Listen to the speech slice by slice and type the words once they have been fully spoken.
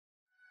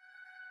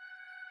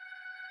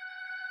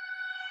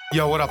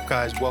Yo, what up,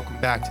 guys? Welcome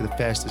back to the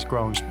fastest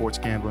growing sports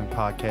gambling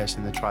podcast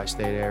in the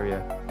tri-state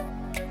area.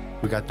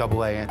 We got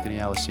AA Anthony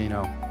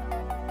Alessino.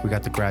 We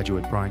got the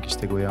graduate Brian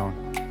Castiglione.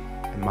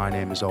 And my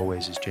name, as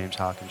always, is James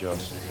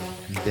Hawkinjost.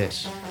 And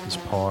this is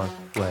Parlay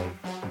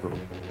Brew.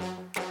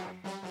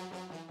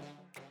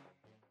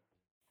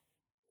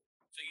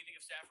 So you think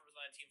if Stafford was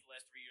on a team for the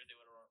last 3 years, they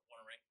would have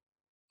won a ring?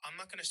 I'm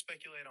not going to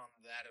speculate on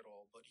that at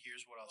all, but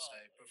here's what I'll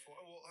say.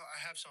 I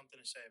have something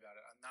to say about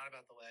it. Not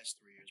about the last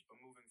 3 years, but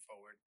moving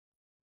forward.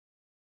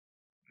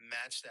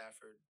 Matt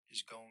Stafford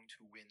is going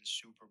to win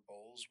Super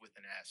Bowls with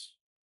an S.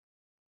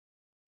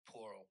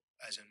 Plural,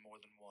 as in more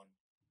than one,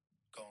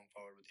 going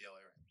forward with the LA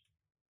Rams.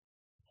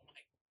 Oh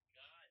my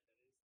God,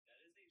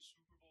 that is a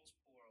Super Bowls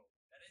plural.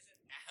 That is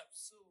an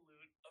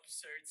absolute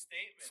absurd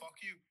statement. Fuck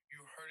you.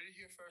 You heard it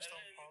here first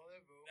on Parlay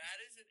Brew. That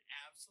is an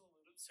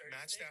absolute absurd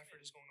Matt statement.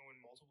 Stafford is going to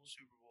win multiple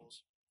Super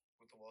Bowls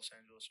with the Los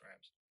Angeles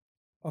Rams.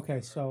 Okay,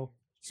 so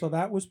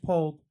that was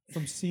pulled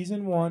from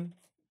season 1,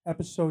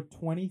 episode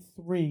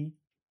 23.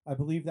 I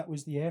believe that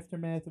was the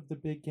aftermath of the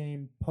big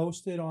game,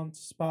 posted on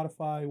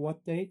Spotify.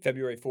 What date?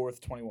 February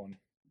 4th, 21.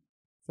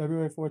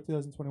 February 4th,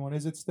 2021.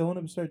 Is it still an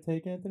absurd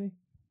take, Anthony?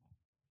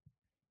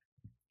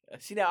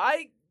 See, now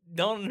I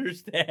don't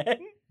understand.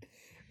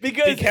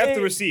 Because He kept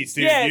the receipts,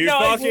 dude. Yeah, You no,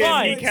 it's fucking-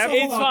 fine. he kept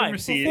It's the fine.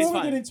 receipts. Before It's we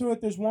fine. get into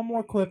it, there's one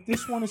more clip.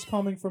 This one is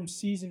coming from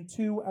season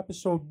 2,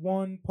 episode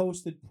 1,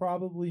 posted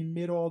probably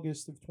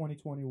mid-August of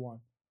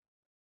 2021.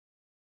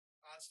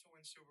 Odds to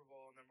win Super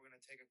Bowl, and then we're going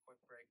to take a quick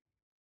break.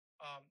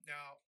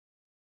 Now,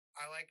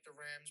 I like the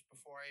Rams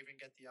before I even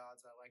get the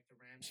odds. I like the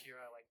Rams here.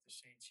 I like the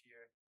Saints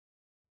here.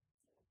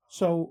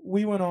 So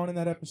we went on in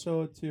that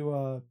episode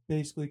to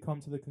basically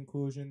come to the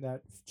conclusion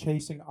that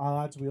chasing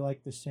odds, we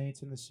like the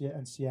Saints in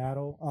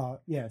Seattle.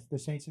 The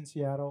Saints in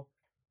Seattle,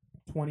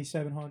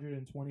 2,700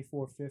 and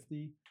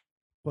 2,450.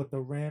 But the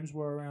Rams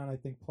were around, I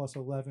think, plus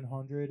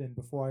 1,100. And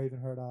before I even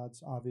heard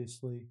odds,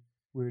 obviously,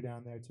 we were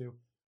down there too.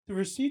 The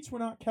receipts were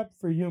not kept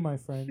for you, my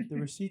friend. The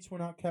receipts were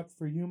not kept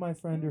for you, my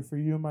friend, or for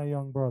you, my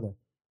young brother.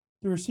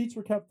 The receipts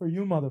were kept for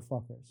you,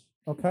 motherfuckers.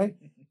 Okay?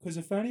 Because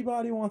if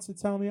anybody wants to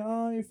tell me,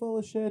 oh, you're full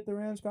of shit, the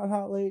Rams got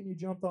hot late and you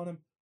jumped on them.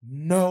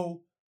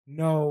 No,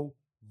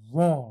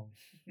 wrong.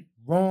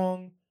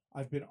 Wrong.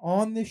 I've been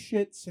on this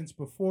shit since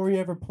before he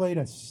ever played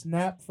a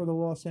snap for the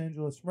Los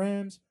Angeles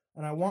Rams,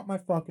 and I want my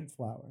fucking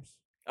flowers.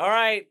 All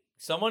right,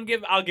 I'll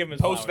give him his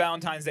flowers. Post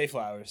Valentine's Day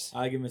flowers.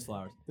 I'll give him his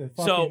flowers. They're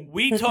So fucking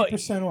we talk.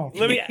 50% off.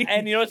 Let me.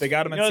 And you know what's, They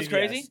got him you at know what's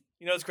CVS. crazy?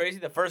 You know what's crazy?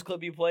 The first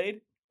clip you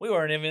played, we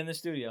weren't even in the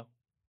studio.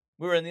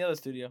 We were in the other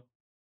studio.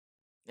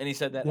 And he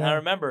said that. And Yeah. I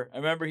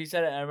remember he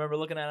said it. And I remember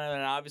looking at it,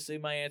 and obviously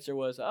my answer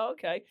was, oh,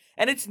 okay.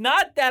 And it's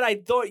not that I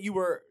thought you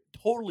were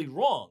totally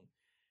wrong,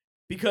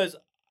 because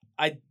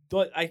I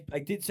thought I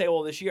did say,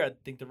 well, this year I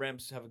think the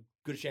Rams have a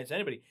good chance of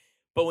anybody.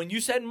 But when you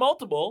said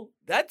multiple,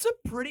 that's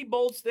a pretty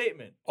bold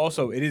statement.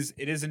 Also, it is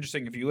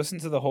interesting. If you listen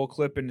to the whole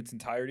clip in its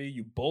entirety,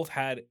 you both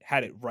had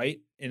it right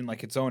in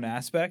like its own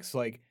aspects.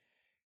 Like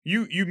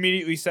you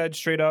immediately said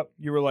straight up,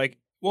 you were like,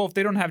 well, if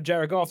they don't have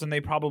Jared Goff, then they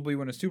probably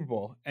win a Super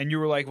Bowl. And you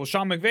were like, well,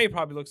 Sean McVay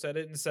probably looks at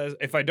it and says,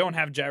 if I don't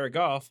have Jared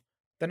Goff,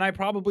 then I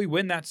probably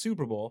win that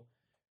Super Bowl.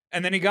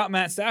 And then he got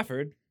Matt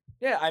Stafford,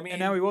 Yeah, I mean, and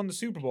now he won the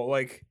Super Bowl.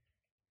 Like,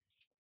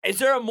 is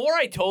there a more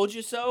I told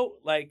you so?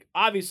 Like,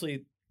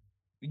 obviously,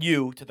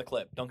 you to the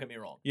clip. Don't get me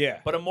wrong. yeah.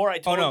 But a more I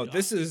Oh told no, you.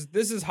 this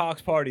is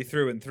Hawks party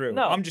through and through.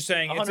 No, I'm just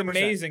saying it's 100%.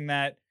 amazing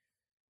that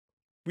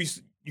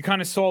you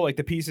kind of saw like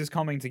the pieces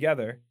coming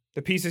together.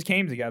 The pieces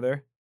came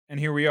together, and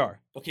here we are.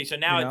 Okay, so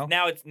now You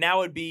know?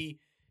 now it'd be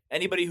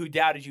anybody who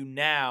doubted you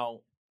now.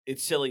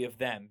 It's silly of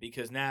them,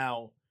 because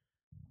now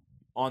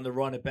on the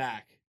run it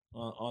back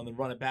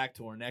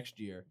tour next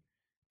year,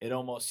 it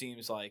almost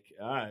seems like,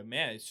 all right,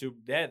 man, it's super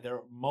dead.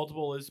 There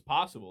multiple is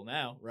possible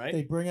now, right?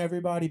 They bring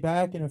everybody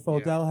back, and if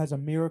Odell has a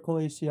miracle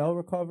ACL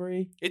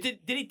recovery, Did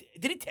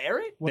he tear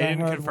it? what They I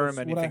didn't heard confirm was-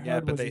 what I anything heard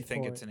yet, but was they he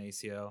think tore it's it. an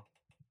ACL.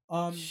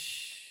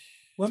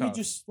 Let me Tough.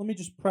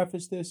 just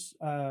preface this.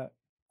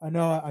 I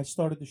know I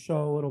started the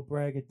show a little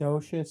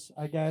braggadocious,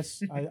 I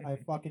guess. I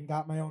fucking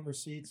got my own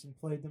receipts and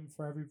played them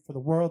for the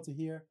world to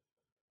hear.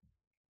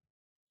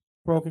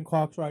 Broken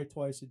clock's right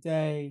twice a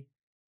day.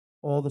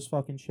 All this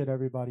fucking shit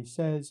everybody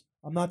says.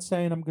 I'm not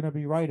saying I'm gonna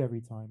be right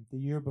every time. The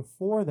year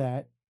before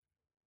that,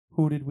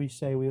 who did we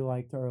say we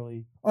liked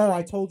early? Oh,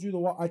 I told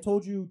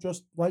you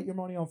just light your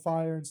money on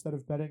fire instead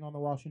of betting on the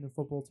Washington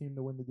football team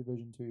to win the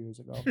division 2 years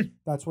ago.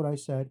 That's what I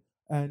said.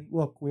 And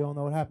look, we all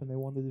know what happened. They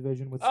won the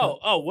division with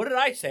What did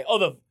I say?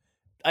 Oh,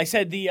 I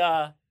said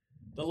the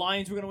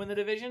Lions were going to win the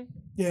division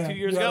 2 years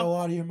you had a ago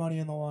lot of your money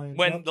in the Lions.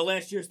 when Yep. the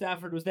last year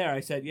Stafford was there. I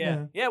said,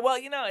 Yeah. yeah. Well,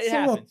 it So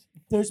happens. look,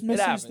 there's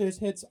misses, happens. there's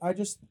hits.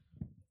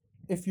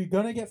 If you're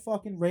gonna get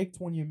fucking raked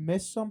when you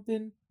miss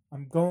something,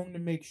 I'm going to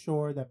make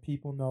sure that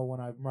people know when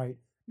I'm right.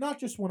 Not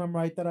just when I'm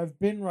right, that I've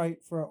been right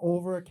for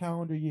over a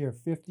calendar year,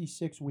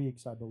 56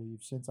 weeks, I believe,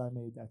 since I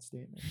made that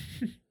statement.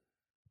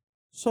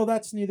 So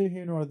that's neither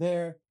here nor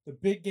there. The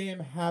big game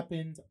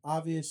happened.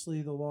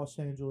 Obviously, the Los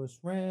Angeles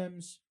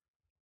Rams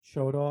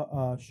showed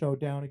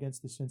down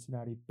against the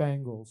Cincinnati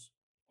Bengals.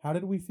 How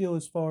did we feel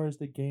as far as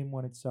the game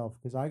went itself?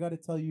 Because I got to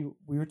tell you,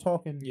 we were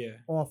talking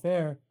off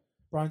air.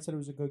 Brian said it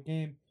was a good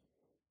game.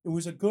 It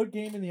was a good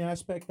game in the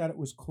aspect that it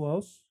was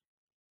close.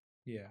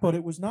 Yeah. But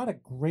it was not a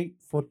great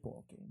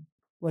football game.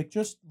 Like,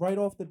 just right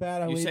off the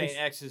bat, You're saying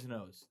X's and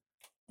O's.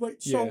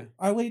 But so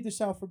I laid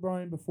this out for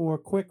Brian before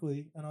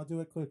quickly, and I'll do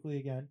it quickly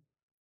again.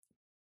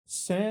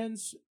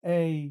 Sans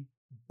a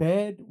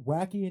bad,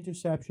 wacky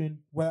interception.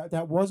 Well,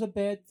 that was a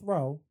bad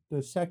throw.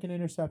 The second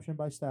interception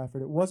by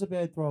Stafford. It was a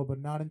bad throw, but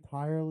not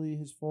entirely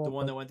his fault. The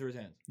one that went through his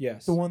hands.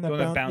 Yes. The one that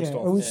bounced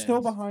off. It was still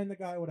hands. behind the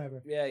guy,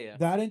 whatever. Yeah.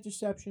 That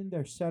interception,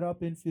 they're set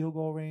up in field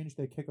goal range.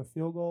 They kick a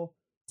field goal.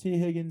 T.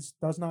 Higgins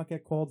does not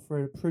get called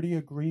for a pretty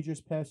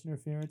egregious pass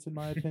interference, in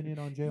my opinion,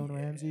 on Jalen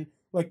Ramsey.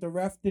 Like, the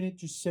ref didn't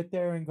just sit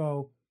there and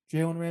go,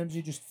 Jalen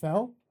Ramsey just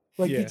fell?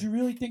 Like, did you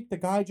really think the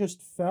guy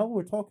just fell?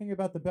 We're talking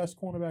about the best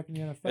cornerback in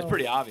the NFL. It's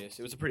pretty obvious.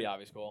 It was a pretty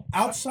obvious goal.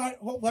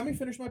 Let me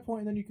finish my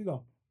point, and then you can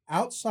go.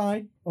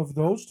 Outside of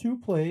those two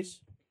plays,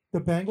 the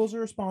Bengals are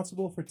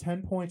responsible for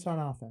 10 points on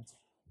offense.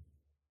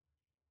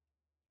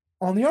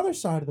 On the other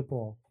side of the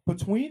ball,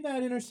 between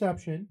that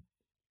interception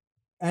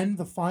and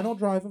the final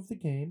drive of the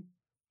game,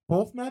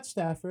 both Matt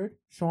Stafford,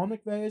 Sean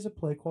McVay as a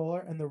play caller,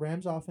 and the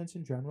Rams offense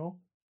in general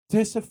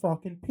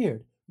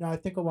disappeared. Now, I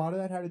think a lot of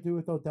that had to do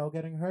with Odell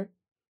getting hurt,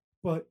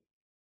 but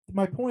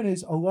my point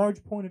is a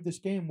large point of this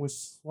game was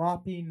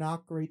sloppy,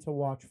 not great to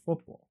watch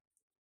football.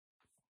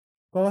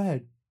 Go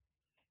ahead.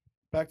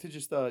 Back to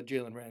just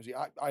Jalen Ramsey.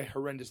 I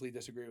horrendously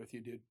disagree with you,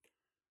 dude.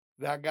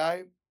 That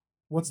guy.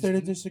 What's there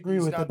to disagree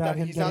with about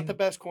him? He's not the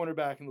best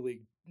cornerback in the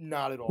league.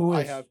 Not at all. Who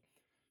is?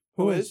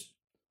 Who is?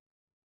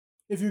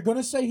 If you're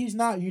gonna say he's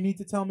not, you need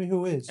to tell me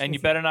who is. And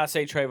you better not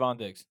say Trayvon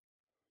Diggs.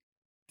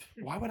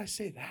 Why would I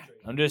say that?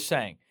 I'm just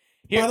saying.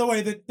 By the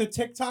way, the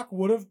TikTok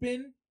would have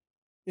been,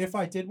 if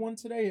I did one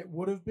today, it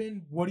would have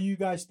been, what do you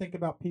guys think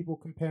about people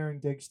comparing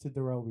Diggs to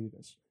Darrelle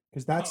Revis?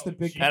 Because that's the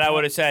big. And I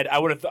would have said, I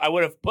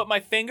would have put my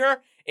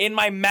finger in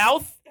my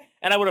mouth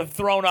and I would have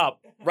thrown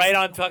up right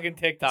on fucking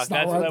TikTok.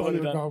 That's what I would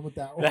have done.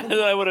 That's what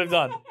I would have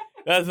done.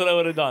 That's what I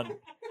would have done.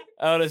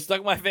 I would have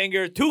stuck my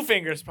finger, 2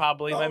 fingers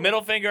probably, my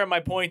middle finger and my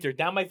pointer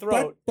down my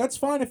throat. That's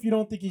fine if you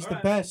don't think he's the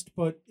best,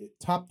 but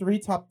top 3,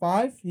 top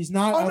 5, he's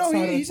not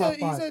outside of the top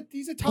 5.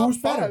 He's a top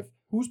 5.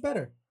 Who's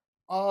better?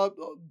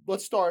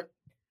 Let's start.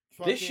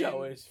 This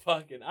show is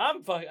fucking. I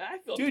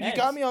feel. Dude, tense.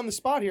 you got me on the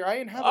spot here. I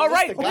ain't have. All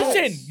right,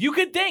 listen. You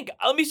can think.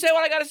 Let me say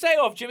what I got to say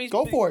off Jimmy's.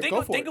 Go for it.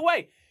 Think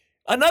away.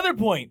 Another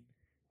point.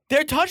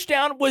 Their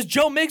touchdown was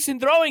Joe Mixon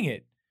throwing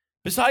it.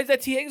 Besides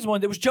that T. Higgins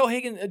one, there was Joe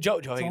Mixon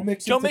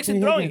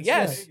throwing it.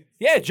 Yes.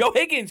 Yeah, Joe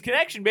Higgins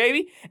connection,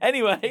 baby.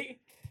 Anyway,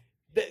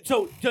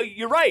 so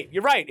you're right.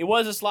 You're right. It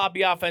was a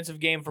sloppy offensive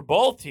game for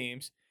both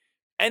teams,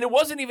 and it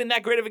wasn't even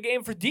that great of a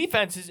game for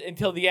defenses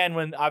until the end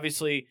when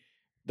obviously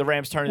the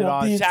Rams turned it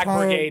on. Sack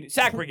brigade.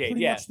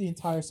 Pretty much the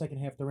entire second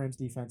half, the Rams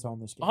defense on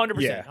this game.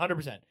 100%.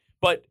 100%.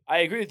 But I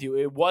agree with you.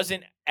 It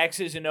wasn't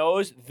X's and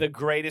O's, the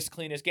greatest,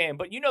 cleanest game.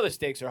 But you know the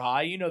stakes are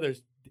high. You know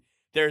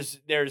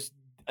there's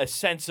a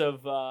sense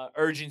of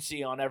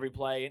urgency on every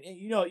play, and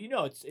you know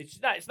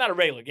it's not a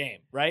regular game,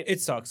 right?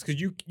 It sucks because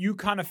you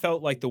kind of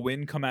felt like the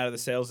wind come out of the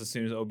sails as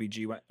soon as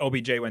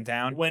OBJ went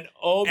down. When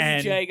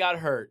OBJ got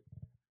hurt,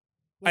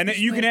 and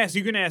you can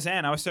ask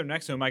Ann. I was sitting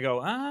next to him. I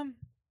go,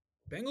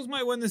 Bengals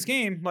might win this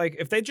game. Like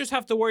if they just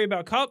have to worry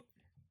about Kupp.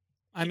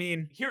 I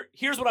mean,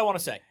 here's what I want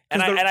to say,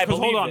 and I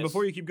believe hold on this.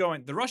 before you keep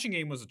going. The rushing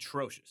game was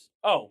atrocious.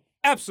 Oh,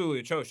 absolutely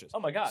atrocious. Oh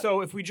my God. So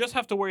if we just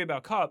have to worry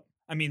about Kupp,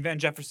 I mean Van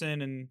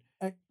Jefferson and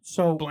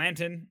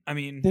Blanton. I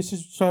mean, this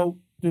is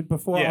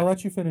before I'll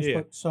let you finish.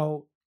 But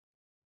so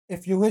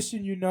if you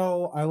listen, you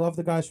know I love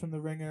the guys from The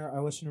Ringer.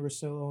 I listen to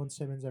Russillo and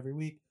Simmons every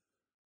week.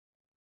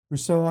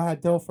 Russillo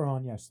had Dilfer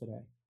on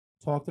yesterday.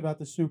 Talked about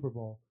the Super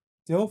Bowl.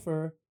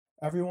 Dilfer,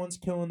 everyone's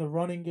killing the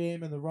running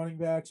game and the running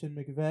backs and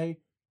McVay.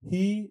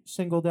 He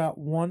singled out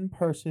one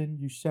person.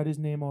 You said his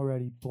name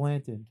already,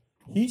 Blanton.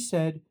 He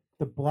said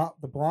the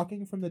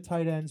blocking from the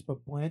tight ends,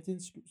 but Blanton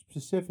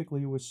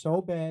specifically was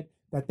so bad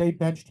that they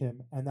benched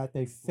him and that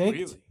they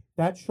faked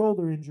that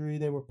shoulder injury.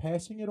 They were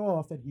passing it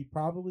off, and he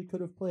probably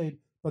could have played,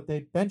 but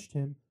they benched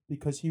him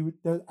because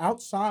the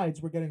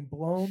outsides were getting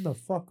blown the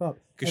fuck up.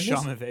 Because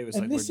Sean McVay was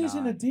like, and this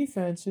isn't a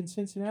defense in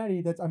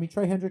Cincinnati.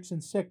 Trey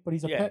Hendrickson's sick, but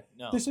he's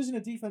This isn't a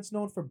defense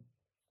known for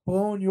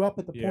blowing you up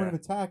at the point of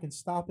attack and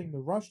stopping the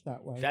rush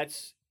that way.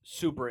 That's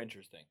super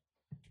interesting.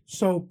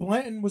 So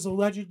Blanton was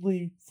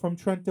allegedly, from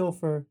Trent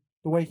Dilfer,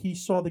 the way he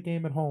saw the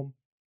game at home,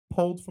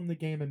 pulled from the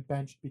game and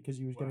benched because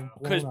he was getting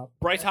blown up.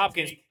 Bryce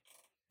Hopkins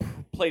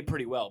played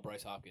pretty well,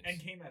 Bryce Hopkins. And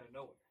came out of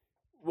nowhere.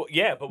 Well,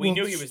 yeah, but we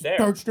knew he was there.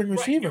 Third string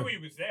receiver. Right, knew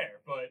he was there,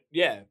 but...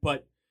 Yeah,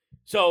 but...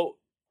 So,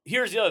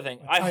 here's the other thing.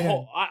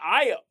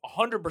 I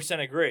 100%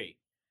 agree.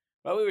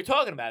 But we were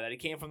talking about that. He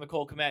came from the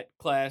Cole Kmet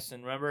class,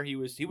 and remember, he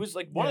was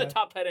like one of the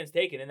top tight ends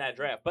taken in that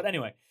draft. But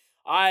anyway,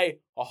 I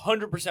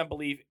 100%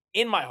 believe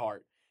in my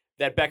heart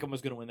that Beckham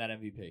was going to win that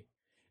MVP.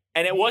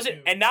 And it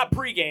wasn't, and not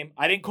pregame.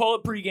 I didn't call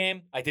it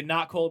pregame. I did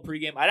not call it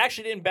pregame. I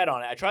actually didn't bet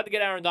on it. I tried to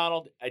get Aaron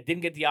Donald. I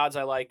didn't get the odds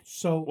I liked.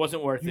 So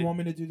wasn't worth it. You want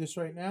me to do this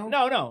right now?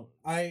 No.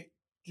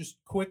 just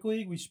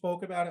quickly, we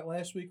spoke about it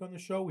last week on the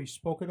show. We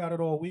spoke about it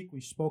all week.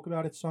 We spoke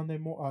about it Sunday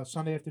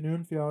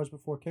afternoon, a few hours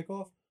before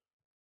kickoff.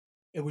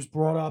 It was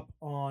brought up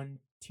on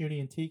Tierney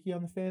and Tiki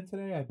on the Fan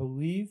today, I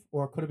believe,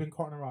 or it could have been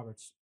Carton and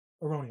Roberts.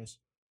 Erroneous.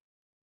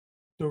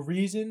 The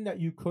reason that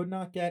you could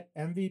not get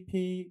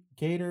MVP,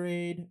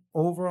 Gatorade,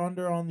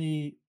 over-under on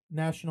the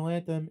national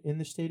anthem in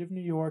the state of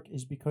New York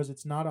is because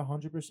it's not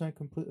 100%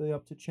 completely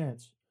up to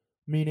chance.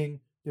 Meaning,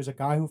 there's a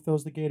guy who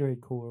fills the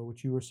Gatorade cooler,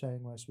 which you were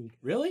saying last week.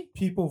 Really?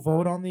 People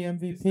vote on the Isn't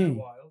that MVP.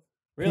 wild?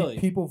 Really?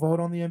 People vote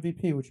on the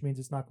MVP, which means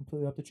it's not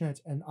completely up to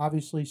chance. And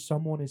obviously,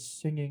 someone is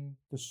singing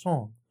the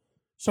song.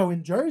 So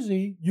in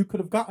Jersey, you could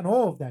have gotten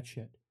all of that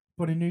shit.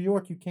 But in New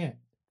York, you can't.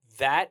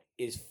 That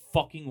is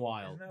fucking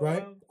wild. Isn't that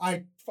Right? wild?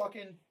 I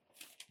fucking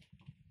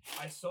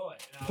I saw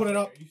it. And I Put was it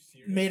like, up, Are you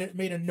serious?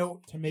 made a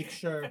note to make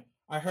sure.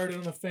 I heard it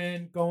on the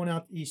Fan going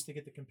out east to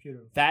get the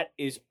computer. That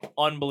is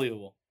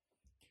unbelievable.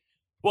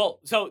 Well,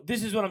 so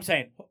this is what I'm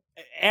saying.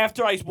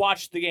 After I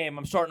watched the game,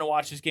 I'm starting to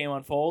watch this game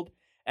unfold,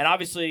 and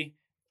obviously,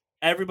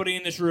 everybody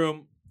in this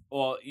room,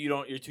 well,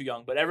 you're too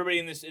young, but everybody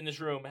in this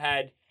room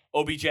had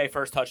OBJ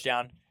first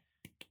touchdown.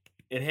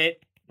 It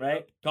hit,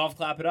 right? Golf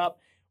clap it up.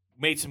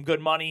 Made some good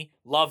money.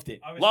 Loved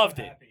it. I was Loved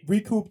so it. happy.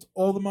 Recouped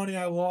all the money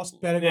I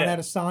lost betting Yeah. on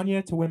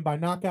Adesanya to win by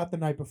knockout the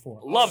night before.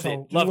 Loved So, it.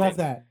 we Loved love it.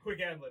 that. Quick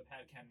ad lib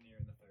had Cannonier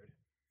in the third.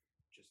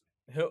 Just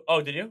Who?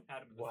 Oh, did you?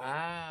 had him in the third.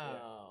 Wow.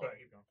 Yeah. Go ahead,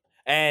 keep going.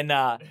 And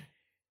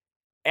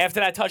after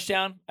that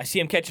touchdown, I see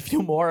him catch a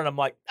few more, and I'm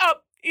like, oh,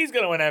 he's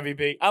gonna win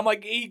MVP. I'm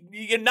like,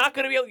 you're not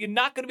gonna be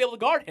able to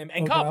guard him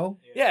and Cup. Odell?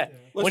 Yeah.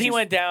 Let's When he just-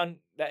 went down,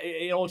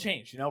 it all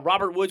changed. You know,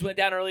 Robert Woods went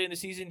down early in the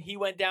season. He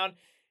went down.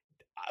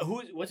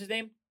 What's his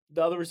name?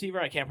 The other receiver?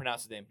 I can't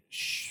pronounce his name.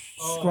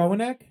 Oh.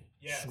 Skrowinek?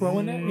 Yeah.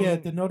 Skrowinek? Yeah,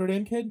 the Notre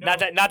Dame kid? No.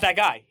 Not that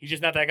guy. He's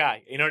just not that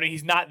guy. You know what I mean?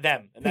 He's not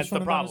them, and that's Pitched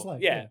the one down his problem.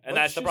 leg, Yeah, yeah. and Let's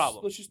that's the just-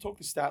 problem. Let's just talk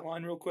the stat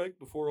line real quick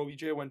before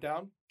OBJ went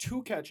down.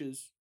 2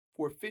 catches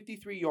for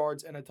 53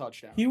 yards and a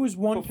touchdown. He was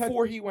one catch.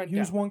 before he went He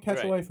was down. one catch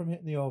Right. away from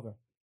hitting the over.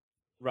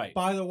 Right.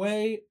 By the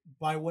way,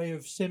 by way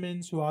of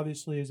Simmons, who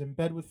obviously is in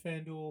bed with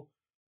FanDuel,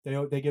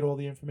 they get all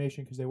the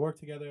information because they work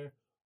together.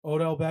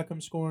 Odell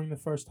Beckham scoring the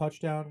first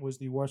touchdown was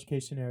the worst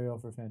case scenario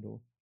for FanDuel.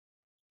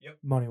 Yep.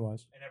 Money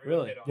wise. And everyone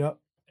Really? hit on Yep. it.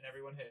 And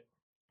everyone hit.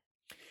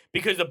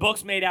 Because the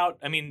books made out,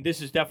 I mean,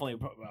 this is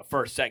definitely a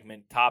first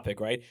segment topic,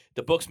 right?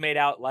 The books made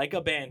out like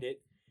a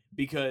bandit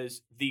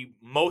because the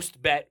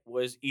most bet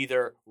was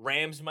either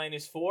Rams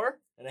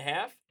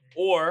 -4.5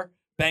 or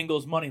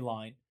Bengals money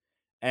line,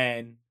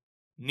 and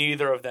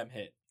neither of them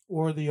hit.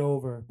 Or the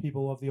over.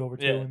 People love the over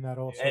too, Yeah. and that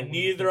also. And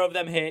neither of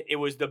them hit. It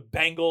was the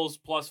Bengals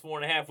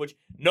 +4.5, which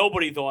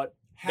nobody thought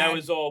that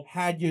was all.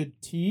 Had you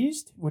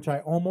teased, which I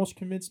almost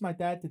convinced my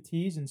dad to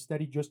tease,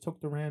 instead he just took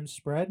the Rams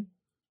spread.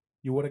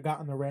 You would have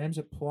gotten the Rams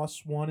at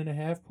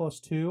 +1.5,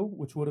 +2,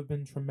 which would have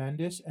been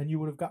tremendous, and you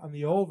would have gotten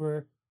the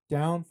over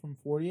down from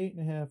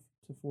 48.5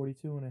 to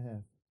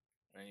 42.5.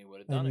 And you would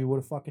have And done you it. would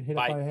have fucking hit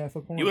By- it by a half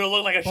a point. You would have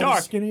looked like a By the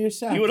shark. skin of your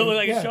sack. You would have looked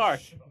like Yeah. a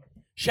shark.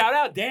 Shout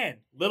out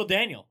Dan, little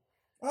Daniel.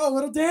 Oh,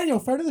 little Daniel,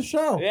 friend of the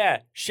show.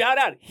 Yeah, shout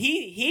out.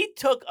 He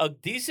took a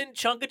decent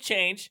chunk of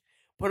change,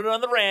 put it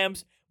on the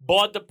Rams,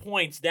 bought the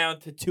points down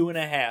to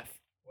 2.5.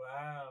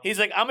 Wow. He's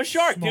like, I'm a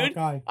shark, Smart dude.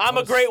 guy. I'm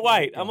What a great smart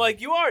white. guy. I'm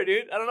like, you are,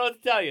 dude. I don't know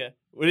what to tell you.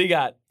 What do you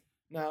got?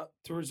 Now,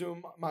 to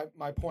resume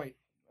my point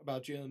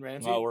about Jalen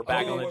Ramsey. Oh, we're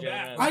back Oh, on the we're gym.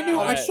 back. I knew.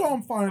 All I right. saw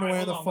him firing away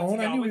on the Hold on, what's phone.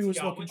 he I got? knew he What's was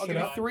he got? looking What's I'll he shit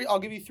give you up. three. I'll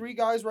give you 3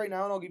 guys right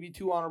now, and I'll give you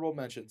 2 honorable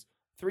mentions.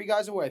 3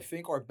 guys who I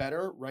think are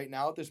better right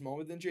now at this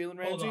moment than Jalen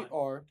Ramsey on.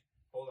 are.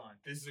 Hold on.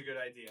 This is a good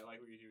idea. I like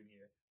what you're doing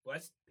here.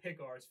 Let's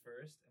pick ours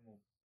first, and we'll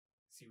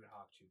see what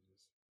Hawk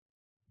chooses.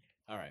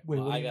 All right. Wait,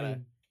 well, what do I you gotta.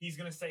 mean? He's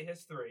gonna say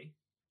his 3.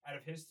 Out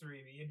of his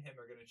 3, me and him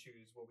are gonna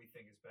choose what we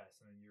think is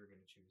best, and then you're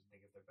gonna choose and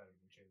think if they're better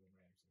than Jalen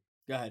Ramsey.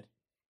 Go ahead.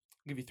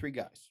 I'll give you 3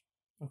 guys.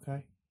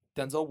 Okay.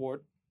 Denzel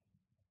Ward.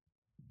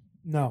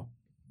 No.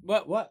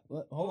 What?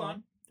 Hold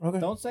on. Okay.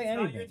 Don't say It's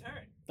not your anything.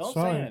 turn. Don't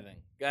Sorry. say anything.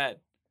 Go ahead.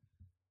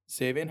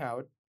 Xavier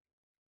Howard.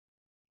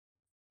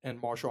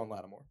 And Marshawn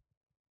Lattimore.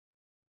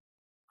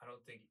 I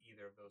don't think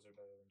either of those are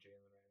better than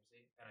Jalen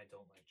Ramsey, and I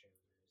don't like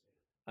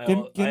Jalen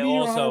Ramsey. Give I me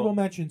your also, honorable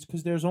mentions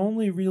because there's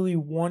only really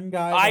one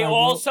guy. I that will-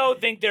 also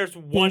think there's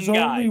one there's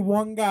guy. only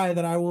one guy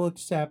that I will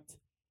accept,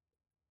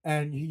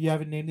 and you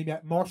haven't named him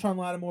yet. Marshawn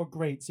Lattimore,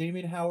 great.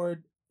 Xavier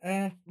Howard,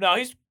 No,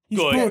 he's he's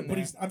Good. good, but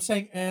I'm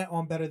saying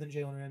on better than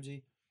Jalen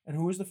Ramsey. And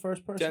who was the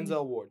first person?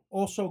 Denzel Ward.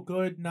 Also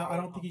good. No, I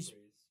don't think he's.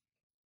 Humphreys.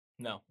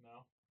 no.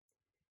 No.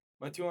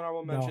 My 2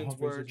 honorable No, mentions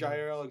Humphreys were is not.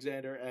 Jair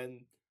Alexander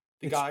and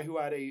the It's- guy who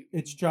had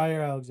It's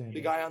Jair Alexander.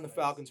 the guy on the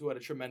Falcons who had a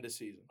tremendous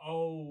season.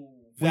 Oh.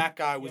 That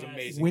guy was Yes.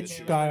 amazing. Which this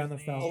year. guy on the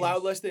His Falcons? name.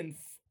 Allowed less than.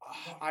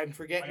 I'm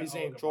forgetting I- his I'll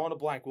name. look him Drawing up. a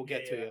blank. We'll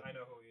get to you. I know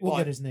who he is. We'll But-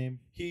 get his name.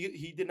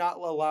 He did not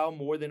allow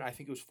more than, I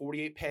think it was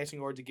 48 passing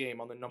yards a game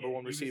on the number Yeah,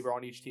 one he was receiver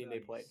on each team they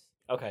nice. played.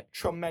 Okay.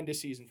 Tremendous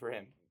season for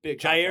him. Big.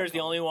 Jair contract is the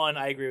on him. only one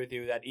I agree with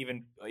you that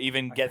even I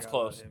gets forgot about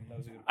close. him. That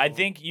was a good I call.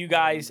 think you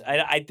guys.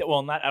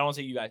 Well, not. I don't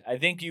say you guys. I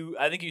think you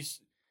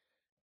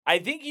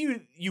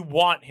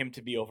want him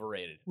to be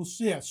overrated. Well,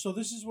 so yeah. So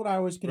this is what I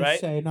was gonna Right?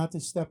 say. Not to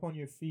step on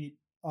your feet.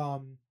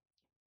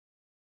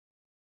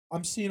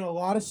 I'm seeing a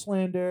lot of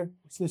slander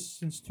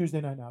since Tuesday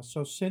night now.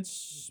 So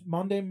since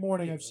Monday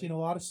morning, I've seen a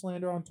lot of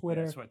slander on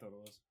Twitter That's what I thought it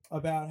was.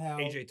 about how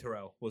AJ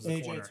Terrell was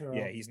the corner. Terrell.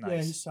 Yeah, he's nice. Yeah,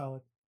 he's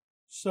solid.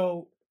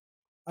 So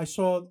I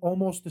saw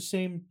almost the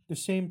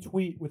same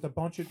tweet with a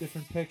bunch of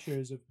different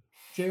pictures of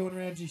Jalen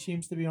Ramsey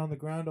seems to be on the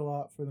ground a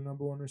lot for the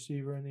number one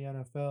receiver in the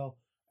NFL,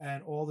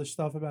 and all this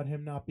stuff about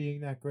him not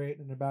being that great,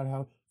 and about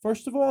how,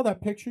 first of all,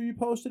 that picture you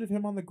posted of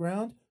him on the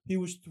ground, he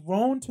was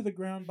thrown to the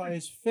ground by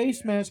his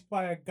face mask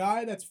by a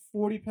guy that's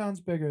 40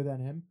 pounds bigger than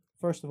him,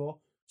 first of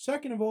all.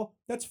 Second of all,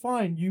 that's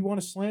fine. You want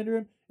to slander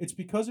him? It's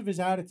because of his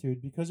attitude,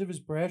 because of his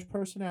brash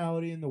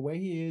personality and the way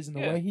he is and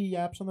the way he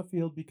yaps on the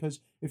field, because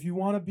if you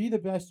want to be the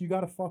best, you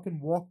got to fucking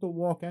walk the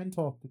walk and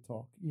talk the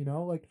talk, you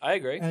know? Like, I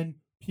agree. And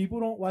people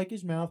don't like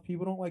his mouth.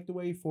 People don't like the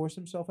way he forced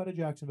himself out of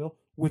Jacksonville,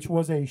 which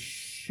was a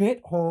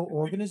shithole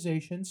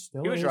organization.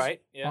 Still He was is,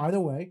 right. Yeah. by the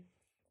way.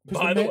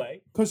 By the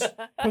way.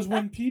 Because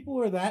when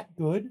people are that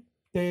good,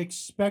 they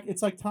expect,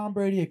 it's like Tom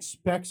Brady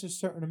expects a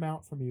certain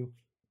amount from you.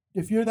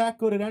 If you're that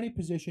good at any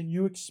position,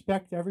 you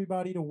expect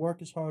everybody to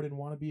work as hard and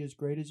want to be as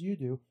great as you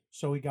do.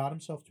 So he got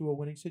himself to a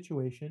winning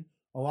situation.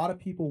 A lot of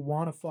people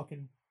want to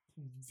fucking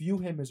view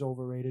him as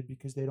overrated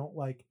because they don't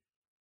like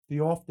the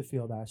off the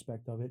field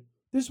aspect of it.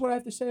 This is what I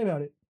have to say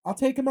about it. I'll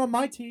take him on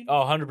my team.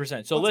 Oh,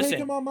 100%. So I'll listen, take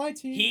him on my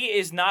team. he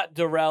is not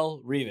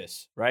Darrell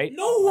Revis, right?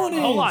 No one is.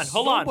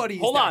 Hold on.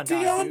 Nobody's Hold that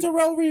on. guy. Deion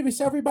Darrell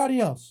Revis, everybody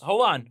else.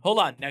 Hold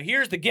on. Now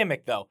here's the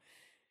gimmick, though.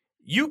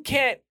 You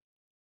can't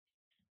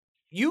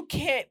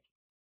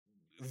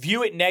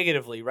view it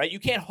negatively, right? You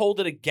can't hold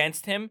it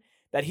against him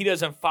that he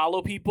doesn't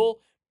follow people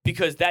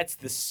because that's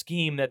the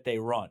scheme that they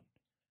run,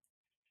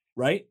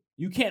 right?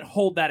 You can't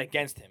hold that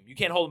against him. You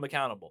can't hold him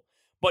accountable.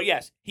 But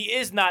yes, he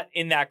is not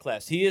in that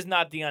class. He is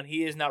not Deion.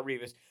 He is not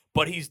Revis.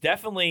 But he's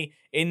definitely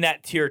in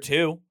that tier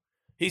 2.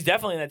 He's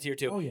definitely in that tier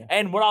 2. Oh, yeah.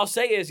 And what I'll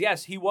say is,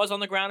 yes, he was on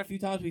the ground a few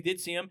times. We did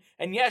see him.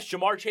 And yes,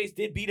 Jamar Chase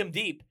did beat him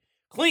deep.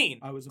 Clean.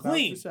 I was about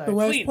Clean. to say. The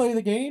last Clean. play of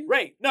the game?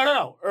 Right.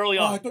 No. Early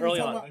Oh, I on. thought you were Early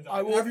talking on.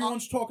 about-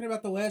 everyone's talking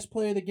about the last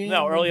play of the game.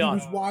 No, when early he on.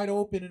 was wide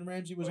open and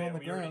Ramsey was on the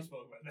ground.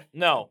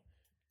 No.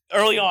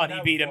 Early on, he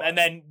beat him. And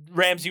then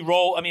Ramsey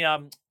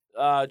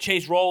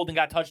Chase rolled and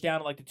got touchdown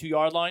at like the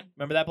 2-yard line.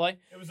 Remember that play?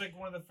 It was like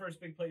one of the first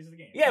big plays of the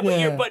game. Yeah, but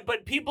Yeah.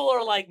 but people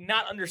are like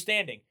not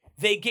understanding.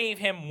 They gave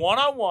him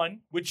one-on-one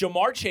with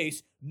Jamar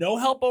Chase, no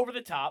help over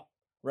the top,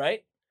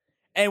 right?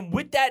 And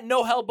with that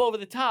no help over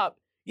the top,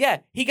 yeah,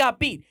 he got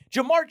beat.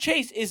 Jamar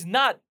Chase is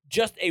not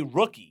just a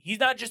rookie. He's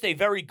not just a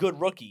very good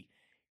rookie.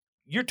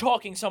 You're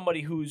talking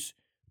somebody who's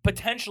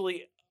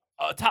potentially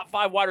a top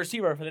 5 wide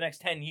receiver for the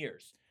next 10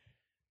 years.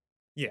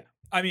 Yeah.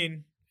 I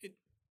mean,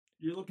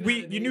 You're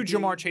looking you knew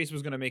Jamar Chase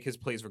was going to make his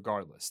plays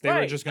regardless. They were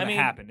Right. just going to I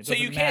mean, happen. It so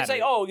you doesn't can't say,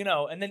 matter.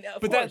 oh, and then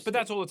of course. But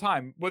that's all the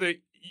time. Whether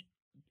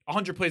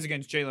 100 plays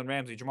against Jalen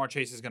Ramsey, Jamar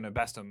Chase is going to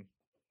best him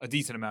a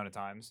decent amount of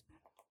times.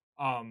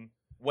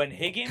 When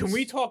Higgins. Can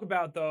we talk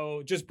about,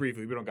 though, just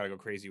briefly, we don't got to go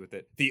crazy with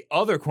it, the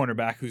other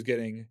cornerback who's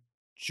getting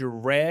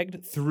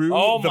dragged through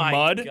Oh the my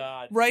mud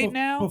God. right Be-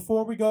 now?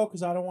 Before we go,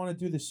 because I don't want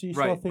to do the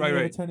seesaw Right, thing right, we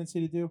have a right. tendency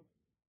to do.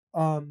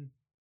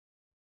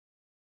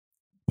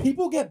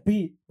 People get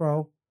beat,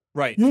 bro.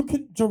 Right.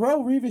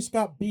 Jarrell Revis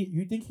got beat.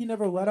 You think he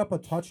never let up a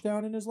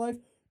touchdown in his life?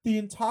 The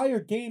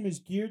entire game is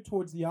geared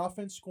towards the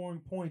offense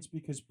scoring points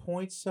because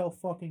points sell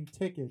fucking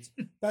tickets.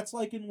 That's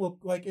like in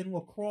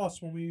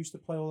lacrosse when we used to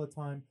play all the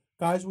time.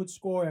 Guys would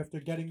score after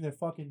getting their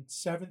fucking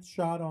 7th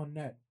shot on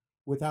net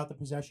without the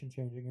possession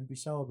changing and be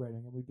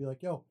celebrating. And we'd be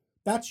like, yo,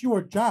 that's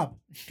your job.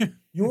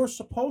 You're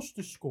supposed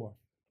to score.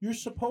 You're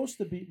supposed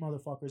to beat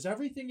motherfuckers.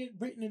 Everything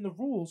written in the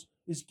rules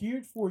is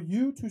geared for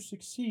you to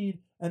succeed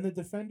and the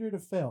defender to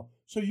fail.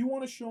 So you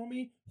want to show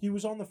me he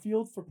was on the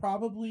field for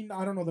probably,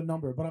 I don't know the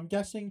number, but I'm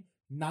guessing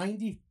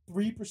 93%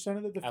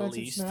 of the defensive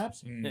least.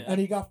 snaps, Mm. and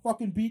he got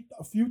fucking beat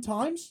a few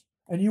times,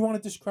 and you want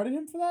to discredit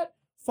him for that?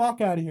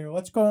 Fuck out of here.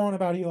 Let's go on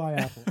about Eli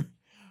Apple.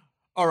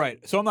 All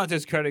right. So I'm not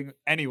discrediting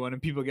anyone,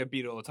 and people get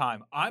beat all the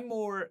time. I'm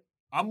more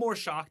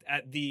shocked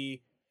at the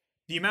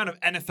amount of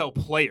NFL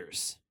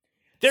players.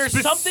 There's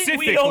something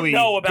we don't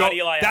know about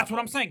Eli Apple. That's what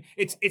I'm saying.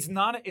 It's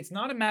not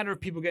a matter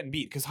of people getting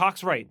beat, because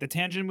Hawk's right. The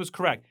tangent was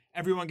correct.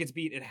 Everyone gets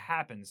beat. It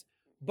happens.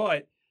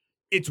 But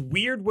it's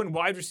weird when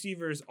wide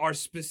receivers are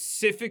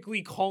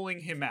specifically calling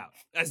him out,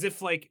 as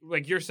if like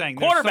you're saying,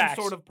 there's Quarterbacks,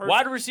 some sort of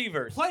wide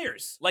receivers.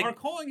 players Like, are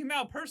calling him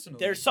out personally.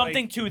 There's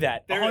something to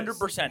that, there is.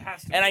 100%.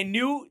 Has to And be. I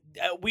knew,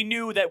 we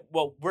knew that,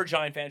 well, we're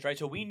Giant fans, right?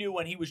 So we knew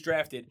when he was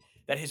drafted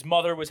that his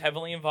mother was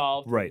heavily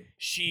involved. Right.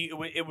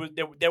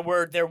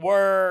 There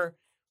were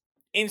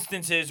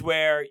instances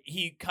where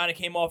he kind of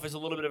came off as a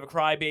little bit of a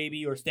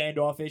crybaby or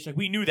standoffish. Like,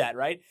 we knew that,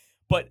 right?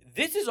 But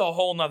this is a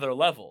whole nother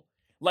level.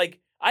 Like,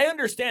 I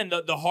understand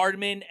the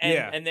Hardman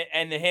and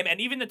the him and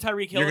even the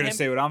Tyreek Hill. You're and gonna him,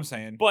 say what I'm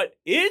saying, but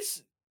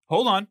it's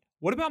hold on.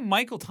 What about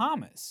Michael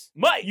Thomas?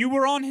 Mike. You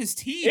were on his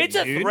team. It's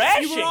a dude.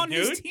 thrashing, You were on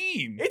his dude.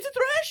 team. It's a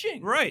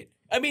thrashing, Right.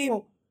 I mean,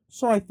 Well,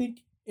 so I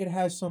think it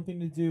has something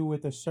to do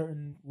with a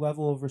certain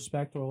level of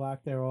respect or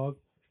lack thereof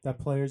that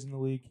players in the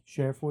league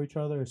share for each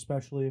other,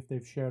 especially if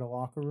they've shared a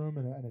locker room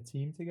and a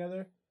team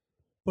together.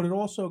 But it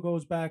also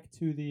goes back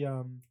to the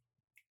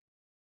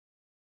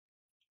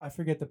I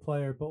forget the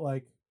player, but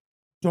like,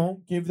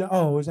 don't give the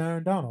it was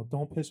Aaron Donald.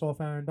 Don't piss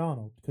off Aaron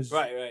Donald because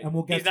Right. and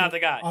we'll get He's to, not the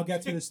guy. I'll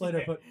get to this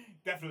later, but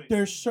Definitely.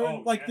 there's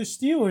certain like the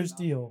Steelers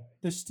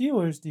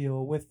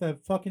deal with the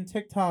fucking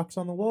TikToks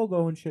on the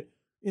logo and shit.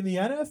 In the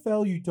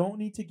NFL, you don't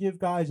need to give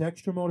guys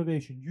extra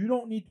motivation. You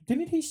don't need.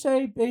 Didn't he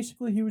say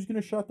basically he was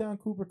going to shut down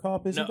Cooper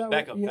Kupp? Isn't No,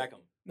 that Beckham. what?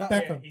 Beckham.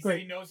 Beckham. He said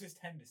Great. he knows his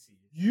tendencies.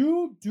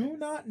 You do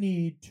not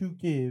need to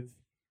give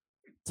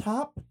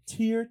top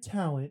tier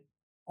talent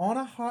on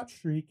a hot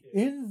streak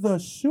in the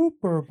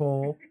Super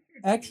Bowl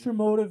extra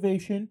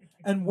motivation.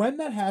 And when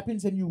that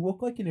happens and you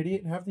look like an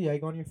idiot and have the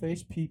egg on your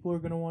face, people are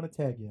going to want to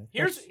tag you.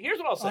 Here's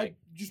what I'll say.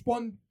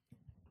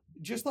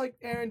 Just like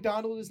Aaron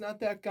Donald is not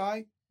that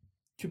guy,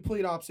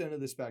 complete opposite end of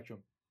the spectrum.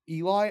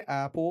 Eli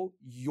Apple,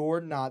 you're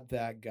not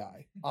that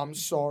guy. I'm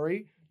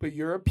sorry, but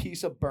you're a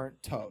piece of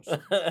burnt toast.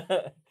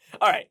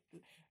 All right.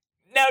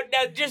 Now,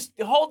 just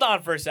hold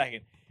on for a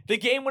second. The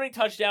game-winning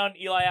touchdown,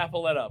 Eli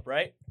Apple let up,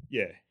 right?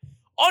 Yeah.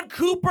 On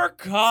Cooper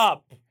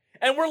Kupp.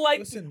 And we're like,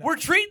 Listen, we're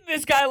treating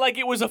this guy like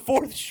it was a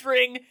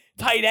fourth-string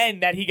tight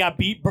end that he got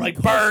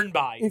burned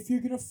by. If you're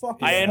going to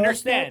fucking I talk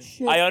understand. that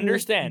shit, I dude,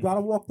 understand. You got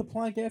to walk the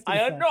plank after the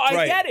fact. No, I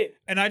Right. get it.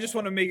 And I just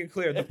want to make it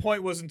clear, the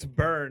point wasn't to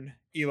burn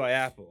Eli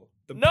Apple.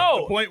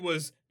 No. The point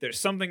was there's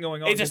something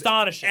going on. It's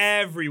astonishing.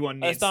 Everyone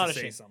needs to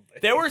Astonishing. say something.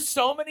 There were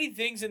so many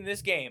things in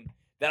this game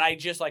that I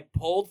just like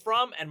pulled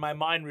from, and my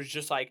mind was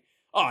just like,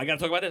 oh, I gotta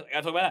talk about this, I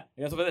gotta talk about that,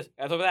 I gotta talk about this,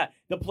 I gotta talk about that.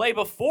 The play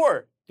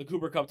before the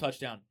Cooper Kupp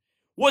touchdown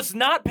was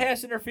not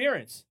pass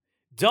interference.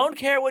 Don't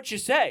care what you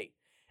say.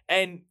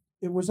 And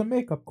It was a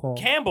makeup call.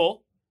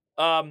 Campbell,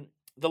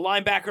 the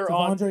linebacker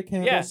Devondre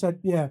Campbell yeah. said,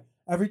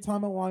 every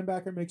time a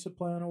linebacker makes a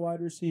play on a wide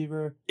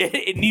receiver,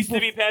 it needs to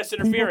be pass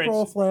people throw a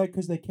interference flag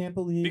because they can't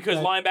believe because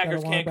that linebackers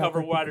a can't linebacker cover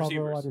can wide cover a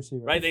receivers, wide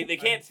receiver. right? They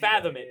can't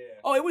fathom it. Yeah.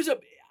 Oh, it was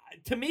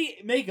to me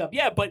makeup,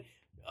 yeah, but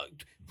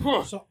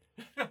So,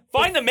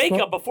 find the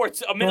makeup before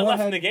it's a minute go left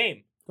in ahead. the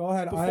game. go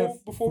ahead. I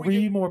have Before we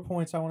three get- more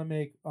points I want to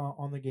make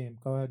on the game.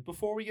 Go ahead.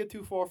 Before we get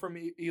too far from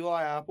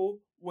Eli Apple,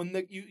 when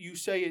you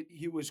say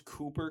he was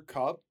Cooper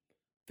Kupp,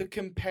 the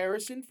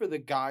comparison for the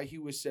guy he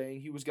was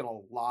saying he was going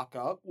to lock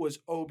up was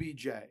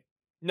OBJ.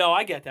 No,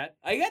 I get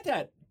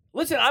that.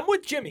 Listen, I'm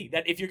with Jimmy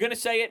that if you're going to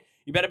say it,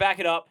 you better back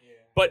it up. Yeah.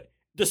 But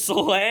the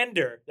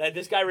slander that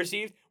this guy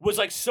received was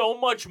like so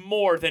much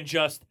more than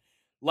just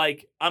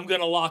like, I'm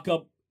going to lock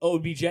up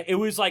OBJ. It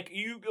was like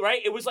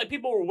right? It was like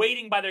people were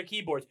waiting by their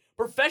keyboards.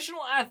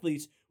 Professional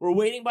athletes were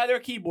waiting by their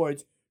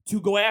keyboards to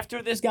go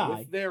after this guy,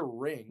 With their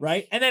rings.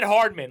 right? And then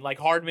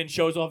Hardman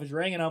shows off his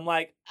ring, and I'm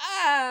like,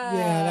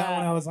 Yeah, that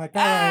one I was like,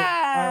 all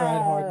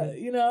right, Hardman.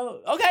 You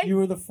know, okay. You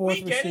were the fourth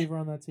We get it. receiver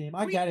on that team.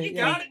 I We- get it. you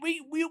Yeah. got it.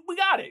 We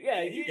got it.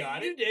 Yeah, You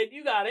got it. did.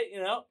 You got it.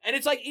 You know, and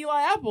it's like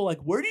Eli Apple. Like,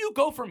 where do you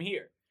go from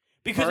here?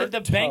 Because Burnt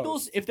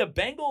if the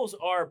Bengals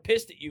are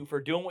pissed at you for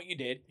doing what you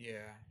did, Yeah.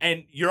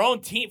 and your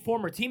own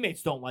former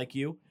teammates don't like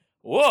you,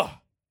 whoa,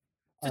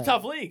 it's a All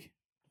tough league.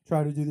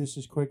 Try to do this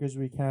as quick as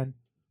we can.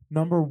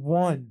 Number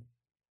one,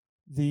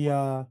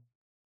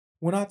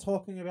 we're not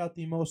talking about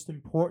the most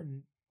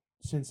important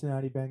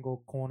Cincinnati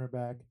Bengal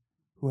cornerback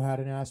who had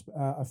an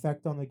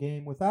effect on the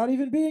game without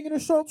even being in a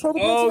shoulder Oh,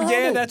 pads and yeah,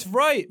 helmet. that's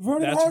right.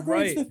 Vernon That's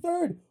Hargreaves right. the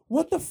third.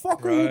 What the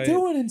fuck are you Right.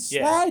 doing in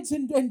Yeah. slides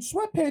and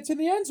sweatpants in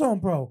the end zone,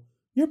 bro?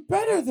 You're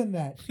better than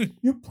that.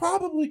 You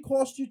probably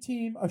cost your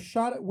team a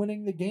shot at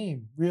winning the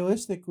game,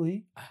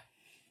 realistically.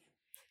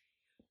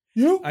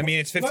 I mean,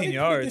 it's 15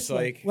 yards.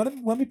 Like,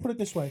 let me put it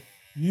this way: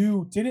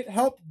 you didn't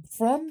help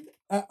from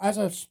as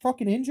a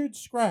fucking injured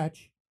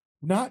scratch,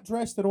 not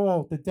dressed at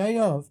all. The day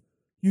of,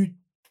 you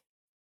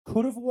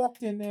could have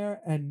walked in there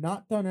and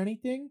not done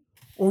anything,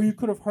 or you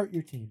could have hurt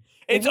your team.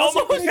 It's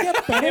wasn't almost gonna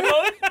get better.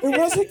 It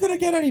wasn't going to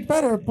get any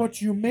better, but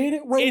you made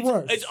it way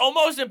worse. It's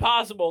almost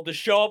impossible to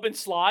show up in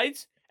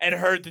slides and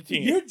hurt the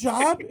team. Your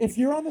job, if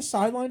you're on the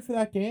sideline for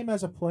that game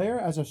as a player,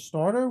 as a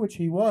starter, which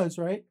he was,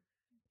 right?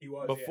 he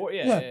was. Before,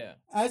 Yeah. yeah.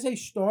 As a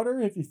starter,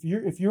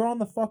 if you're on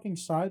the fucking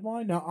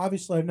sideline, now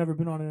obviously I've never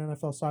been on an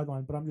NFL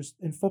sideline, but I'm just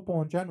in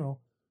football in general.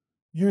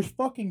 Your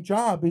fucking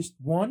job is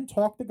one,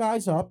 talk the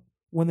guys up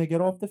when they get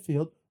off the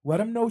field, let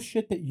them know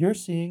shit that you're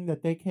seeing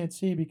that they can't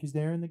see because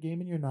they're in the game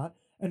and you're not,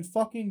 and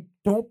fucking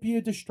don't be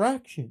a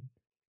distraction.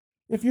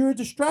 If you're a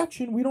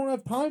distraction, we don't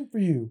have time for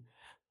you.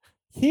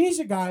 He's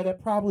a guy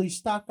that probably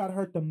stock got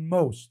hurt the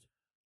most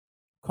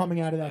coming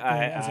out of that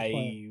game as a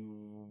player.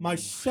 My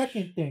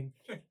second thing,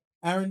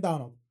 Aaron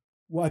Donald.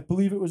 Well, I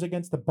believe it was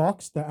against the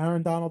Bucks, the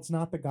Aaron Donald's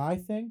not the guy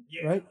thing,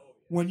 Yeah. right? Oh, yeah.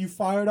 When you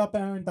fired up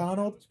Aaron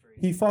Donald, That was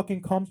crazy. he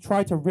fucking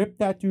tried to rip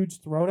that dude's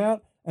throat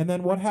out, and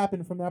then what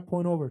happened from that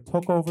point over?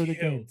 Took over the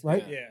game, Killed.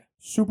 right? Yeah.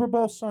 Super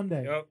Bowl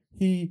Sunday. Yep.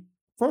 He,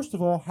 first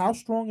of all, how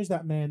strong is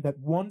that man? That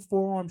one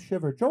forearm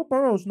shiver. Joe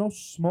Burrow's no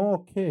small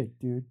kid,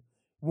 dude.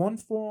 One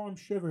forearm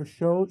shiver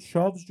shoves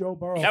Joe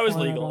Burrow. That was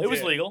flying legal. out. It was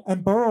Yeah. legal.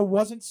 And Burrow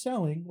wasn't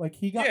selling. Like,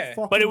 he got Yeah,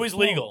 fucking but it was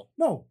thrown. legal.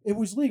 No, it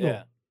was legal.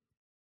 Yeah.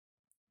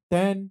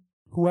 Then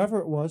whoever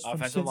it was from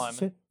Offensive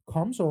lineman.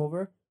 comes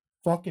over,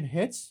 fucking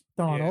hits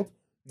Donald,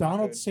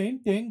 Donald, good. same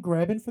thing,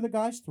 grabbing for the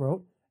guy's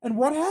throat. And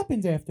what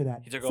happened after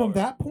that? He took From over.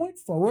 that point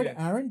forward,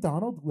 Yeah. Aaron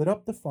Donald lit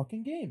up the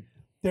fucking game.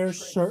 There's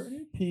Trace.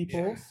 certain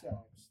people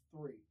Sacks,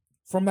 3.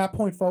 from that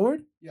point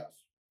forward Yes.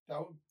 That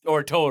was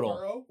Or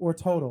total. or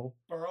total.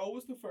 Burrow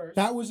was the first.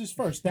 That was his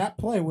first. That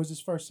play was his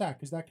first sack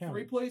because that 3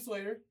 counted. plays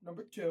later,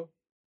 number 2.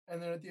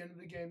 And then at the end of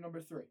the game,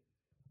 number 3.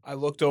 I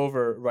looked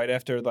over right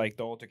after like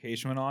the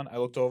altercation went on. I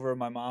looked over at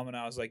my mom and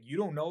I was like, "You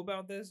don't know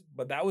about this,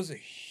 but that was a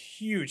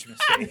huge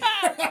mistake."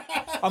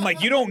 I'm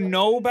like, "You don't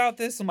know about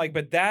this?" I'm like,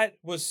 "But that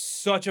was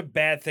such a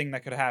bad thing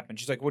that could happen."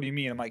 She's like, "What do you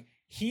mean?" I'm like,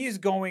 "He is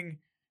going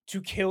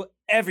to kill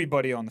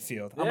everybody on the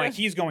field." I'm Yeah. like,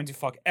 "He's going to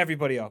fuck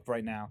everybody up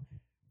right now."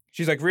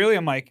 She's like, "Really?"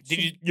 I'm like,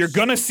 Did you- You're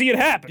gonna see it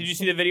happen." Did you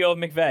see the video of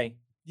McVay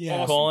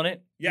Yeah. calling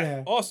it?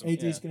 Yeah, awesome,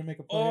 AJ's gonna make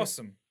a play.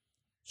 awesome.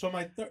 So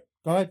my third.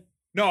 Go ahead.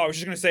 No, I was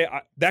just gonna say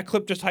that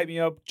clip just hyped me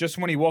up. Just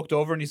when he walked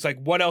over and he's like,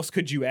 "What else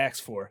could you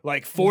ask for?"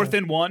 Like 4th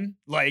and 1,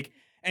 like,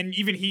 and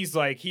even he's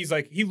like, he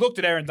looked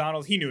at Aaron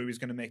Donald. He knew he was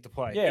gonna make the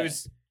play. Yeah. It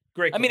was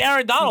great. I mean, clip.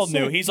 Aaron Donald He's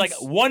knew. sick. He's like,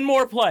 He's- one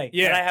more play.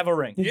 Yeah. And I have a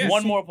ring. Did you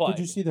One see- more play. Did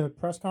you see the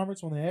press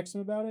conference when they asked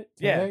him about it?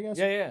 Yeah. Today, I guess?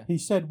 Yeah. He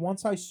said,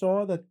 once I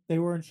saw that they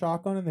were in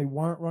shotgun and they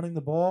weren't running the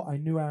ball, I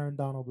knew Aaron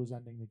Donald was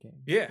ending the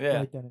game. yeah, Yeah.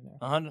 Right then and there.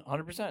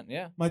 100%.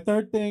 Yeah. My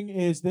third thing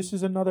is this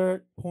is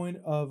another point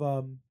of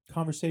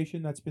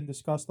conversation that's been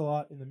discussed a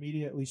lot in the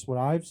media, at least what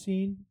I've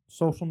seen,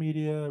 social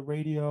media,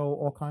 radio,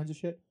 all kinds of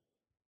shit.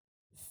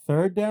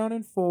 3rd down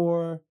and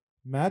 4,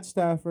 Matt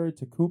Stafford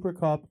to Cooper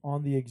Kupp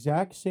on the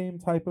exact same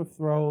type of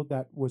throw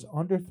that was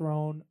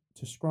underthrown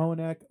to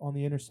Skroenek on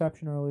the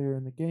interception earlier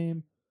in the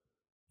game.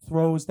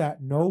 Throws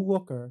that no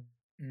looker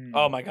Mm.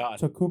 Oh, my God.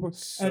 to Cooper.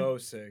 so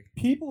sick.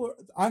 People,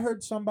 I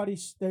heard somebody.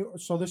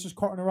 So this is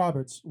Carton or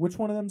Roberts. Which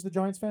one of them's the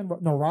Giants fan?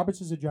 No, Roberts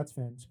is a Jets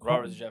fan. It's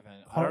Robert's a Carton- Jet fan.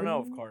 I don't know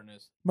if Carton? Carton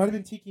is. Might have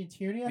been Tiki and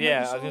Tierney. Yeah,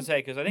 I was going to say,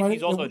 because I think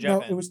he's also a Jet no,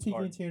 fan. it was Tiki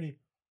Carton. and Tierney.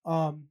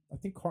 I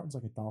think Carton's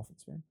like a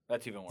Dolphins fan.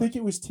 That's even I worse. think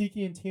it was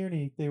Tiki and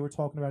Tierney. They were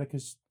talking about it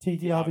because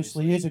Tiki Yeah,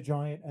 obviously is a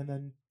Giant, and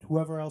then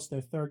whoever else, their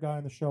third guy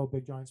on the show,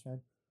 big Giants fan.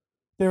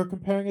 They were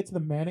comparing it to the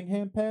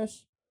Manningham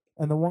pass,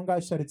 and the one guy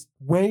said it's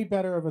way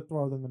better of a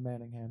throw than the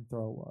Manningham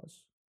throw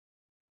was.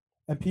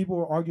 And people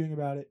were arguing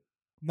about it.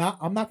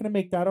 I'm not going to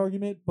make that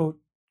argument, but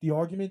the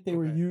argument they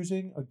were Okay.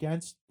 using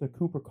against the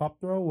Cooper Kupp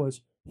throw was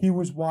he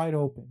was wide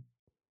open.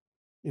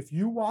 If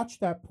you watch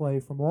that play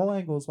from all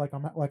angles, like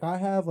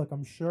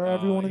I'm sure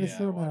everyone in this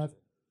yeah, I room watched have, it.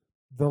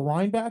 the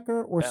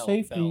linebacker or Bell,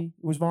 safety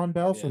was Von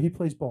Bell, so Yeah. he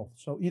plays both.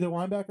 So either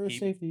linebacker or He-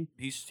 safety,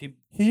 He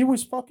he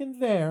was fucking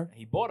there.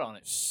 he bought on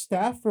it.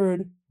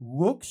 Stafford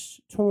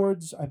looks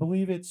towards, I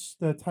believe it's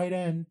the tight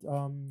end,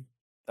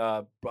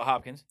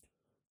 Hopkins.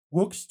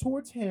 looks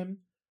towards him,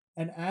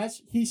 and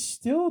as he's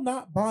still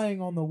not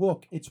buying on the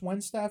look, it's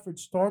when Stafford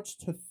starts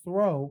to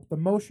throw, the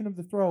motion of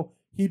the throw,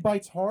 he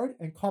bites hard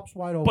and Kupp's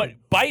wide open.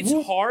 But bites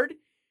Would- hard.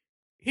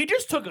 He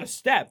just took a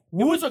step.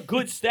 It was a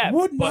good step.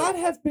 Would but not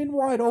have been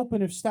wide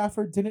open if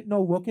Stafford didn't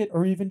know look it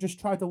or even just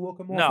tried to look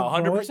him off. No,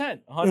 and throw it. 100%.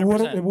 It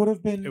 100%. would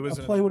have been It was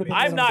a an play would have been.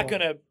 I'm not better.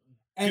 going to do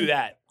And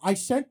that. I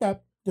sent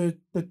that the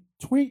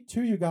tweet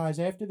to you guys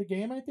after the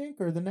game, I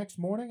think, or the next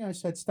morning. I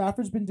said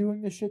Stafford's been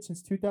doing this shit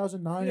since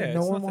 2009, Yeah, and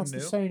no it's one nothing wants new.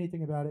 to say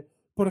anything about it.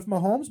 But if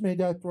Mahomes made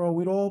that throw,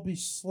 we'd all be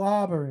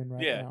slobbering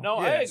right Yeah. now. No,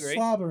 I Yeah, agree.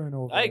 Slobbering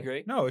over. I it.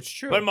 agree. No, it's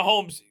true. But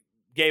Mahomes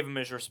gave him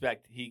his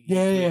respect. He Yeah,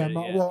 tweeted yeah.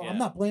 it, Well, yeah. I'm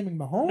not blaming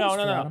Mahomes. No, for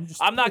no, that. no. I'm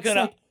just. I'm not it's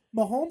gonna- Like,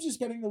 Mahomes is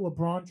getting the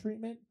LeBron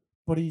treatment,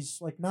 but he's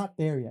like not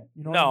there yet.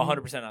 You know? No, what I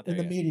mean? 100% not there. In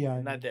the yet. media, I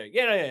mean. Not there.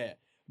 Yeah.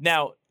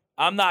 Now,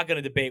 I'm not going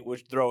to debate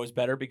which throw is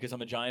better because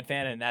I'm a Giant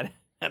fan, and that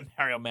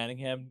Mario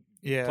Manningham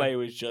yeah, play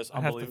was just I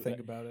have to unbelievable. think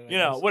about it. I You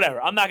know, guess.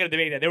 whatever. I'm not going to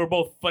debate that. They were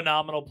both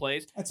phenomenal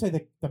plays. I'd say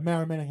the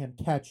Mara Manningham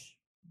catch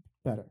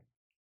better.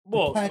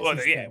 Well, catch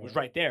is yeah, better. it was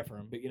right there for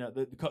him. But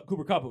the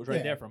Cooper Cup, it was right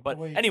Yeah, there for him. But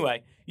the way-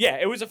 anyway, yeah,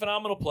 it was a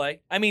phenomenal play.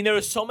 I mean, there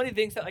was so many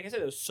things that, like I said,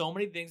 there was so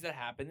many things that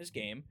happened in this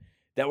game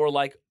that were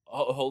like,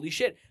 oh, holy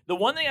shit. The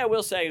one thing I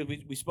will say,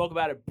 we spoke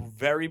about it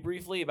very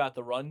briefly about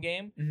the run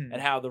game Mhm.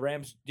 and how the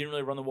Rams didn't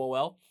really run the ball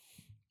well.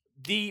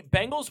 The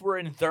Bengals were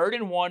in 3rd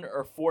and 1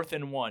 or 4th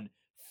and 1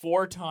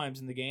 4 times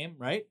in the game,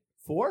 right?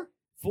 4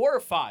 or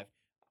 5?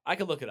 I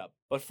could look it up,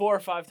 but 4 or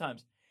 5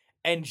 times.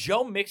 And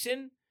Joe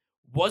Mixon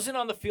wasn't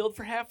on the field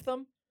for half of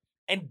them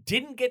and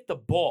didn't get the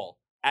ball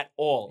at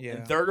all in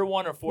Yeah. 3rd and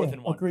 1 or 4th Yeah,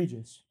 and 1.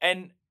 egregious.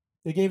 And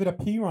They gave it a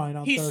P Ryan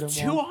on he's 3rd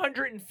and 1.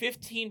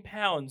 215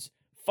 pounds,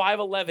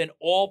 5'11",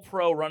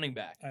 all-pro running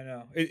back. I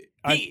know.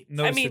 I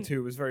noticed mean, it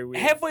too. It was very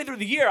weird. Halfway through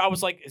the year, I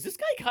was like, is this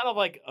guy kind of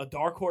like a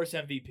dark horse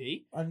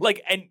MVP? Un-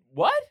 Like, and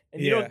what?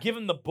 And you Yeah. don't give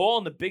him the ball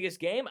in the biggest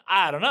game?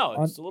 I don't know.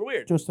 It's a little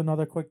weird. Just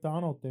another quick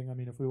Donald thing. I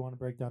mean, if we want to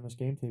break down this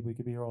game tape, we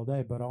could be here all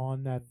day. But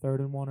on that 3rd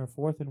and 1 or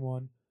 4th and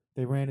 1,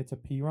 they ran it to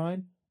P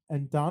Ryan,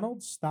 and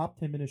Donald stopped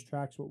him in his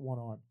tracks with one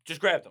arm. Just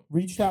grabbed him.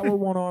 Reached out with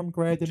one arm,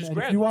 grabbed him, Just and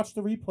grabbed if you him. watch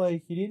the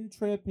replay, he didn't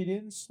trip, he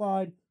didn't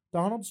slide.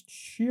 Donald's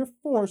sheer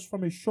force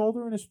from his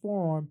shoulder and his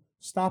forearm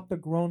stopped a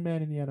grown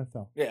man in the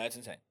NFL. Yeah, that's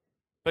insane.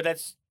 But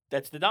that's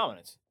the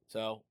dominance.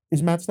 So,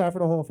 Is Matt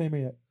Stafford a Hall of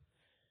Famer yet?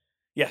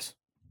 yes.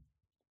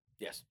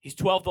 Yes. He's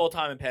 12th all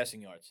time in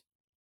passing yards.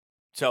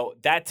 So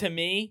that to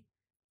me,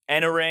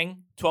 and a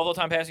ring, 12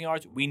 all-time passing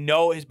yards. We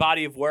know his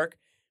body of work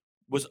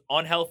was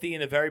unhealthy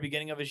in the very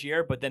beginning of his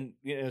year, but then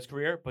in his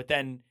career. But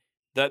then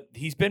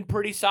he's been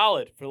pretty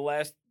solid for the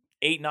last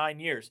 8-9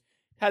 years.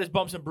 Had his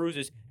bumps and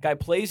bruises. Guy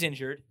plays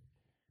injured.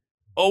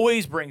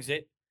 Always brings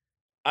it.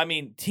 I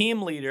mean,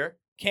 team leader.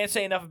 Can't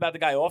say enough about the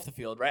guy off the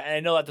field, right? And I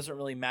know that doesn't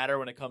really matter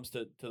when it comes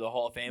to the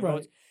Hall of Fame Right.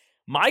 votes.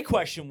 My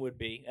question would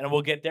be, and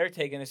we'll get their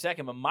take in a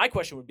second, but my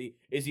question would be,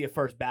 is he a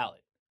first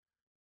ballot?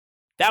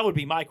 That would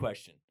be my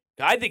question.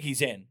 I think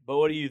he's in, but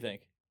what do you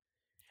think?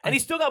 And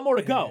he's still got more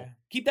to go. Yeah.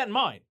 Keep that in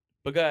mind.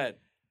 But go ahead.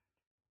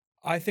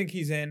 I think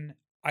he's in.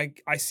 I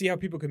see how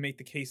people can make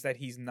the case that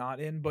he's not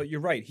in, but you're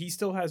right. He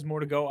still has more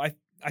to go. I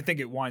think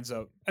he winds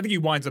up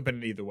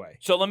in it either way.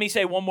 So let me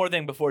say one more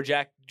thing before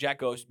Jack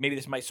goes. Maybe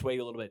this might sway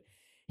you a little bit.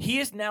 He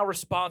is now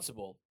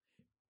responsible,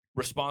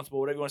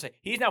 whatever you want to say.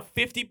 He's now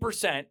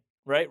 50%,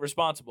 right,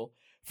 responsible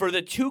for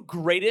the two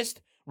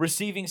greatest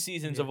receiving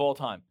seasons of all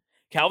time.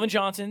 Calvin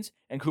Johnson's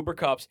and Cooper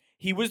Kupp's.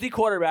 He was the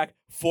quarterback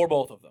for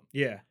both of them.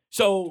 Yeah.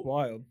 So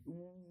Wild.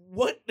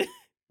 what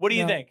do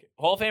you No. think?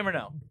 Hall of Fame or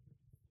no?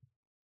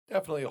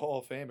 Definitely a Hall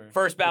of Famer.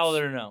 First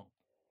ballot It's- or no?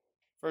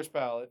 First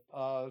ballot.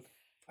 I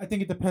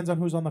think it depends on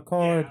who's on the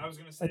card. was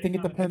gonna I think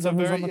it depends It's a on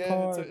who's very on the yeah.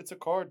 card. It's a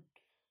card.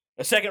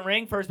 A second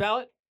ring, first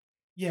ballot?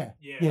 Yeah.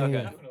 Yeah. Yeah, Okay.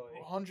 yeah. Definitely.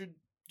 100.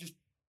 Just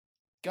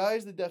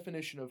guy's the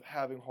definition of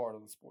having heart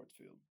on the sports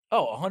field.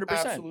 Oh, 100%.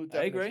 Absolute I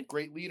definition. agree.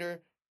 Great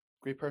leader,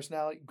 great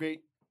personality,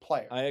 great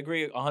player. I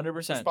agree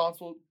 100%.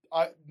 Responsible.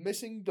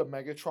 Missing the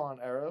Megatron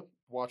era,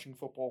 watching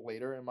football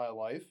later in my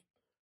life.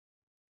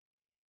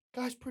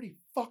 Guy's pretty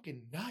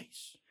fucking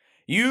nice.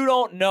 You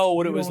don't know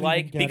what You it was don't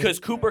like even get because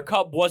it. Cooper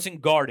Kupp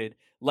wasn't guarded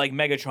like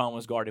Megatron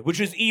was guarded, which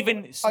is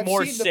even I've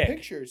more seen sick. the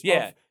pictures.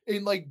 Yeah. Of,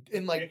 in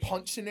like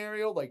punch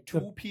scenario, like two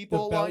The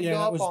people Bel- lined yeah, that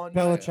up was on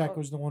Belichick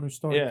was the one who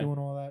started Yeah. doing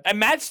all that. And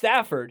Matt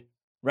Stafford,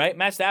 right?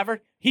 Matt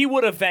Stafford, he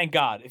would have thanked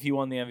God if he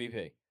won the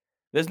MVP.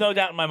 There's no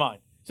doubt in my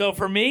mind. So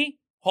for me,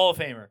 Hall of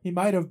Famer. He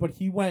might have, but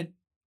he went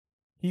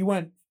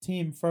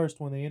team first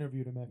when they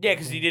interviewed him. Yeah,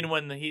 because he didn't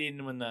win the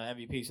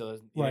MVP, so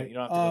there's, Right. you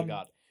don't have to go to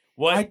God. I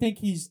What? think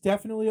he's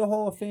definitely a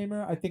Hall of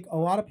Famer. I think a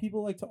lot of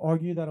people like to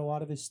argue that a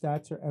lot of his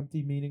stats are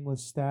empty,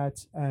 meaningless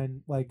stats,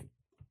 and like,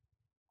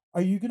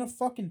 are you gonna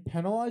fucking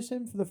penalize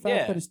him for the fact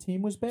Yeah. that his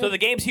team was bad? So the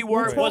games he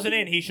We're wasn't talking-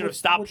 in, he should have we're-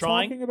 stopped we're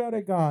trying. talking about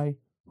a guy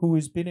who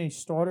has been a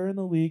starter in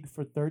the league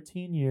for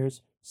 13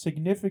 years,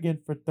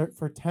 significant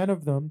for 10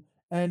 of them,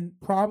 and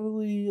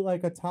probably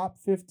like a top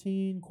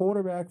 15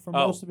 quarterback for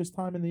Oh. most of his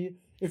time in the.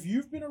 If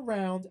you've been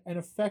around and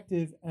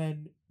effective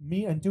and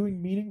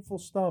doing meaningful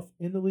stuff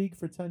in the league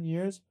for 10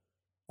 years,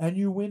 and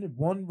you win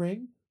one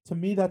ring, to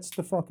me that's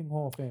the fucking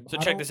Hall of Fame. So I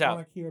check don't this out.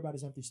 wanna hear about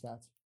his empty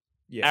stats.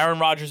 Yeah. Aaron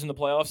Rodgers in the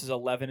playoffs is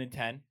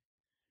 11-10.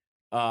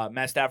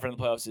 Matt Stafford in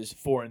the playoffs is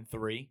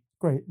 4-3.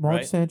 Great. Mark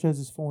Right. Sanchez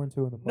is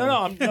 4-2 in the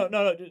playoffs.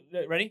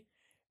 No. Ready?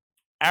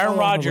 All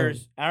on the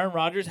Aaron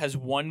Rodgers has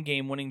one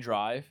game-winning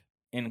drive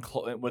in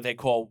what they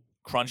call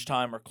crunch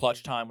time or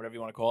clutch time, whatever you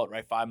want to call it.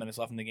 Right, 5 minutes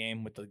left in the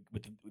game with the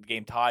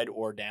game tied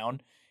or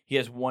down. He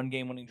has one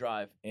game-winning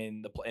drive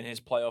in his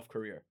playoff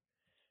career.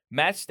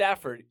 Matt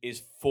Stafford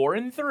is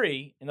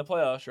 4-3 in the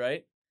playoffs.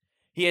 Right,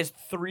 he has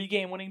 3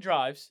 game-winning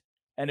drives,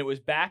 and it was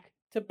back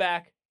to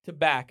back to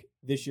back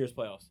this year's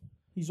playoffs.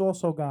 He's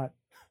also got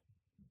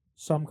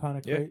some kind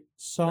of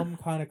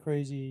Yeah.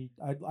 crazy.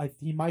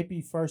 He might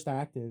be first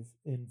active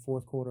in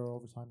fourth quarter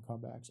overtime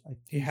comebacks.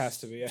 He has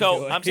to be. I So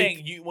feel like. I'm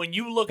saying when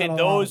you look Got at a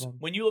lot of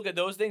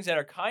those them. things that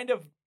are kind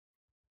of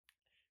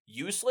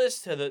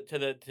useless to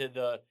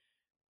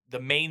the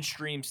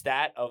mainstream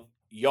stat of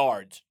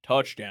yards,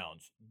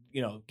 touchdowns,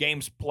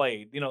 games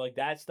played, like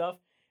that stuff,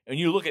 and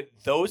you look at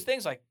those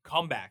things like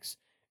comebacks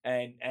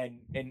and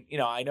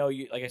I know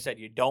you, like I said,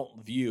 you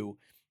don't view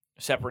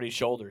separated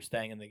shoulders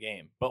staying in the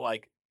game, but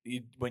like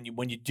when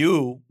you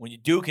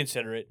do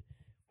consider it,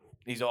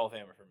 he's all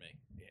famer for me.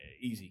 Yeah,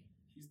 easy.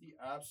 He's the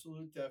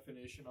absolute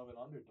definition of an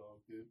underdog,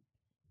 dude.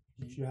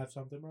 Did you have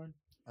something, Ryan?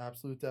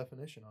 Absolute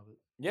definition of it.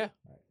 Yeah.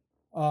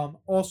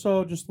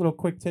 Also, just a little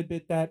quick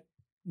tidbit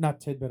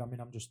not tidbit. I mean,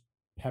 I'm just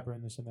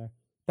peppering this in there.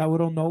 That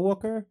little no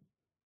looker,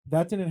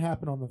 that didn't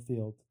happen on the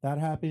field. That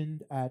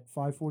happened at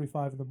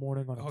 5:45 in the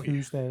morning on a Oh, yeah.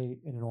 Tuesday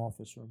in an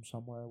office room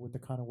somewhere with the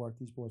kind of work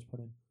these boys put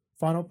in.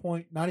 Final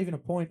point, not even a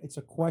point. It's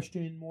a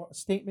question, more a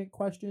statement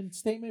question.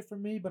 Statement for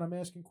me, but I'm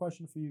asking a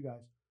question for you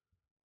guys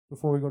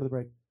before we go to the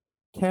break.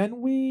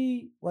 Can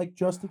we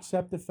just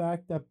accept the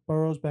fact that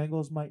Burrow's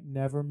Bengals might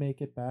never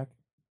make it back?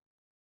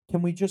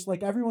 Can we just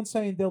everyone's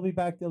saying they'll be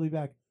back, they'll be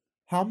back.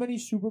 How many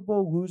Super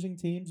Bowl losing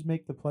teams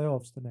make the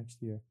playoffs the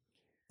next year?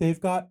 They've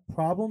got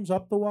problems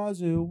up the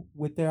wazoo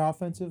with their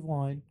offensive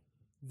line.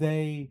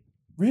 They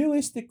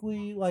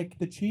realistically,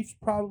 the Chiefs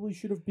probably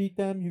should have beat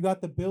them. You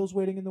got the Bills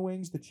waiting in the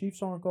wings. The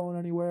Chiefs aren't going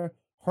anywhere.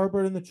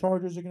 Herbert and the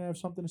Chargers are going to have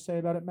something to say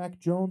about it. Mac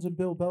Jones and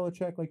Bill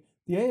Belichick.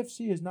 The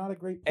AFC is not a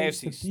great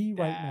place AFC's to be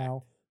right stacked.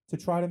 now to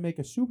try to make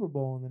a Super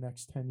Bowl in the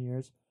next 10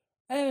 years.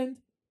 And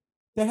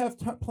they have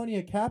plenty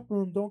of cap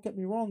room, don't get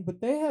me wrong,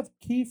 but they have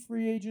key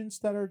free agents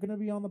that are going to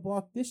be on the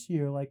block this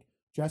year.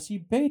 Jesse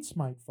Bates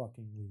might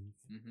fucking leave.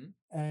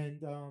 Mm-hmm.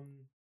 And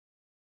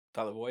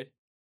Tyler Boyd.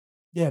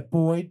 yeah,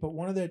 Boyd, but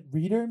one of their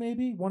Reader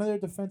maybe one of their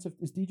defensive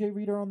is DJ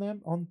Reader on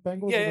them on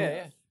Bengals.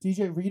 Yeah.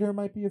 DJ Reader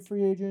might be a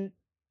free agent.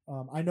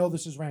 I know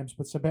this is Rams,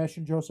 but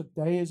Sebastian Joseph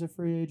Day is a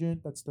free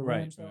agent. That's the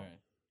Rams now. Right.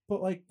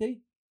 But like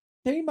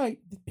they might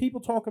people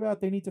talk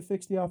about they need to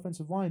fix the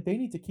offensive line. They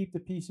need to keep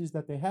the pieces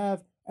that they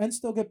have and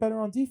still get better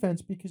on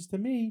defense because to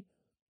me,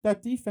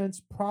 that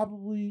defense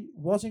probably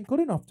wasn't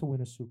good enough to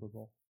win a Super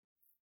Bowl.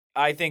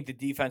 I think the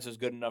defense is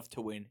good enough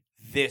to win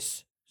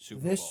this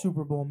Super Bowl.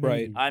 Super Bowl,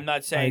 Right. maybe. I'm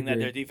not saying that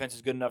agree. their defense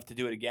is good enough to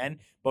do it again,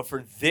 but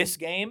for this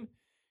game,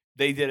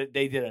 they did it.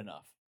 They did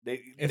enough.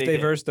 If they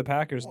did. versed the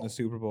Packers in the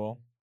Super Bowl,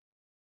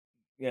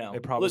 you know, they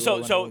probably so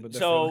would've went a little bit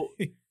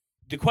differently.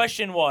 the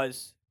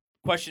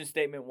question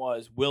statement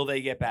was, will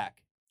they get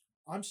back?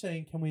 I'm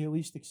saying, can we at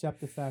least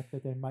accept the fact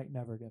that they might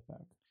never get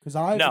back? Because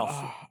I No,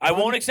 I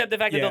won't accept the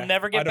fact that Yeah, they'll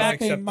never I get don't back.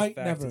 They accept the might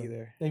fact never.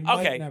 either. They might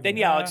Okay, never. then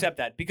yeah, I'll Yeah. accept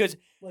that because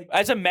Like,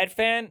 as a Met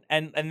fan,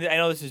 and I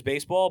know this is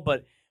baseball,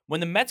 but when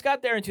the Mets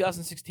got there in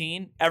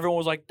 2016, everyone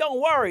was like, "Don't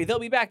worry, they'll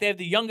be back. They have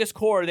the youngest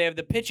core. They have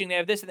the pitching. They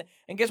have this and that."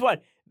 And guess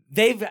what?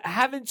 They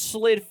haven't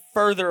slid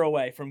further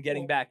away from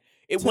getting Well, back.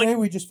 It today went.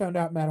 we just found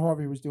out Matt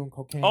Harvey was doing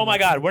cocaine. Oh my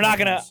God, we're not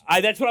gonna.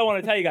 That's what I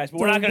want to tell you guys, but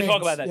we're not During gonna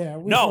talk games, about that. yeah,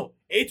 No,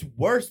 it's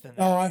worse than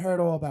that. Oh, I heard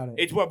all about it.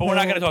 It's worse, but we're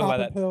not gonna talk about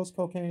Popping that. Pills,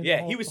 cocaine. Yeah,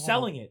 the he whole- was the whole-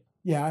 selling it,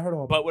 Yeah, I heard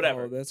all about but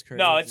whatever. Oh, that's crazy.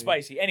 No, it's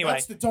spicy. it. Anyway,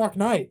 That's the Dark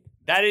Knight.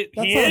 that is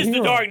That's he our is the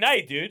hero. Dark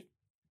Knight, dude.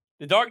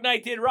 The Dark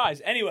Knight did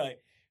rise. Anyway,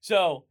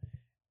 so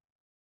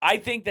I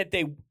think that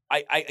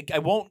I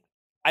won't.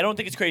 I don't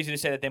think it's crazy to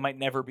say that they might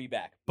never be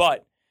back,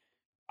 but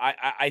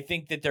I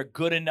think that they're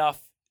good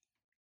enough.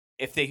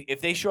 If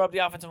they show up the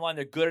offensive line,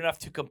 they're good enough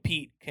to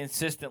compete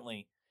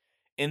consistently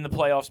in the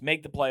playoffs,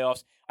 make the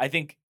playoffs. I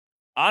think,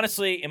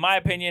 honestly, in my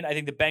opinion, I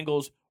think the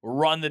Bengals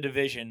run the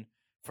division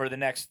for the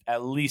next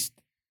at least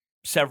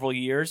several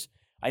years.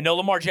 I know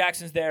Lamar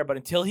Jackson's there, but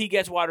until he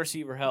gets wide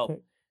receiver help,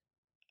 Okay.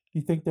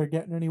 You think they're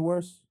getting any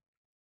worse?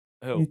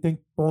 who? You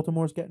think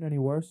Baltimore's getting any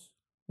worse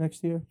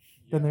next year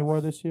than they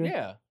were this year?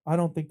 Yeah. I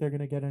don't think they're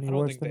going to get any I don't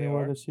worse think than they they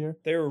were are. this year.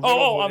 They were. Oh,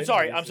 riddled I'm with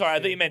sorry. injuries I'm sorry. I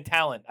this thought you year. meant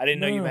talent. I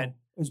didn't know you No. meant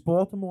Is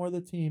Baltimore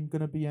the team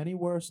going to be any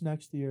worse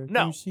next year?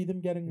 No. Do you see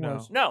them getting No.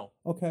 worse? no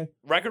Okay.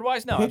 record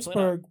wise. No,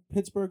 absolutely not.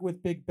 Pittsburgh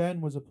with Big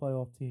Ben was a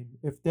playoff team.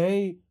 If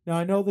they now,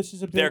 I know this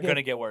is a big. They're going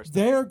to get worse.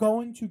 They're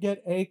going to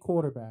get a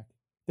quarterback.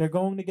 They're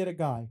going to get a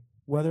guy.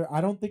 Whether I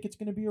don't think it's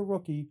going to be a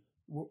rookie.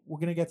 We're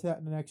going to get to that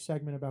in the next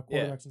segment about quarterbacks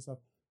Yeah. and stuff.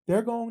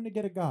 They're going to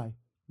get a guy.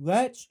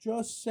 Let's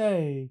just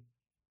say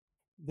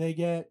they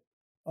get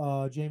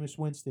Jameis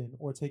Winston,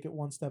 or take it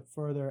one step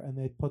further and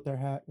they put their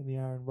hat in the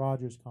Aaron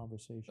Rodgers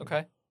conversation.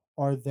 Okay.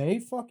 Are they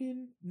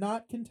fucking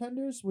not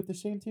contenders with the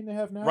same team they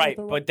have now? Right,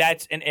 with the- but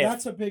that's an if.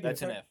 That's a big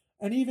That's if. an right? if.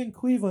 And even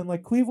Cleveland,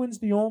 like Cleveland's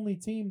the only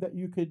team that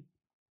you could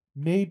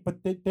made, but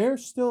they're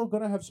still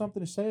gonna have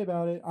something to say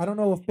about it. I don't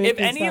know if Baker's If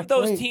any that of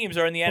those great. teams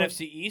are in the but-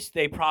 NFC East,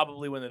 they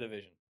probably win the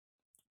division.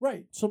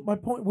 Right. So my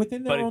point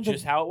within their But own it's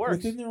just how it works.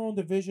 within their own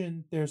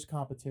division, there's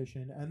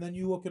competition, and then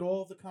you look at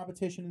all of the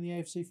competition in the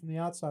AFC from the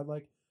outside.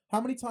 Like, how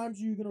many times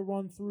are you gonna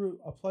run through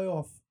a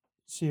playoff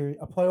series,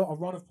 a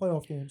run of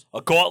playoff games,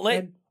 A gauntlet.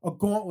 and a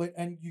gauntlet,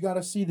 and you got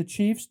to see the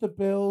Chiefs, the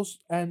Bills,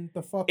 and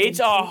the fucking. It's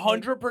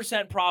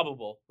 100%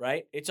 probable,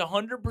 right? It's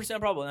 100%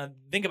 probable. Now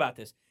think about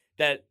this: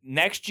 that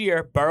next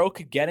year Burrow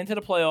could get into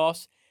the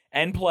playoffs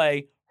and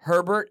play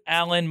Herbert,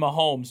 Allen,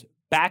 Mahomes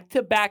back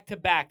to back to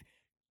back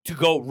to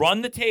go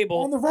run the table.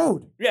 on the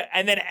road. Yeah,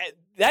 and then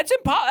that's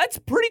That's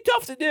pretty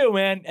tough to do,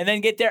 man. And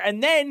then get there,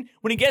 and then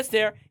when he gets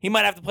there, he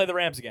might have to play the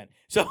Rams again.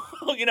 So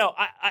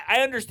I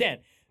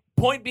understand.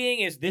 Point being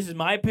is, this is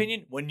my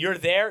opinion. When you're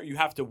there, you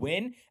have to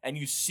win, and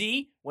you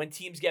see when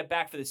teams get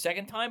back for the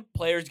second time,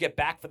 players get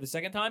back for the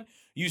second time.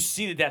 You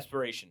see the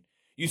desperation.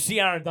 You see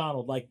Aaron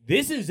Donald like,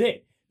 this is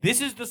it.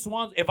 This is the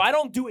Swans. If I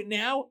don't do it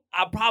now,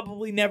 I'll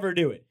probably never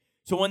do it.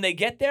 So when they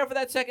get there for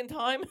that second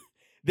time,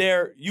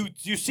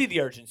 you see the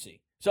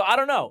urgency. So I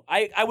don't know.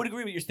 I would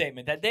agree with your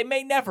statement that they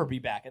may never be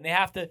back, and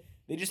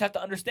they just have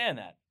to understand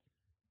that.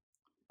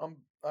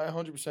 I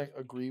 100%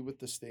 agree with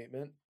the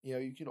statement. You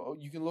know,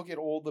 you can look at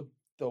all the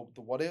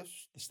what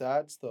ifs, the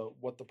stats,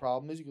 what the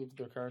problem is. You can look at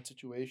their current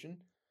situation.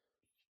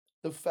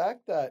 The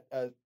fact that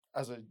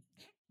as a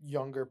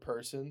younger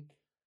person,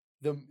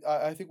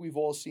 I think we've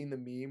all seen the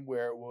meme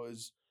where it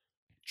was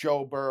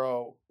Joe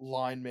Burrow,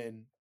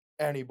 lineman,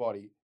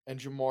 anybody, and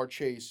Jamar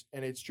Chase,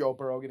 and it's Joe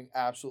Burrow getting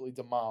absolutely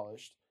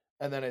demolished,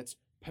 and then it's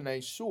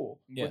Penei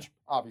Sewell, Yeah. which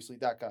obviously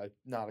that guy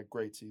not a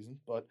great season,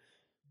 but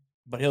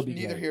But he'll be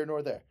neither great. here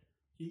nor there.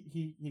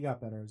 He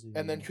got better as he.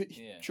 And then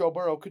Yeah. Joe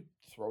Burrow could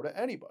throw to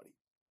anybody.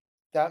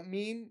 That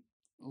meme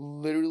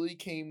literally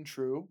came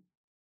true,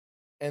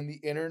 and the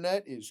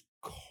internet is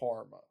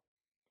karma,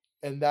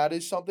 and that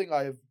is something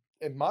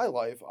in my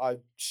life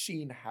I've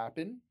seen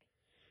happen.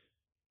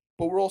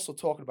 But we're also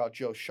talking about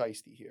Joe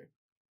Shiesty here.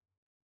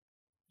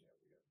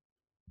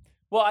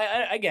 Well,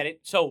 I get it.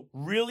 So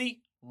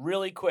really,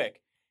 really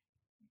quick,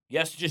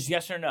 just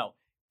yes or no.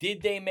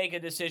 Did they make a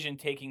decision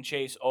taking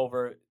Chase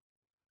over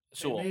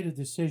Sewell. They made a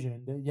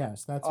decision.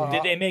 Yes, that's Uh, it.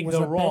 Did they make Was the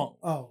a bet- wrong?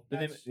 Oh, Did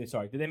that's- they?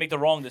 Sorry. Did they make the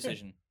wrong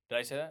decision? Did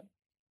I say that?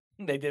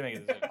 They did make a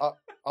decision.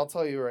 I'll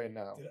tell you right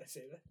now. Did I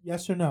say that?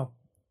 yes or no?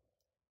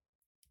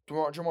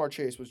 Jamar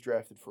Chase was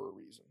drafted for a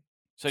reason.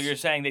 So you're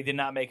saying they did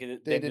not make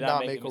it? They did not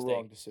make make a a mistake.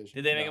 wrong decision.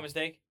 Did they make a No.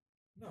 mistake?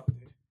 No,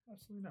 dude.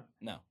 Absolutely not.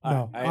 No. No,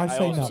 Alright, I say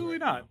no. also- Absolutely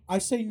not. I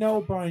say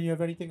no, Brian. You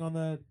have anything on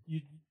the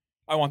you?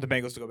 I want the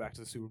Bengals to go back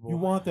to the Super Bowl. You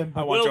want them?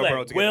 I But want Will Joe they?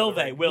 Burrow to get Will another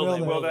they? ring. Will Will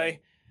they?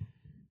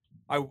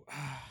 they? Will they?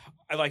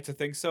 I like to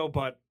think so,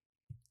 but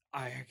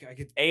I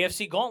get.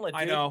 AFC Gauntlet.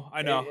 I dude.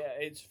 know.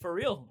 It's for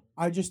real.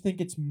 I just think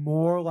it's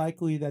more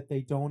likely that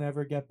they don't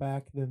ever get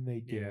back than they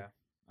do. Yeah,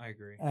 I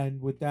agree.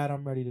 And with that,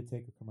 I'm ready to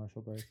take a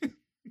commercial break.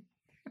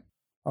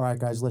 All right,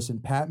 guys, listen.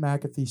 Pat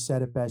McAfee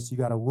said it best. You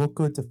got to look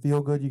good to feel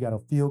good. You got to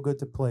feel good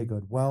to play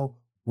good. Well,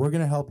 we're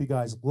going to help you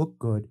guys look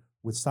good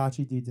with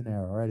Saatchi di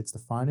Dinero. All right, it's the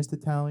finest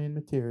Italian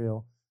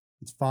material.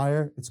 It's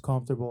fire. It's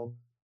comfortable.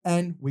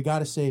 And we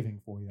got a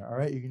saving for you. All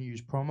right, you're going to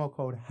use promo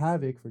code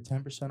HAVOC for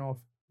 10% off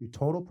your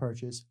total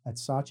purchase at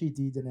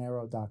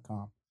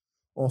SaatchiDiDinero.com.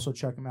 Also,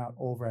 check them out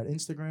over at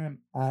Instagram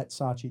at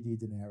Saatchi di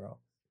Dinero.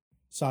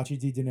 Saatchi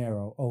di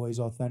Dinero, always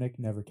authentic,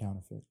 never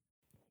counterfeit.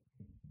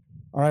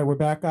 All right, we're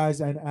back, guys.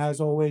 And as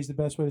always, the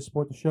best way to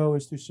support the show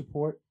is to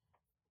support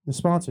the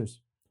sponsors.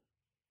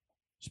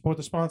 Support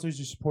the sponsors,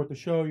 you support the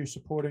show, you're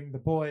supporting the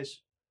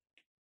boys.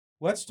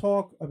 Let's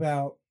talk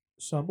about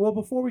some. Well,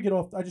 before we get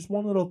off, I just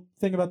one little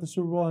thing about the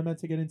Super Bowl I meant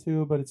to get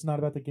into, but it's not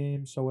about the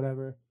game, so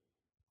whatever.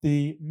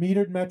 The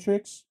metered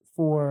metrics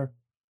for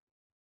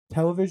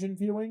television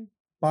viewing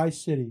by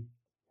city.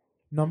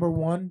 Number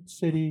one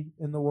city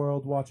in the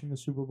world watching the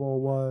Super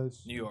Bowl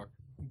was New York,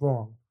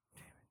 wrong.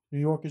 New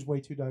York is way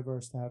too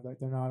diverse to have that.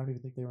 They're not. I don't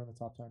even think they were in the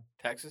top 10.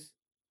 Texas.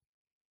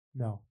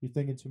 No, you're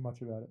thinking too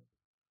much about it.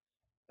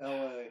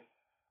 LA.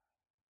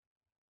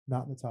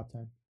 Not in the top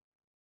 10.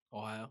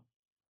 Ohio.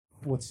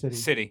 What city?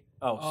 City.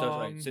 Oh, so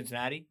right.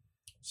 Cincinnati.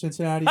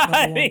 Cincinnati's I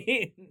number one.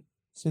 mean,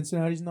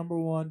 Cincinnati's number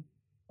one.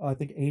 I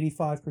think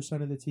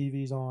 85% of the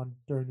TVs on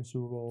during the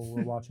Super Bowl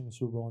were watching the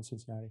Super Bowl in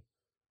Cincinnati.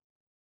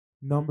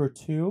 Number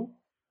two.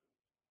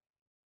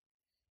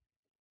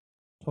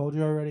 Told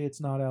you already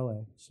it's not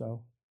LA,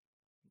 so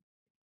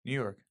New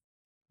York.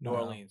 New No.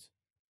 Orleans.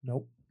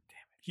 nope.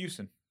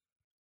 Houston.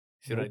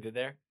 See what I Nope. did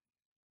there?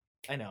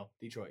 I know.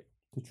 Detroit.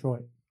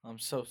 Detroit. I'm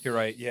so You're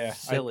right, yeah.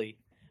 silly.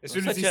 As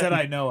soon soon as as he he said said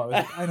I I know, I was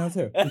like, I know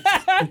too.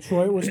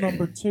 Detroit was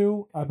number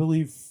two. I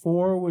believe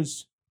 4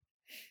 was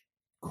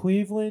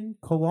Cleveland.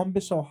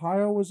 Columbus,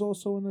 Ohio was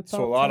also in the top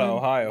So a lot 10. of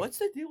Ohio. What's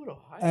the deal with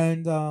Ohio?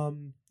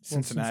 And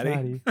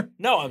Cincinnati.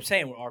 No, I'm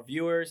saying our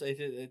viewers.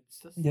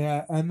 It's just,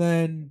 Yeah, and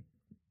then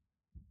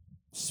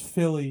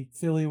Philly.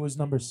 Philly was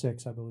number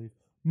 6, I believe.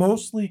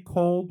 Mostly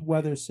cold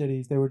weather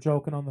cities. They were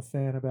joking on the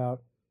fan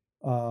about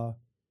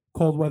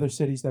cold weather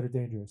cities that are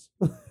dangerous.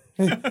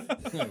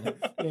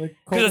 because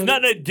there's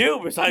nothing to do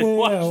besides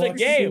watch the Super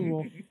game.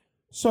 Bowl.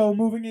 So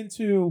moving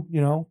into,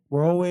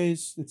 we're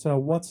always, it's a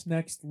what's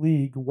next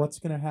league. What's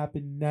going to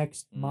happen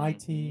next? My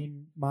Mhm.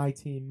 team, my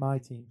team, my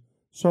team.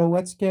 So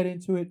let's get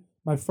into it.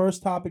 My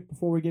first topic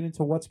before we get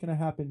into what's going to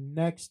happen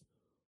next.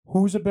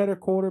 Who's a better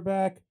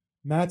quarterback?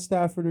 Matt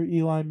Stafford or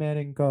Eli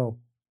Manning? Go.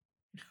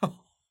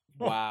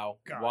 Wow.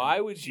 God, Why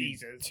would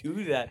Jesus. you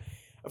do that?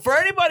 For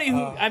anybody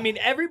who, Uh, I mean,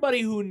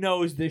 everybody who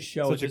knows this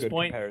show Such at a this good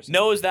point comparison.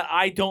 knows that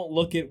I don't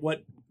look at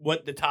what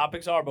the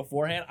topics are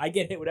beforehand. I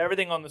get hit with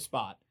everything on the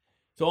spot.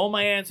 So all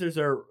my answers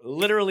are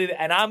literally,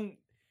 and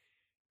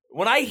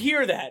when I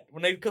hear that,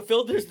 when it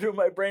filters through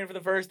my brain for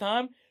the first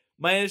time,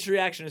 my initial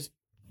reaction is,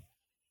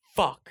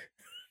 fuck.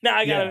 Now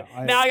I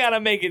gotta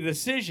make a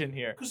decision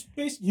here. Because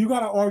basically, you got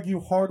to argue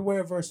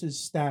hardware versus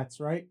stats,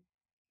 right?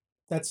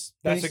 That's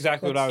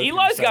exactly what I was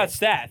Eli's gonna got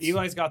say. stats.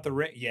 Eli's got the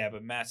ring. Yeah,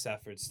 but Matt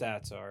Stafford's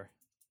stats are.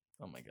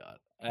 Oh my god.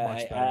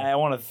 Much better. I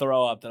want to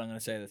throw up that I'm going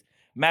to say this.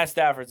 Matt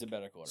Stafford's a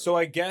better quarterback. So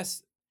I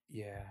guess,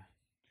 yeah.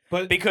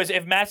 But Because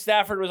if Matt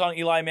Stafford was on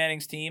Eli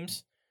Manning's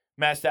teams,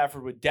 Matt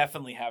Stafford would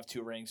definitely have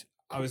 2 rings,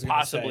 I was gonna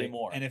possibly say,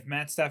 more. And if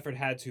Matt Stafford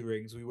had 2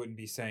 rings, we wouldn't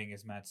be saying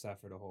is Matt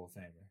Stafford a Hall of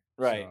Famer.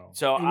 Right.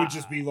 So it would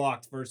just be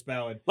locked first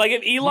ballot. like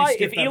if Eli,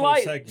 skip that whole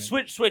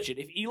segment. switch it.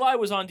 If Eli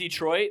was on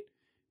Detroit,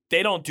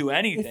 they don't do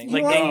anything. If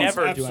Like Eli they was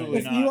never do absolutely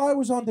If anything. not. Eli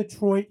was on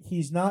Detroit,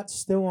 he's not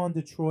still on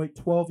Detroit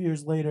 12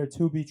 years later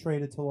to be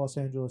traded to Los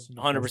Angeles. in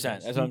the 100%. first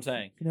place. That's what I'm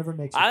saying. He never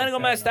makes it. I'm gonna go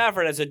to Matt that.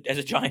 Stafford as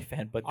a Giant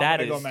fan, but I'm that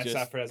gonna is go Matt just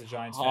Stafford as a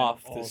Giants fan.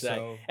 tough to also.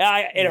 say.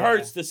 It Yeah.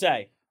 hurts to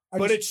say. I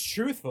But just- it's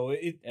truthful.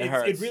 It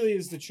hurts. really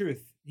is the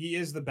truth. He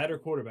is the better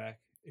quarterback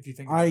if you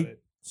think about I-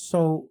 it.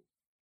 So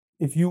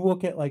if you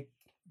look at like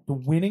the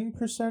winning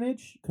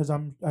percentage, because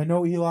I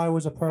know Eli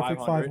was a perfect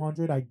 500.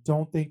 500. I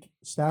don't think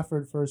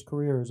Stafford for his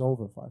career is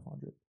over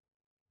 500.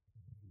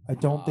 I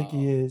don't think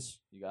he Wow. is.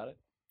 You got it.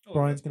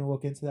 Brian's going to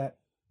look into that.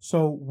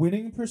 So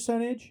winning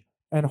percentage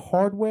and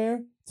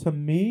hardware to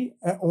me,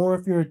 or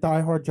if you're a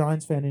diehard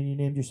Giants fan and you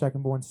named your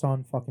second born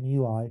son fucking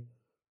Eli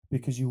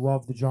because you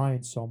love the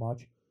Giants so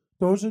much,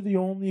 those are the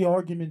only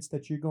arguments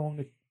that you're going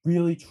to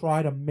really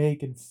try to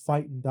make and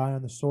fight and die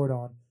on the sword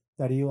on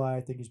that Eli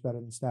I think is better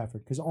than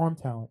Stafford because arm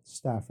talent,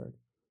 Stafford.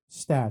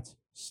 Stats,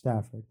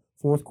 Stafford.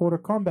 Fourth quarter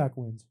comeback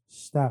wins,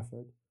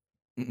 Stafford.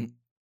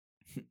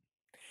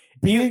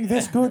 Being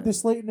this good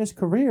this late in his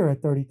career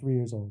at 33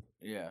 years old,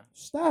 Yeah.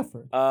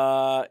 Stafford.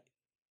 Uh,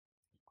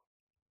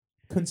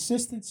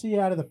 Consistency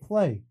out of the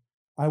play,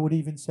 I would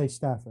even say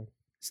Stafford.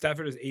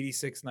 Stafford is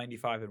 86,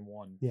 95, and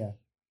 1 Yeah.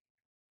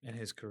 in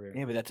his career.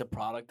 yeah, but that's a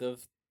product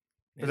of.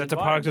 But that's a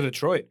product of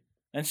Detroit.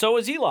 And so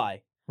is Eli.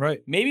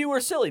 Right. Maybe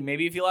we're silly.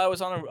 Maybe if Eli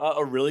was on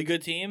a really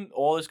good team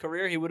all his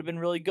career, he would have been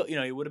really good. You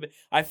know, he would have been.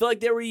 I feel like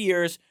there were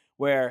years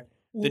where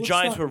Well, the let's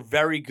Giants not- were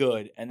very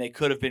good and they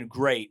could have been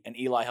great, and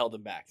Eli held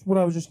them back. What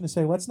I was just going to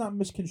say, let's not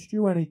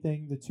misconstrue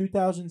anything. The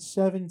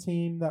 2007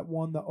 team that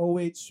won the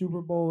 08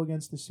 Super Bowl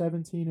against the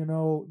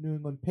 17-0 New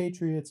England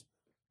Patriots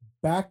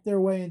backed their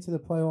way into the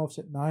playoffs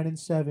at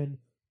 9-7,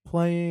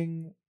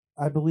 playing.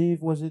 I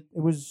believe was it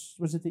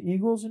the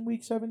Eagles in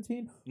Week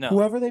 17? No,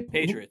 Whoever they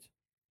Patriots,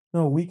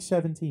 No, Week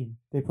 17.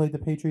 They played the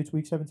Patriots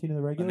Week 17 in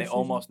the regular and they season.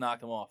 almost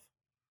knocked them off.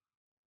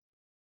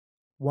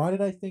 Why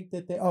did I think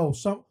that they? Oh,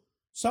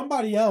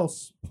 somebody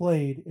else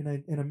played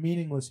in a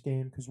meaningless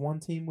game because one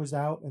team was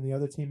out and the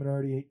other team had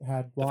already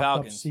had locked up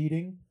Falcons.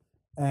 seeding,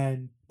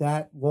 and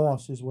that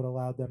loss is what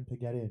allowed them to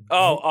get in.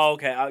 Oh, right? oh,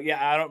 okay.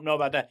 Yeah, I don't know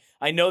about that.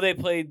 I know they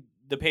played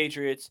the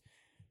Patriots.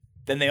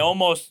 Then they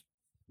almost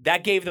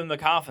that gave them the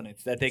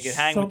confidence that they could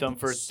hang with them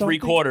for three Something-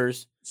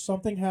 quarters.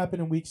 Something happened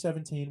in Week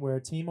 17 where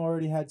a team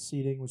already had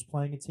seeding, was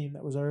playing a team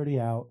that was already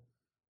out.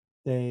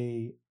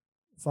 They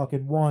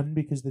fucking won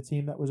because the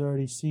team that was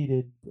already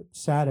seeded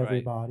sat Right.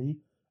 everybody,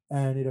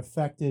 and it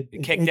affected.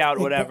 It kicked out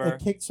whatever.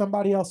 It kicked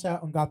somebody else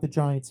out and got the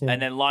Giants in.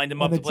 And then lined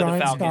them And up the to play the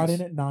Giants got Falcons.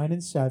 in at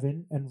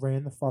 9-7 and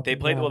ran the fucking. They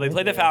played well. They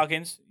gauntlet. played the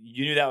Falcons.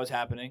 You knew that was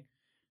happening.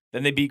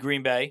 Then they beat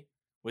Green Bay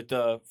with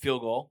the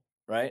field goal,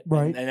 right?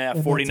 Right. And then that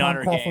And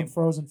 49er Tom Coughlin game.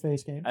 frozen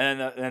face game. And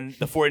then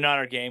the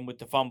 49er game with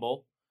the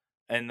fumble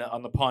and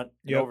on the punt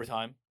in Yep.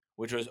 overtime,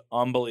 which was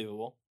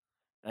unbelievable.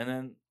 And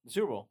then the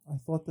Super Bowl. I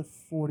thought the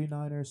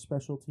 49ers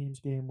special teams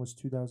game was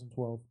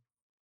 2012.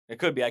 It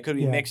could be. I could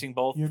be Yeah. mixing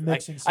both. You're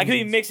mixing I could be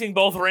seasons. mixing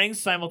both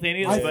rings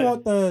simultaneously. I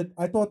but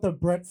thought the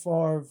Brett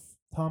Favre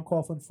Tom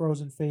Coughlin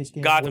frozen face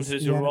game Got them was to the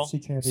Super Bowl. NFC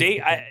Championship see,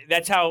 game.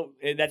 that's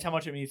how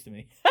much it means to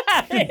me.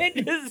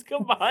 It just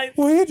combines.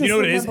 Well, You know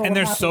what it is? remember And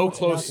they're happened so once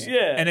it got close. there.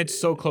 Yeah. And it's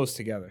so close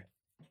together.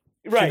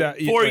 Right. that-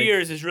 4 like-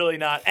 years is really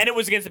not. And it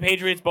was against the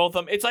Patriots, both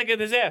of them. It's like a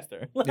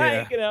disaster. Like,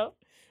 Yeah. you know.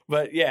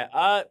 But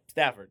yeah,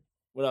 Stafford.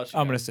 What else?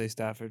 I'm going to say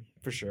Stafford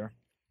for sure.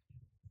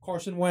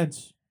 Carson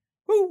Wentz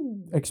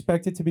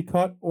expected to be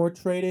cut or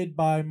traded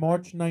by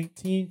March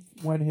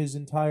 19th when his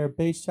entire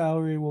base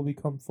salary will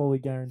become fully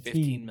guaranteed.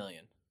 15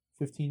 million.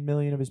 15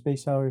 million of his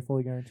base salary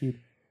fully guaranteed.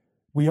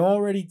 We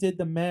already did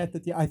the math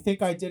I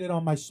think I did it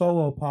on my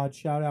solo pod.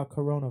 Shout out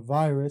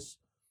coronavirus.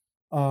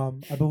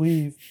 I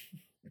believe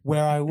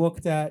where I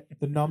looked at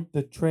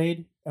the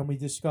trade and we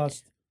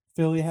discussed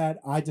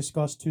I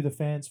discussed to the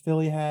fans,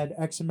 Philly had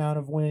X amount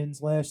of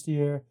wins last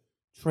year,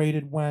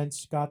 traded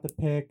Wentz, got the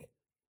pick,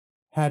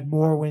 had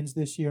more wins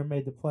this year,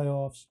 made the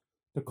playoffs.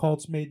 The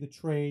Colts made the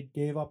trade,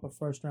 gave up a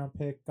first round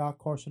pick, got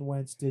Carson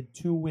Wentz, did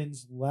 2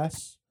 wins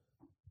less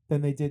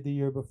than they did the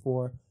year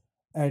before.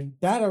 And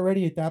that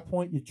already at that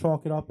point, you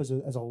chalk it up as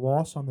a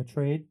loss on the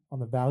trade, on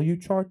the value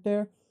chart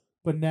there.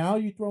 But now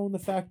you throw in the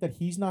fact that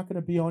he's not going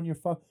to be on your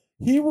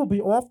he will be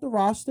off the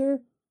roster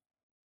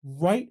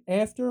right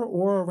after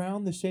or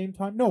around the same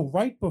time. No,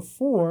 right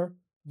before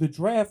the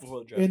draft,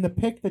 Before the draft. in the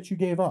pick that you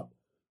gave up.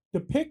 The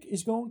pick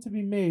is going to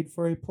be made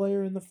for a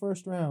player in the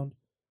first round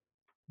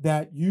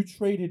that you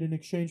traded in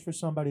exchange for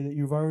somebody that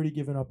you've already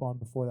given up on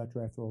before that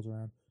draft rolls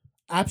around.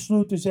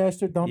 Absolute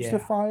disaster, dumpster Yeah.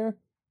 fire,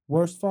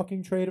 worst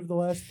fucking trade of the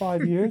last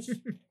 5 years.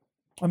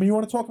 I mean, you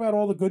want to talk about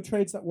all the good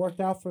trades that worked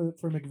out for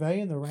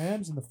McVay and the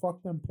Rams and the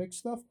fuck them pick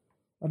stuff?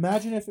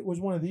 Imagine if it was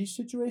one of these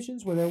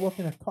situations where they're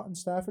looking at cutting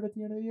Stafford at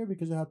the end of the year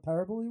because of how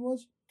terrible he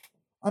was.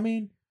 I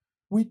mean,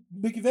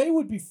 McVay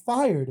would be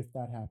fired if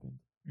that happened.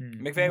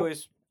 McVay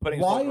was putting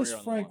his Why whole is career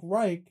on the Frank line.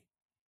 Reich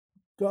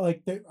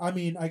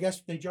I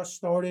guess they just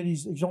started.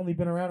 He's only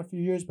been around a few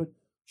years, but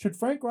should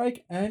Frank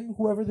Reich and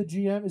whoever the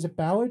GM is, it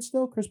Ballard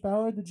still? Chris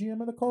Ballard, the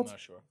GM of the I'm Colts? not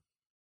sure.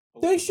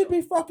 They should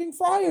be fucking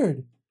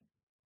fired.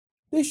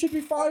 They should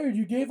be fired.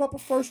 You gave up a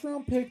first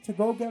round pick to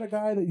go get a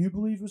guy that you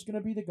believed was going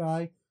to be the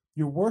guy.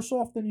 You're worse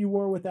off than you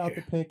were without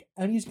the pick,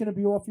 and he's going to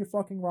be off your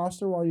fucking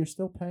roster while you're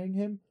still paying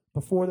him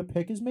before the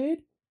pick is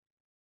made.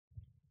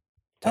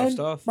 Tough And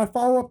stuff. my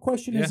follow up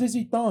question is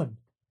he done?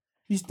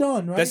 He's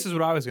done, right? This is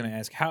what I was going to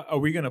ask. How are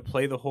we going to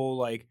play the whole,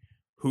 like,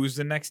 who's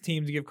the next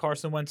team to give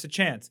Carson Wentz a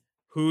chance?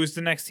 Who's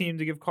the next team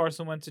to give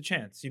Carson Wentz a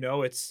chance? You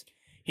know, it's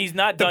He's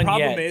not the done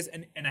problem yet. is,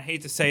 and I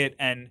hate to say it,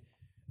 and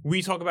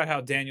we talk about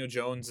how Daniel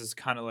Jones is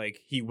kind of like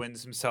he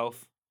wins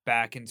himself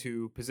back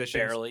into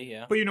positions. Barely,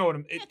 yeah. But you know what?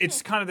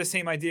 It's kind of the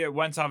same idea.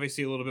 Wentz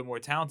obviously a little bit more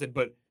talented,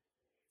 but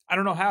I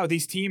don't know how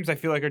these teams I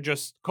feel like are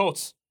just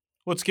Colts.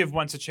 Let's give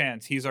Wentz a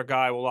chance. He's our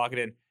guy. We'll lock it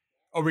in.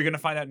 Are we going to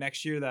find out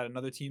next year that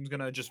another team's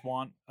going to just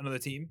want another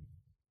team?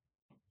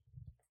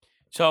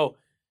 So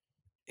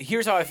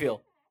here's how I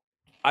feel.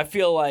 I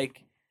feel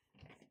like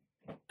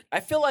I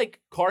feel like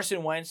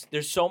Carson Wentz,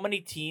 there's so many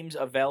teams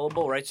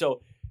available, right?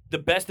 So the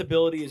best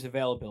ability is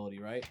availability,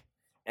 right?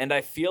 And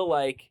I feel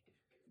like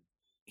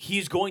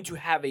he's going to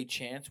have a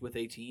chance with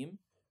a team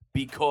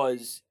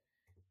because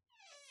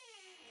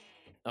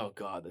oh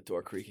god, the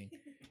door creaking.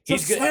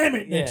 Just slam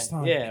it next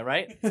time. Yeah,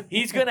 right?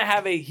 He's gonna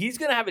have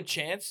a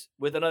chance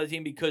with another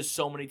team because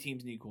so many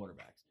teams need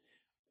quarterbacks.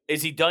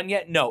 Is he done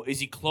yet? No. Is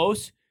he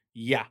close?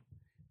 Yeah.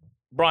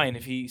 Brian,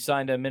 if he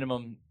signed a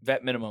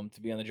vet minimum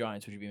to be on the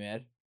Giants, would you be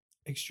mad?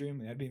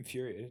 Extremely. I'd be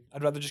infuriated.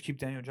 I'd rather just keep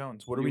Daniel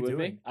Jones. What are You we would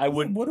doing? be? I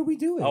wouldn't. What are we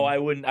doing? Oh, I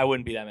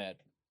wouldn't be that mad.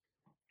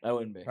 I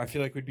wouldn't be. I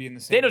feel like we'd be in the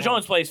same. Daniel boat.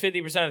 Jones plays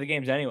 50% of the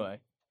games anyway.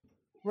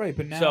 Right,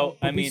 but now, So,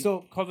 but I we mean-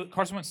 still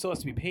Carson Wentz still has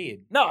to be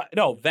paid.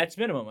 No, vets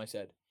minimum. I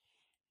said,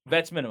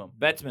 vets minimum.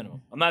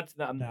 I'm not.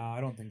 No, I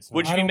don't think so.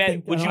 Would you I be don't mad?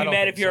 think Would that- you I be don't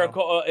mad think if you're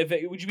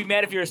so. would you be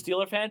mad if you're a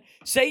Steeler fan?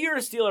 Say you're a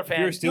Steeler fan. If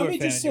you're a Steeler Let me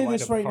fan just and you say wind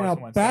this up with right now.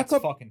 Carson Wentz, that's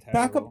fucking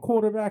terrible. Backup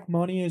quarterback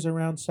money is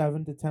around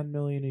 7 to 10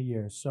 million a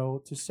year.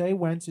 So to say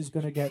Wentz is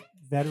going to get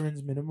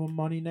veterans minimum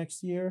money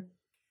next year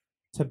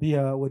to be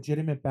a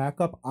legitimate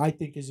backup, I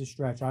think is a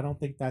stretch. I don't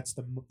think that's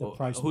the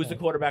price. to Who's the pay.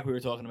 quarterback we were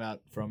talking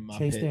about from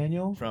Chase Pitt?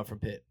 Daniel, From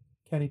Pitt?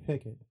 Kenny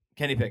Pickett.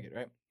 Kenny Pickett,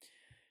 right?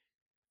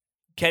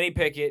 Kenny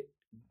Pickett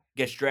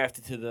gets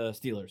drafted to the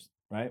Steelers,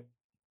 right?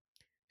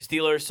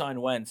 Steelers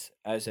sign Wentz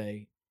as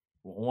a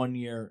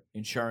 1-year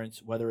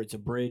insurance, whether it's a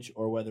bridge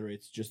or whether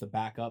it's just a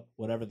backup,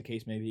 whatever the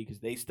case may be, because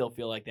they still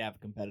feel like they have a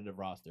competitive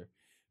roster.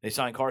 They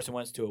sign Carson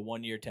Wentz to a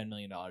 1-year, $10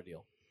 million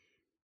deal.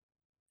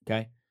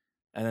 Okay?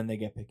 And then they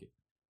get Pickett.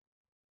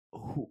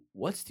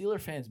 What Steeler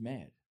fans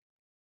mad?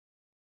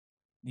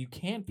 You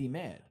can't be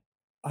mad.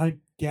 I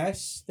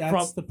guess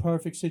that's the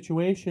perfect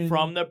situation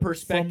From the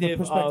perspective,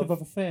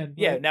 of a fan.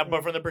 Yeah, right? now,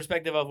 but from the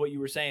perspective of what you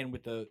were saying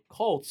with the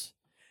Colts,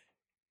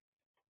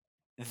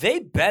 they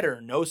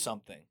better know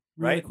something,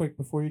 Really right? quick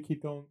before you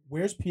keep going,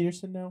 where's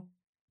Peterson now?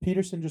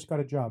 Peterson just got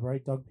a job,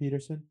 right? Doug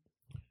Peterson.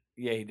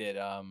 Yeah, he did.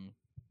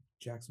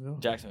 Jacksonville.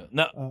 Jacksonville.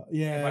 No.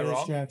 Yeah, Am I it's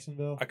wrong?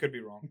 Jacksonville. I could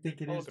be wrong. You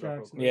think it I'll is look it up real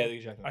Jacksonville? Yeah, I think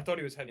he's Jacksonville. I thought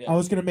he was heading. I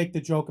was gonna make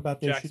the joke about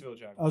they should. Jacksonville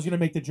Jaguars. I was gonna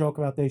make the joke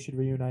about they should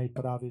reunite,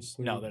 but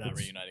obviously No, they're not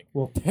it's- reuniting.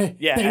 Well,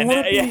 Yeah, they and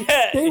wouldn't then- be.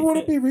 yeah. They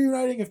wouldn't be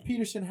reuniting if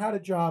Peterson had a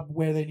job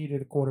where they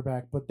needed a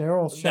quarterback, but they're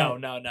all set.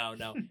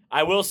 No.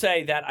 I will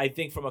say that I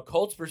think from a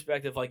Colts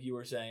perspective, like you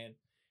were saying,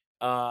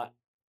 yeah,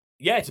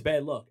 it's a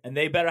bad look. And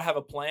they better have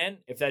a plan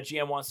if that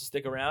GM wants to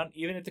stick around,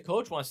 even if the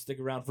coach wants to stick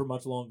around for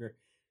much longer.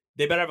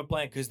 They better have a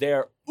plan because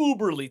they're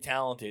uberly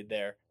talented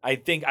there. I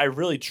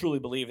really truly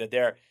believe that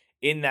they're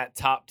in that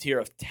top tier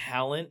of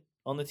talent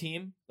on the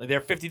team. Like their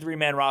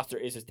 53-man roster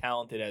is as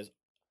talented as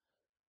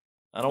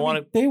I don't want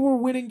to They were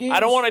winning games. I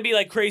don't want to be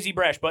like crazy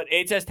brash, but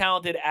it's as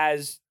talented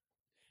as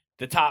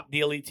the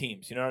elite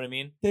teams. You know what I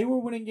mean? They were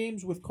winning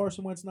games with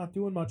Carson Wentz not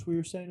doing much. We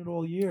were saying it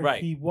all year. Right.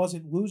 He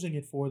wasn't losing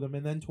it for them,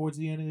 and then towards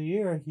the end of the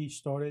year, he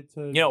started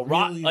to. You know,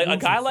 really a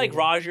lose guy it for like them.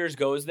 Rodgers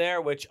goes there,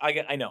 which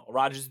I know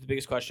Rodgers is the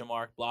biggest question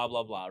mark. Blah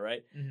blah blah.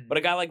 Right. Mhm. But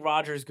a guy like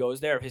Rodgers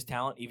goes there of his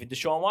talent, even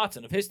Deshaun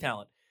Watson of his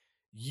talent.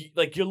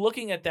 You're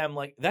looking at them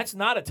like that's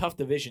not a tough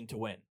division to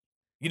win.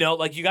 You know,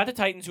 like you got the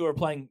Titans who are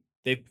playing.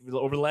 They've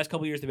over the last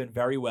couple of years they've been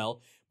very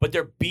well, but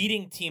they're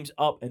beating teams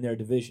up in their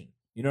division.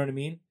 You know what I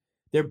mean?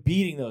 They're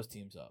beating those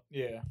teams up.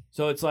 Yeah.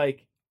 So it's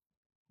like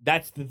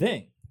that's the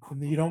thing.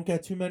 And you don't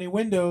get too many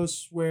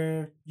windows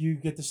where you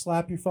get to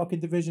slap your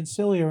fucking division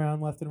silly around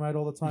left and right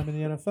all the time in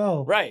the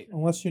NFL. Right.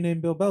 Unless you name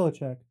Bill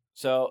Belichick.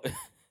 So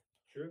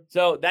True.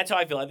 So that's how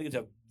I feel. I think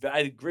I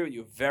agree with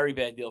you. A very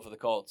bad deal for the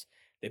Colts.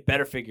 They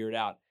better figure it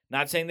out.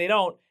 Not saying they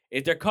don't.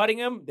 If they're cutting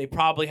him, they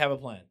probably have a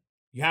plan.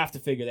 You have to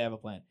figure they have a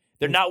plan.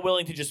 They're not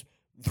willing to just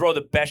throw the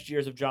best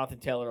years of Jonathan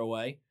Taylor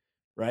away,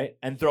 right?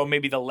 And throw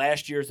maybe the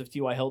last years of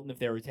T.Y. Hilton if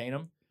they retain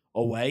him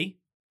away.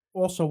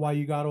 Also, why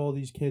you got all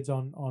these kids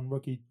on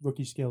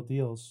rookie scale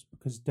deals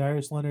because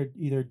Darius Leonard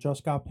either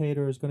just got paid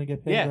or is going to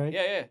get paid, right?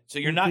 Yeah. So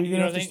you're You're not. gonna You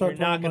know, have to you're start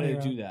not throwing going to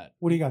money do around. that.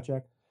 What do you got,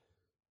 Jack?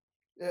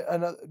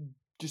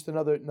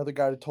 Another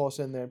guy to toss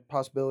in there.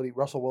 Possibility.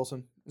 Russell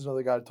Wilson is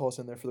another guy to toss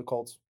in there for the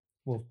Colts.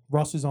 Well,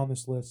 Russ is on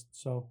this list,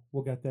 so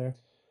we'll get there.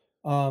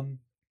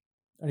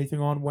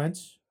 Anything on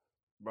Wentz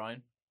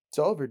Brian. It's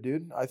over,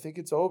 dude. I think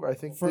it's over. I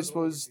think For- this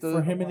was the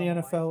for him in the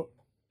NFL?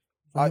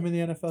 For him in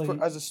the NFL,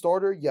 for- as a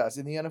starter. Yes,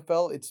 in the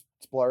NFL, it's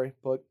blurry,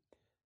 but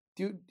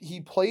dude, he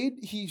played.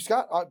 He's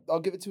got. I'll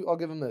give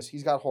him this.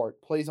 He's got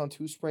heart. Plays on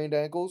 2 sprained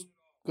ankles.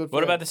 Good. For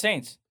What him. about the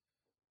Saints?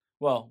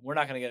 Well, we're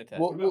not going to get into that.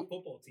 Well, What about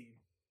football team?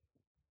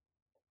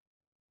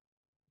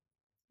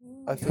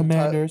 I think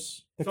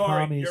Commanders, the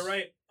Sorry, commies. you're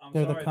right. I'm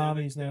They're the sorry.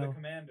 commies they're now. the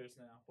Commanders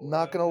now.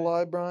 Not gonna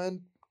lie,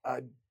 Brian.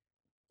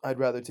 I'd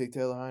rather take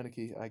Taylor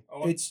Heineke.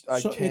 It's I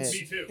so, can't. it's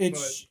Me too,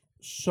 it's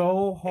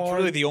so hard. It's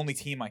really the only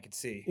team I could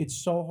see. It's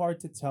so hard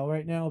to tell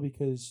right now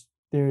because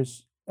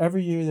there's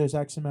every year there's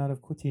X amount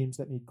of teams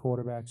that need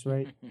quarterbacks,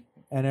 right?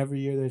 And every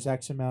year there's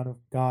X amount of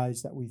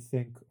guys that we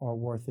think are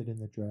worth it in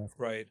the draft.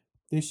 Right.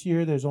 This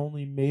year there's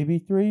only maybe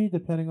 3,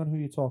 depending on who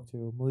you talk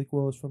to. Malik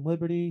Willis from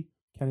Liberty,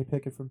 Kenny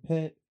Pickett from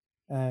Pitt,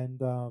 and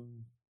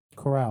Matt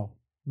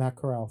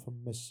Corral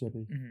from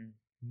Mississippi.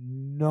 Mm-hmm.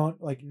 none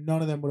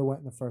of them would have went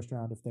in the first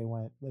round if they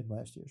went in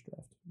last year's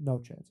draft. No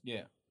chance.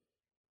 Yeah.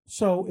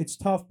 So it's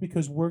tough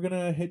because we're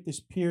gonna hit this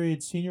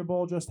period. Senior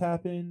Bowl just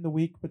happened. The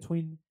week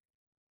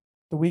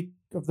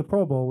of the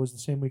Pro Bowl was the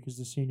same week as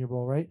the Senior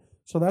Bowl, right?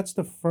 So that's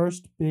the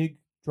first big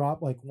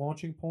drop,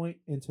 launching point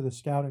into the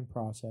scouting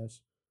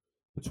process.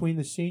 Between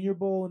the Senior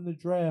Bowl and the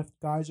draft,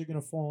 guys are gonna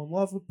fall in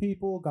love with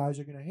people. Guys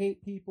are gonna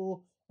hate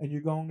people, and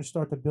you're going to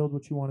start to build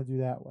what you want to do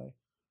that way.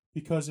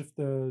 Because if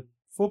the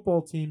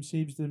football team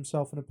sees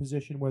themselves in a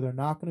position where they're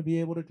not going to be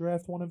able to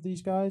draft one of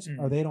these guys,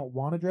 or they don't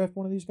want to draft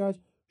one of these guys,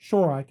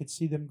 sure, I could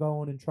see them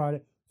going and try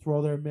to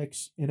throw their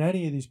mix in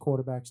any of these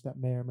quarterbacks that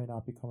may or may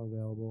not become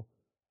available.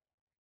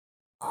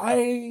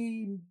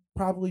 I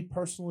probably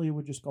personally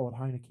would just go with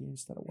Heineke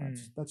instead of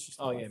Wentz. That's just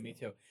Oh yeah, me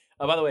too.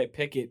 By the way,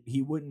 Pickett,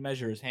 he wouldn't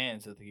measure his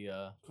hands at the.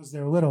 Because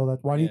they're little.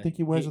 Why do you Yeah. think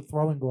he wears a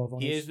throwing glove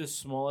on He his? is the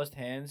smallest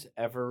hands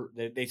ever.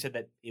 They said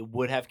that it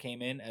would have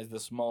came in as the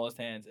smallest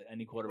hands at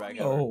any quarterback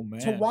ever. Oh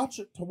man.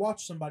 To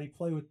watch somebody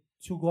play with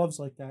two gloves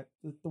like that,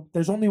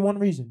 there's only one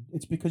reason.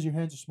 It's because your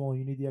hands are small.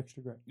 You need the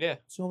extra grip. Yeah.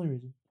 It's the only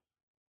reason.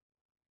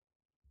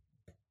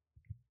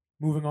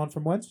 Moving on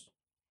from Wentz.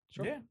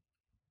 Sure. Yeah.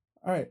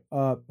 All right.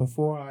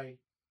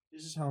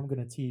 This is how I'm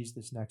gonna tease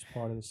this next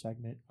part of the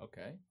segment.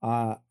 Okay.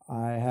 I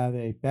have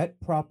a bet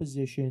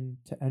proposition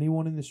to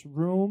anyone in this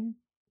room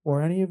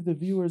or any of the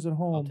viewers at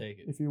home. take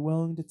it. If you're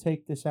willing to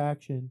take this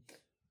action,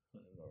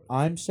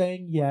 I'm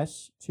saying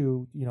yes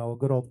to a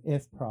good old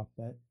if prop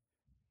bet.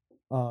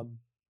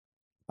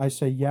 I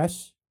say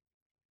yes.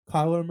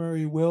 Kyler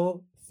Murray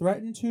will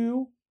threaten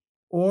to,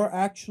 or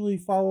actually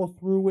follow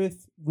through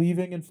with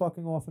leaving and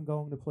fucking off and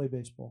going to play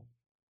baseball.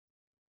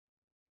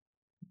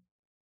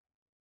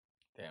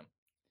 Damn.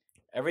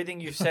 Everything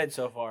you've said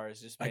so far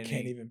has just I made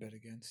can't me, even bet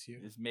against you.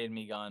 It's made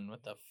me gone.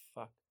 What the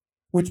fuck?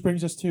 Which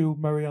brings us to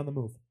Murray on the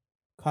move.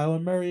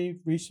 Kyler Murray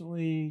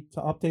recently, to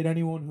update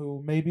anyone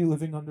who may be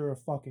living under a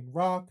fucking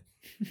rock,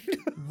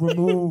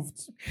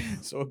 removed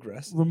So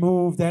aggressive.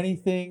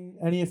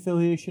 any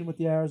affiliation with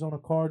the Arizona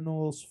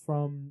Cardinals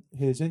from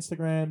his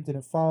Instagram.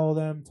 Didn't follow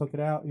them, took it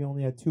out. He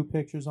only had 2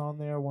 pictures on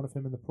there, one of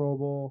him in the Pro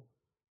Bowl,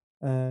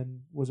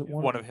 and was it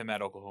One of him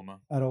at Oklahoma.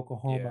 at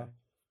Oklahoma. Yeah.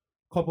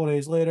 A couple of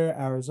days later,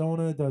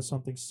 Arizona does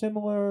something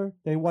similar.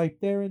 They wipe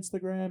their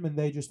Instagram and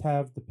they just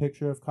have the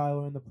picture of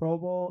Kyler in the Pro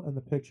Bowl and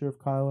the picture of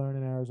Kyler in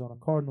an Arizona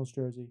Cardinals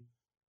jersey.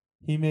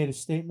 He made a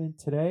statement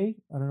today.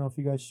 I don't know if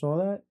you guys saw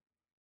that.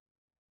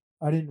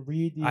 I didn't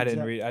read the. I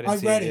didn't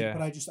see read it, it, yeah.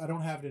 but I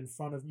don't have it in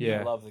front of me.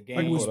 Yeah. I love the It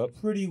game. was pull it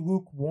up. pretty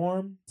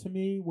lukewarm to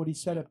me. What he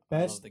said at I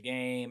love best. the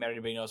game.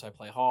 Everybody knows I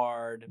play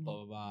hard. Blah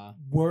blah blah.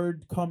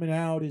 Word coming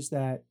out is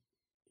that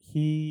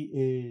he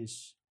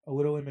is a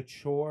little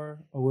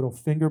immature, a little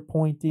finger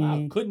pointy.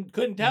 Wow,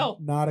 couldn't tell.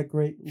 Not a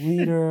great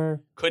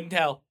leader. Couldn't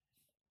tell.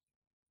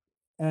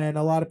 And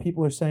a lot of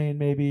people are saying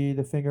maybe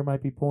the finger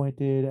might be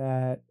pointed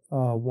at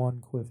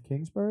one Cliff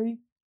Kingsbury,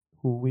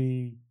 who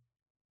we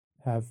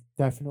have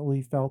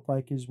definitely felt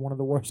like is one of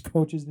the worst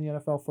coaches in the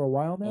NFL for a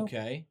while now.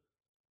 Okay.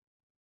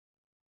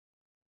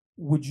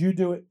 Would you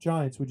do it,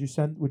 Giants? Would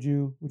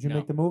you No.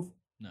 make the move?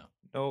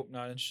 Nope,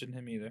 not interested in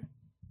him either.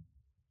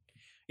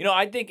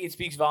 I think it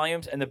speaks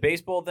volumes, and the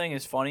baseball thing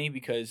is funny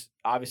because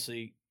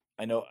obviously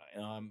I know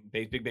I'm a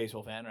big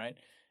baseball fan, right?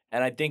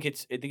 And I think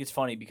it's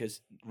funny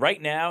because right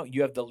now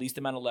you have the least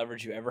amount of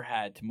leverage you ever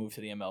had to move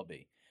to the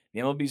MLB. The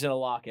MLB's in a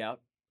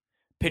lockout.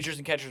 Pitchers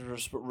and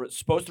catchers were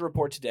supposed to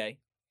report today.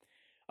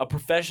 A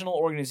professional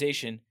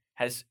organization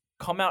has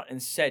come out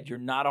and said you're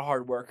not a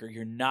hard worker.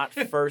 You're not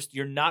first.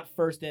 You're not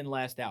first in,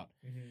 last out.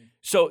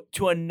 So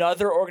to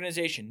another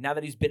organization, now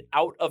that he's been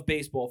out of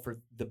baseball for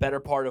the better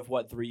part of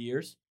 3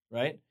 years,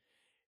 right?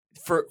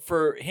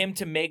 For him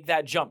to make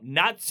that jump,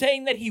 not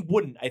saying that he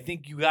wouldn't. I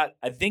think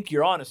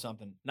you're onto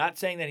something. Not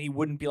saying that he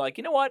wouldn't be like,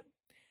 you know what?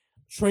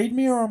 Trade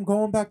me or I'm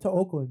going back to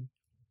Oakland.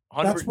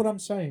 100 That's what I'm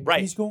saying.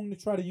 Right. He's going to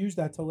try to use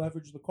that to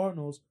leverage the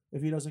Cardinals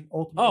if he doesn't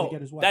ultimately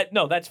get his way.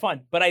 That's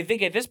fine. But I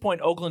think at this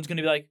point, Oakland's going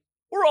to be like,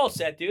 we're all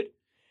set, dude.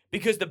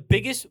 Because the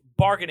biggest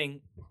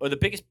bargaining or the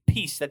biggest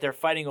piece that they're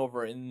fighting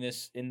over in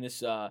this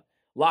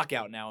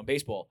lockout now in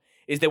baseball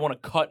is they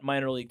want to cut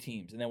minor league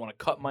teams and they want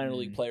to cut minor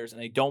league players and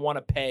they don't want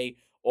to pay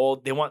all.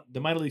 They want the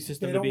minor league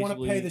system. They to don't want to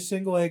basically pay the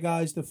single A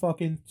guys the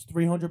fucking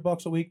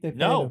 $300 a week they pay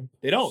No, them.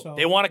 they don't. So-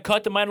 They want to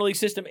cut the minor league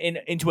system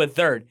into a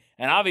third,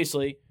 and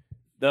obviously,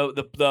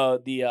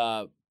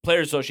 the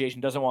Players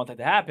Association doesn't want that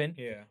to happen.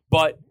 Yeah.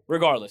 But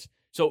regardless,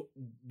 so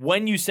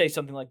when you say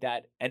something like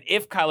that, and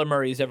if Kyler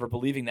Murray is ever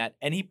believing that,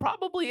 and he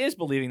probably is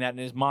believing that in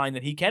his mind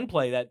that he can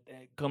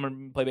come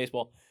and play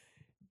baseball,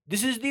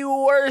 this is the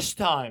worst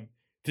time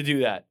to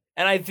do that.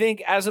 And I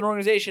think as an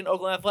organization,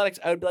 Oakland Athletics,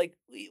 I would be like,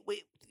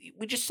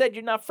 we just said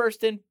you're not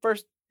first in,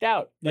 first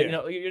out. Like,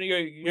 Yeah.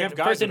 You're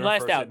first in,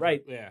 last out,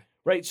 right? Yeah.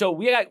 Right. So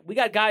we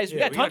got guys, we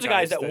got tons of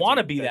guys that want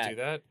to be do that,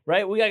 that.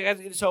 right? We got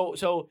guys.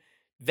 So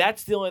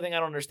that's the only thing I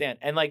don't understand.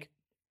 And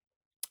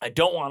I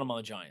don't want him on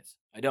the Giants.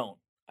 I don't.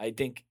 I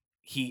think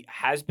he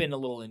has been a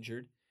little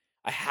injured.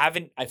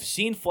 I've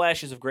seen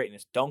flashes of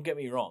greatness. Don't get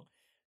me wrong.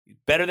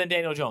 Better than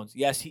Daniel Jones.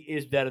 Yes, he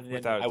is better than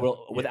Without a I will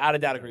doubt. without a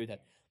doubt Yeah. agree with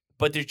that.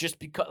 But there's just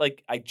because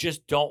I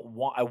just don't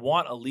want I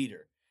want a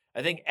leader.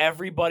 I think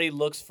everybody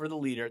looks for the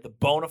leader, the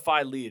bona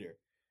fide leader.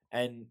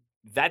 And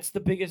that's the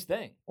biggest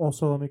thing.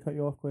 Also, let me cut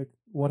you off quick.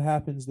 What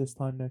happens this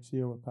time next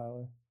year with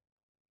Kyler?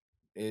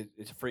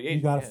 It's a free You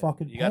agent. gotta yeah.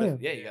 fucking you gotta, pay him.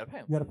 Yeah, you gotta pay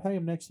him. You got to pay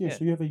him next year, Yeah.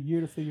 so you have a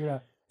year to figure it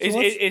out. So Is,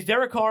 let's- is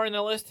Derek Carr in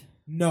the list?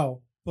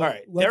 no. But All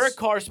right. let's- Derek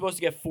Carr is supposed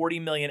to get $40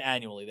 million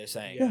annually, they're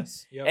saying.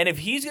 Yes. Yep. And if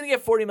he's going to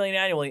get $40 million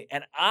annually,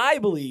 and I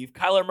believe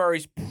Kyler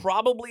Murray's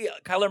probably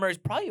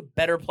a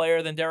better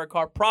player than Derek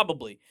Carr,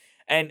 probably,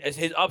 and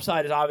his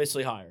upside is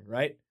obviously higher,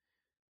 right?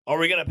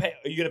 Are you going to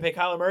pay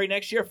Kyler Murray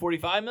next year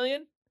 $45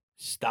 million?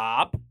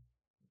 Stop.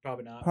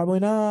 Probably not. Probably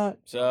not.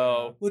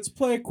 So Let's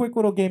play a quick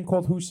little game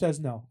called Who Says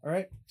No. All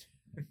right.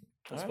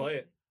 Let's All play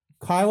it.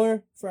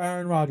 Kyler for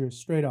Aaron Rodgers,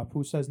 straight up.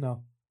 Who says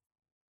no?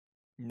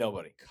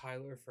 nobody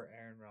Kyler for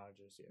Aaron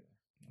Rodgers. Yeah.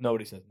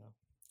 nobody says no.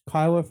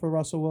 Kyler for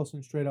Russell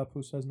Wilson, straight up.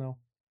 Who says no?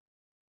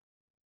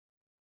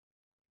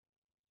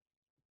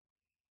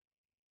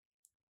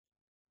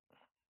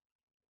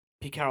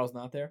 Pete Carroll's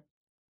not there.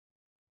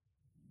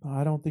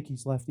 I don't think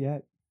he's left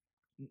yet.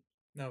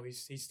 No, he's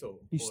still.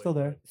 He's employed, still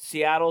there. but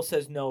Seattle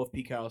says no if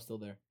Pete Carroll's still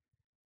there.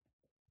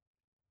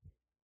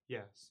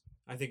 Yes,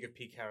 I think if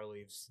Pete Carroll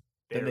leaves,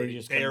 Then they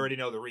just can- already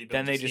know the rebuild.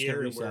 then they is just can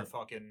here and we're reset.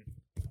 fucking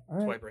All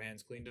right. swipe our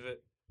hands clean of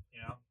it.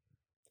 You know.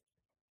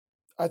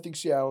 I think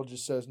Seattle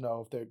just says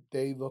no. If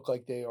they look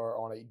like they are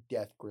on a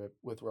death grip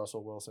with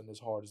Russell Wilson as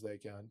hard as they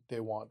can. They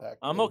want that.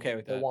 I'm they- okay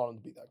with They that. want him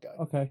to be that guy.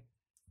 Okay.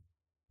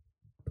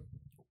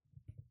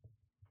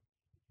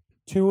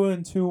 2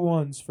 and 2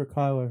 1s for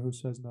Kyler. Who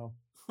says no?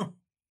 Not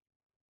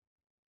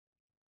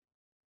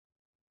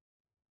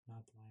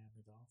the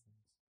Miami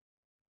Dolphins.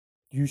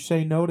 You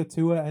say no to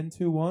 2 and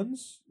 2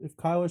 1s if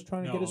Kyler's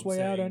trying to No, get his I'm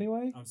way out saying-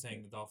 anyway? I'm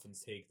saying the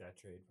Dolphins take that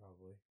trade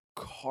probably.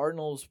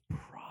 Cardinals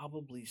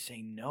probably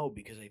say no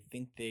because I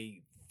think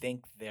they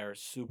think they're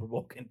Super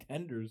Bowl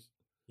contenders,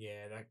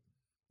 Yeah, that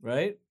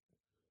right?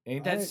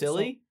 Ain't that Alright,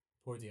 silly?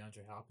 poor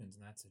DeAndre Hopkins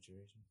in that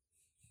situation.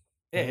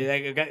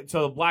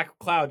 So the black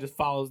cloud just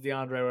follows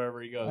DeAndre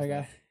wherever he goes. I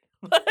got,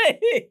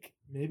 like,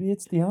 maybe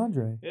it's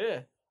DeAndre.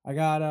 yeah. I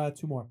got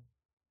 2 more.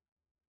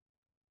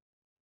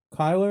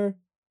 Kyler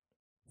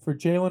for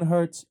Jalen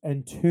Hurts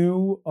and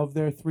 2 of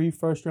their 3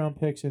 first-round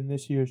picks in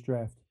this year's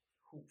draft.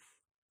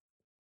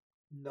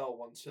 No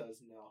one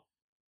says no.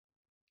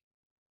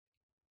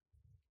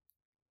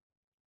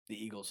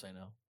 The Eagles say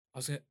no. I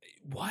was gonna.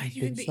 Why You do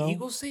you think think the so?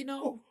 Eagles say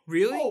no?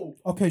 Really?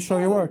 Okay, show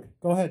your work.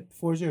 Go ahead.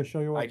 4-0. Show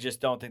your work. I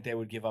just don't think they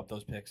would give up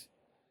those picks.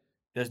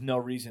 There's no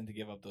reason to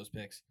give up those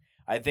picks.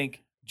 I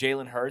think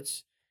Jalen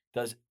Hurts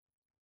does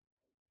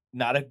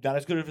not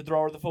as good of a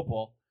thrower of the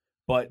football,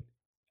 but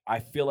I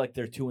feel like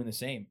they're two in the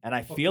same. And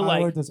I feel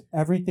Kyler like, does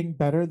everything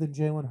better than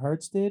Jalen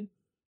Hurts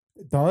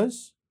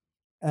does,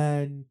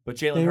 and but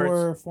Jalen they Hurts,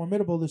 were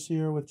formidable this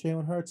year with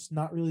Jalen Hurts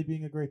not really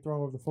being a great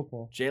thrower of the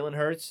football. Jalen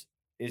Hurts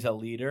is a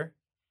leader.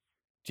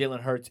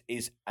 Jalen Hurts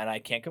is, and I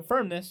can't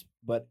confirm this,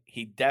 but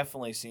he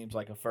definitely seems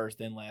like a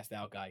first in, last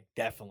out guy.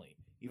 Definitely,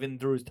 even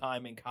through his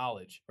time in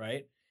college,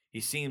 right?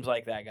 He seems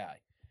like that guy.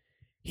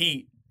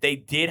 They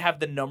did have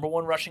the number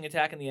 1 rushing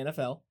attack in the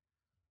NFL,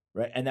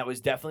 right? And that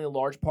was definitely a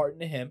large part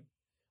into him.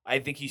 I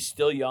think he's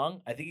still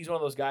young. I think he's one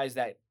of those guys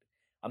that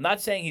I'm not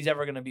saying he's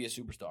ever going to be a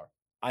superstar.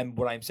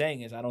 What I'm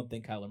saying is I don't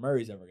think Kyler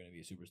Murray's ever going to be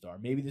a superstar.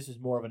 Maybe this is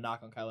more of a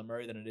knock on Kyler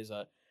Murray than it is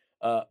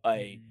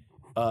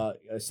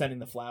sending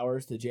the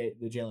flowers to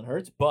Jalen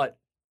Hurts. But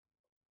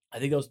I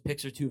think those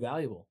picks are too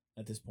valuable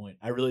at this point.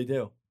 I really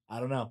do. I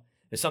don't know.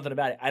 There's something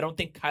about it. I don't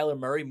think Kyler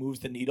Murray moves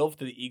the needle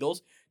for the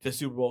Eagles to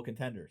Super Bowl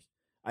contenders.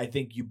 I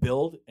think you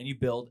build and you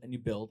build and you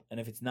build, and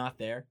if it's not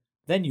there,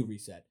 then you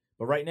reset.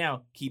 But right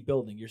now, keep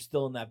building. You're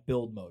still in that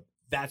build mode.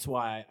 That's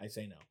why I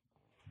say no.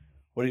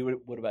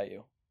 What about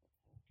you?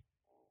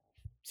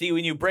 See,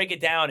 when you break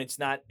it down, it's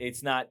not.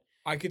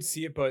 I could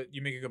see it, but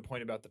you make a good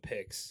point about the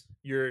picks.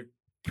 You're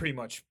pretty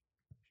much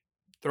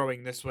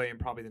throwing this way and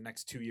probably the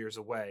next 2 years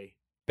away,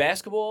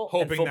 Basketball,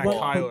 hoping and that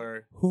football.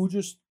 Kyler. Who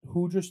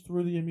just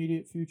threw the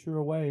immediate future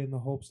away in the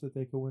hopes that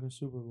they could win a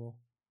Super Bowl?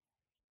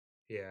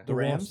 Yeah. The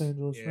Rams? Los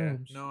Angeles Yeah.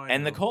 Rams. No, I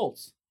and the know.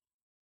 Colts.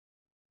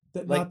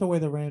 Not like- the way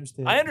the Rams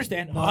did. I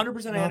understand.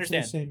 100% I not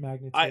understand. To the same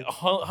magnitude. I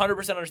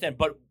 100% understand,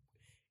 but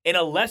in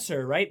a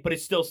lesser, right? But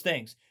it still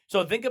stings.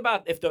 So think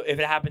about if it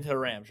happened to the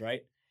Rams,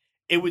 right?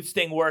 It would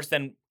sting worse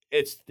than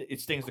it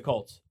stings the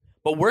Colts.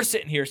 But we're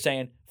sitting here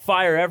saying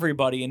fire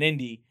everybody in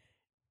Indy,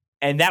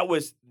 and that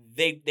was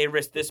they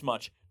risked this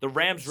much. The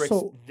Rams risked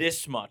So-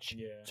 this much.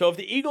 Yeah. So if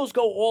the Eagles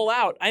go all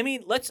out, I don't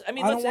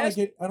want ask.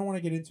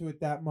 to get into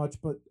it that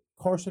much, but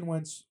Carson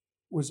Wentz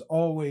was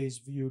always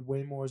viewed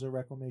way more as a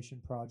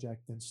reclamation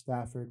project than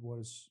Stafford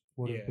would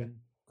Yeah. have been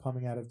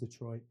coming out of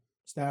Detroit.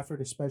 Stafford,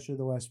 especially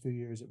the last few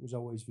years, it was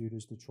always viewed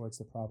as Detroit's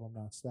the problem,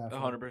 not Stafford.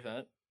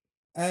 100%.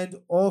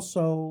 And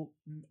also,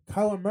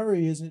 Kyler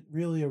Murray isn't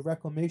really a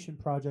reclamation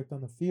project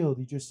on the field.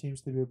 He just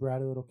seems to be a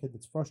bratty little kid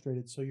that's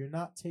frustrated. So you're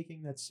not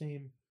taking that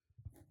same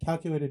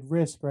calculated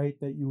risk, right,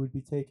 that you would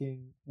be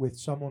taking with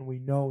someone we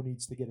know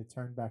needs to get it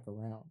turned back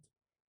around.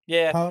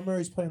 Yeah. Kyler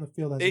Murray's playing the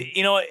field as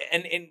You know,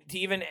 and to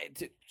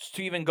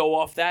even go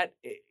off that,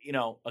 you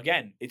know,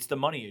 again, it's the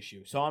money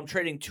issue. So I'm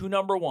trading 2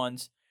 number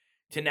ones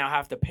to now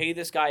have to pay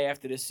this guy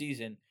after this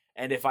season.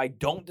 And if I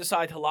don't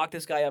decide to lock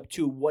this guy up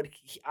too,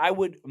 I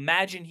would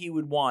imagine he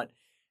would want,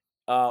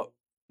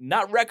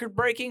 not record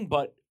breaking,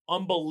 but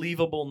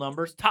unbelievable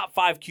numbers, top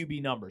 5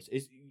 QB numbers.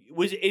 Is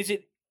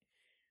it?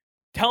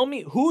 Tell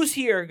me who's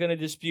here going to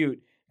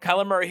dispute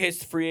Kyler Murray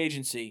hits free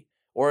agency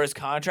or his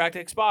contract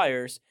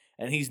expires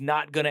and he's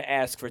not going to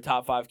ask for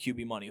top 5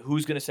 QB money?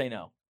 Who's going to say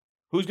no?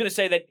 Who's going to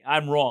say that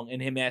I'm wrong in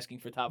him asking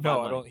for top 5 No,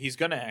 money? I don't. He's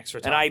gonna ask for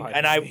top And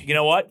 5. I, you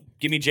know what?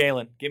 Give me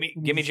Jalen. Give me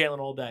Jalen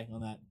all day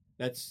on that.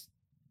 That's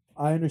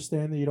I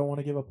understand that you don't want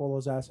to give up all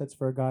those assets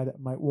for a guy that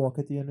might walk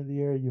at the end of the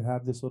year. You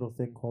have this little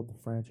thing called the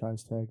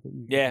franchise tag that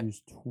you Yeah. can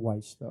use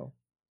twice, though.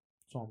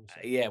 That's all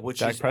I'm saying. yeah, which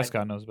Dak is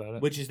Prescott knows about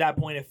it. which is that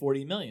point at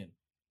 $40 million,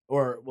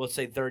 or let's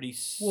say 30.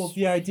 Well,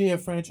 the idea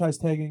of franchise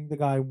tagging the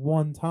guy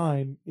one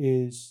time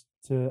is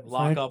to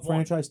Lock up one.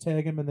 franchise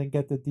tag him and then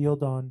get the deal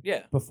done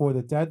Yeah. before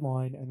the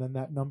deadline, and then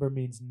that number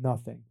means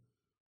nothing.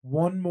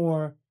 One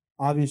more,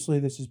 obviously,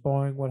 this is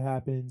barring what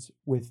happens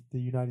with the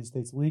United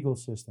States legal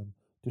system.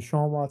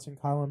 Deshaun Watson,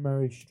 Kyler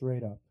Murray,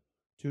 straight up.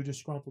 2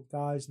 disgruntled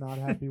guys, not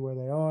happy where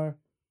they are.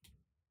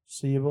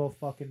 See you both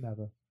fucking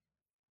never.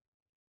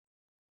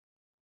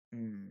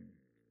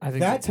 I think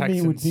That the to me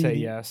Texans would be say the-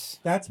 yes.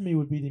 That to me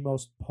would be the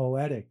most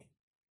poetic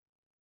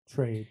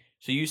trade.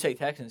 So you say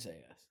Texans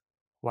say yes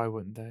Why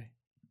wouldn't they?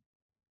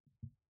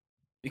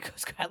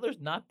 because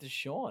Kyler's not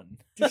Deshaun.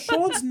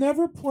 Deshaun's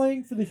never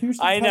playing for the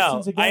Houston I know,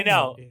 Texans again.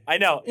 I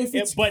know. If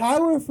Yeah, it's but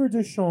Kyler for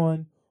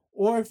Deshaun,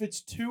 or if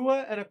it's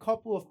Tua and a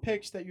couple of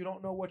picks that you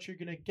don't know what you're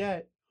gonna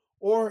get,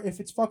 or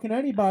if it's fucking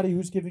anybody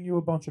who's giving you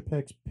a bunch of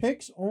picks,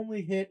 picks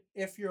only hit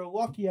if you're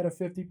lucky at a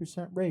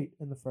 50% rate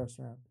in the first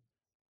round.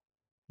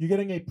 You're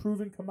getting a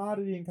proven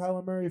commodity in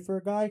Kyler Murray for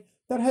a guy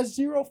that has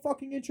zero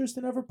fucking interest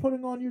in ever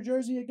putting on your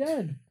jersey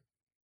again.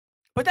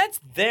 but that's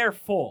their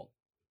fault.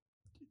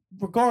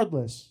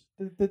 Regardless,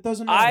 that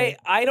doesn't matter.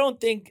 I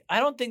think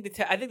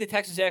the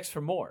Texans asked for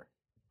more.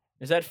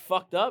 Is that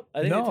fucked up?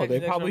 I think the No, Texans they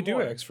asked for probably do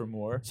more. ask for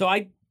more. So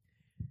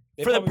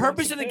They for the probably want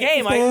purpose some of the picks.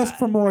 game, if they ask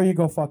for more, you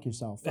go fuck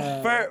yourself.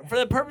 for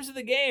the purpose of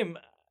the game,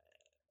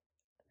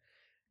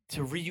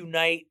 to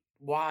reunite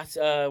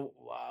Watson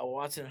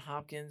and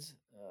Hopkins.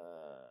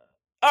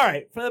 All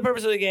right, for the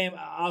purpose of the game,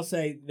 I'll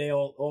say they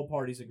all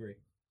parties agree.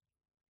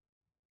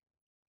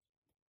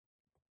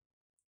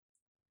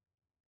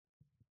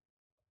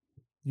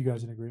 You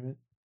guys in agreement?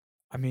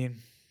 I mean,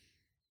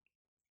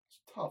 It's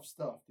tough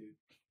stuff, dude.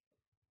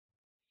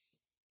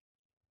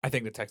 I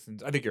think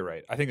you're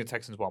right. I think the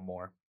Texans want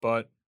more,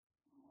 but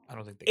I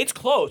don't think they. It's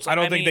close. I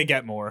don't think mean, they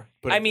get more.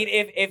 But I mean,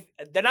 if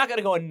they're not going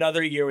to go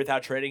another year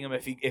without trading him,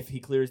 if he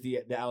clears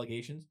the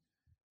allegations,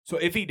 so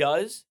if he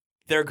does,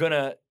 they're going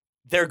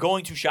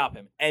to shop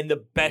him, and the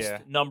best Yeah.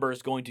 number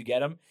is going to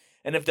get him.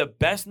 And if the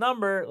best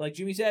number, like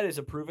Jimmy said, is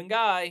a proven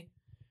guy,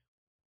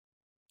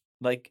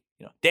 like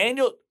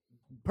Daniel,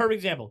 perfect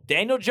example,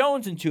 Daniel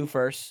Jones in 2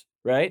 firsts,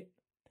 right?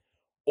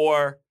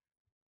 Or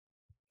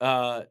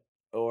Kyler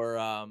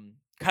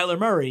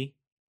Murray,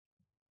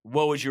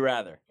 what would you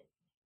rather?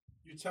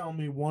 You telling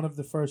me one of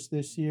the first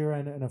this year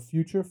and a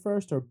future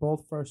first, or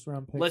both first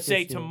round picks? Let's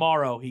say this year?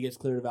 tomorrow he gets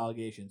cleared of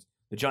allegations.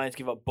 The Giants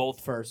give up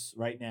both firsts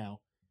right now,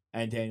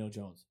 and Daniel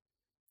Jones,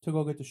 to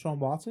go get Deshaun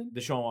Watson.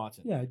 Deshaun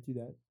Watson. Yeah, I'd do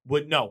that.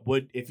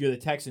 Would if you're the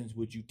Texans,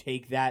 would you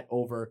take that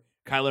over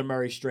Kyler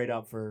Murray straight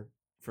up for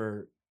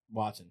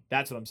Watson?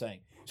 That's what I'm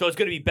saying. So it's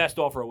going to be best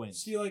offer wins.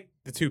 See, like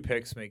the 2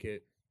 picks make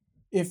it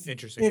if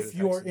interesting. for the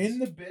you're Texans. in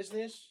the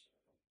business,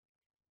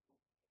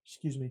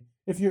 excuse me,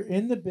 if you're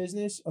in the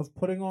business of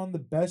putting on the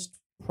best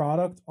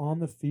product on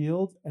the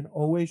field and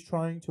always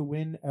trying to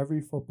win every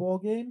football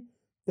game,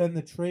 then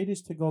the trade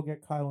is to go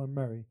get Kyler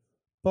Murray.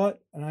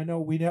 But, and I know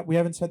we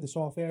haven't said this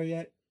off air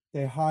yet,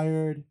 they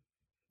hired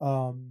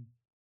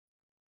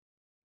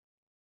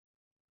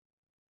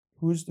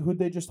who'd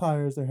they just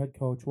hire as their head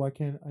coach? Why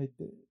can't I?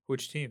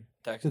 Which team?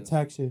 The Texans.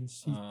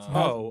 Texans.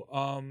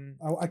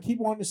 I keep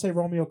wanting to say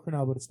Romeo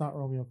Crennel, but it's not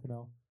Romeo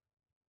Crennel.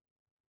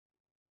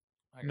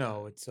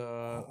 No, it's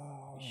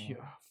Oh. yeah.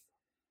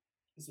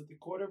 Is it the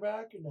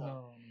quarterback or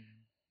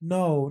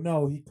no?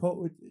 No, he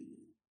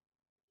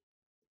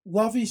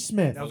Lovey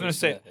Smith. I was gonna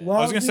say. Smith.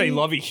 I was gonna say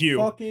Lovey Hugh.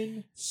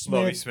 Fucking Smith.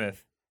 Lovey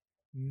Smith.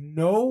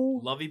 No,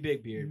 Lovey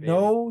Big Beard. Baby.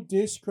 no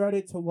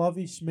discredit to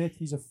Lovey Smith.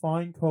 He's a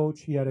fine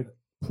coach. He had a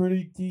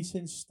pretty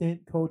decent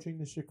stint coaching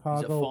the he's a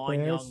Chicago fine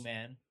Bears. young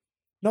man.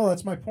 No,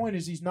 that's my point.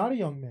 Is he's not a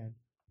young man.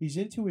 He's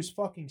into his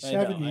fucking I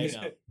know, 70s.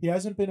 I know. He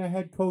hasn't been a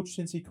head coach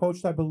since he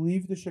coached, I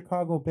believe, the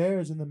Chicago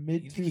Bears in the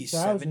mid You think he's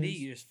 2000s. 70?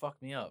 You just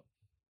fucked me up.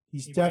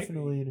 He's He might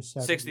definitely in his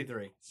 70s.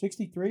 63.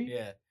 63?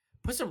 Yeah.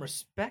 Put some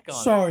respect on.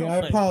 Sorry, it. I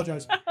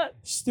apologize.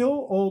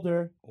 Still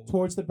older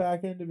towards the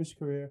back end of his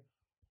career.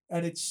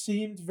 And it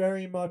seemed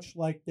very much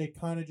like they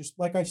kind of just,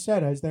 like I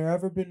said, has there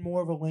ever been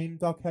more of a lame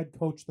duck head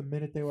coach the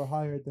minute they were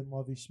hired than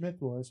Lovey Smith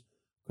was?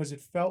 because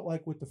it felt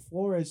like with the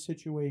Flores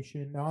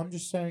situation. Now I'm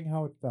just saying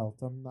how it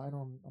felt. I'm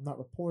not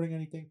reporting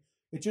anything.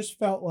 It just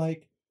felt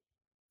like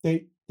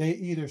they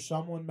either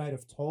someone might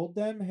have told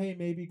them, hey,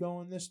 maybe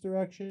go in this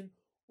direction,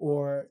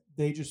 or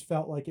they just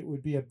felt like it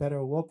would be a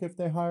better look if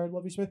they hired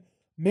Lovie Smith.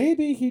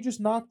 Maybe he just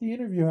knocked the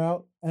interview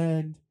out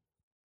and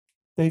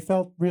they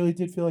really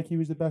did feel like he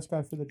was the best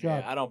guy for the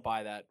job. Yeah, I don't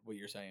buy that what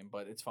you're saying,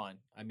 but it's fine.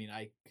 I mean,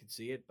 I could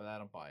see it, but I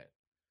don't buy it.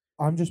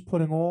 I'm just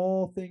putting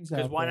all things out.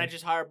 Because why there. not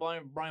just hire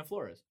Brian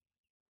Flores?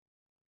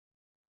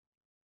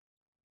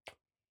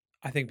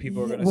 I think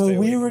people are Yeah, going to well, stay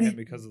we away already- from him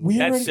because of we the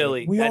That's already-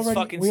 silly. We That's already,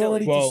 fucking we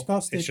already silly. Well,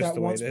 discussed it's it just that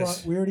the way once. it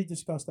is. We already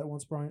discussed that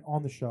once Brian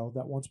on the show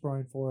that once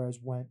Brian Flores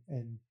went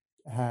and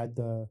had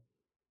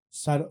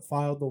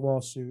filed the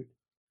lawsuit,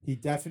 he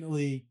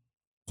definitely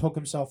took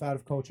himself out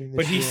of coaching. This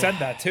But he year. said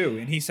that too,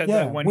 and he said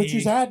yeah, that when which he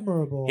is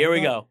admirable. Here we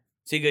I'm not- go.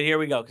 See, good. Here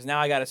we go. Because now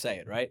I got to say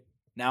it, right?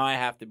 Now I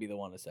have to be the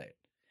one to say it.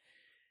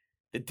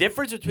 The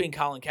difference between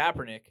Colin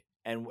Kaepernick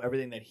and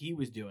everything that he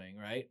was doing,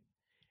 right,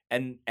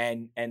 and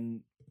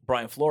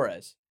Brian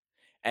Flores,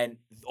 and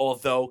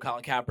although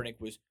Colin Kaepernick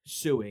was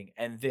suing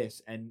and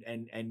this and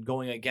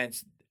going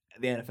against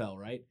the NFL,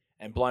 right,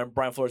 and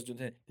Brian Flores doing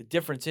that, the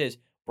difference is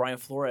Brian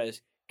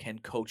Flores can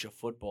coach a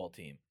football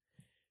team.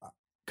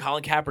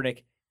 Colin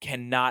Kaepernick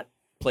cannot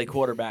play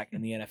quarterback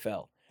in the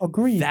NFL.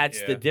 Agreed.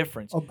 That's the Yeah.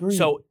 difference. Agreed.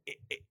 So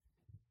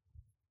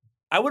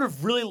I would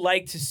have really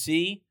liked to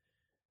see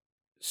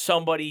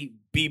somebody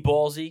be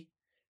ballsy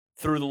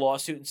through the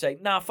lawsuit and say,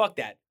 "Nah, fuck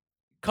that.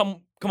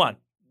 Come on.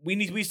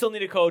 We still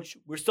need a coach.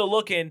 We're still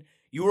looking.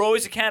 You were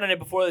always a candidate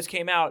before this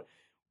came out.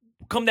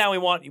 Come down. We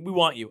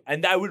want you."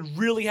 And I would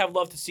really have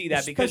loved to see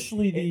that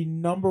especially because the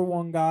number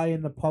one guy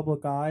in the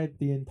public eye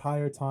the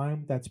entire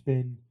time that's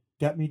been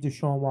get me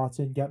Deshaun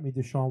Watson, get me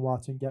Deshaun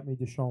Watson, get me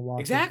Deshaun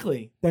Watson.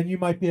 exactly. Then you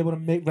might be able to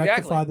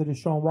rectify the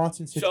Deshaun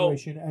Watson So-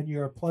 situation, and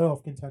you're a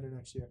playoff contender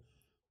next year.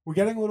 We're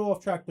getting a little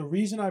off track. The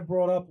reason I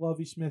brought up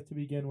Lovie Smith to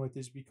begin with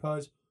is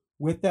because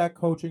with that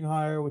coaching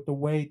hire, with the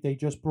weight, they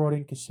just brought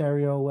in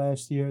Caserio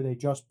last year. They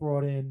just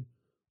brought in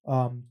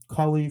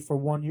Cully for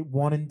 1 year,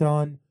 one and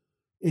done.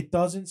 It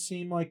doesn't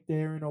seem like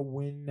they're in a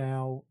win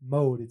now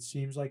mode. It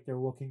seems like they're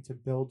looking to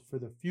build for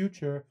the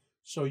future.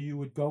 So you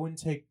would go and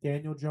take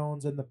Daniel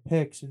Jones and the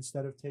picks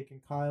instead of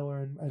taking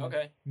Kyler and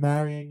Okay.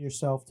 marrying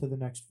yourself to the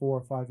next 4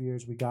 or 5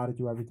 years. We got to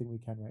do everything we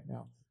can right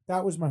now.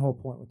 That was my whole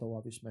point with the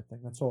Lovie Smith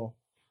thing. That's all.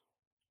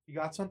 You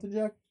got something,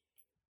 Jack?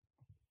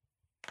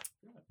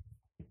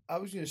 I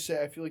was gonna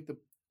say I feel like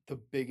the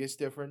biggest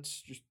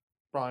difference, just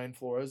Brian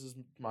Flores is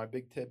my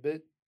big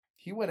tidbit.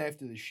 He went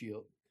after the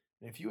Shield,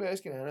 and if you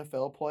ask an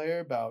NFL player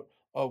about,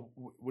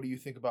 what do you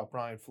think about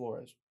Brian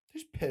Flores?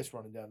 There's piss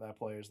running down that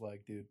player's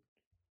leg, dude.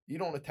 You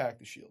don't attack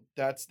the Shield.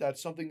 That's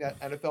something that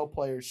NFL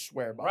players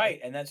swear by. Right,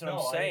 and that's what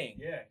I'm saying.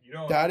 you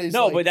don't. That is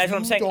No, like, but that's what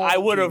I'm you saying. don't I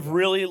would do have that.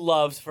 really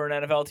loved for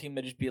an NFL team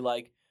to just be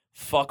like,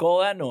 "Fuck all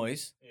that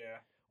noise." Yeah.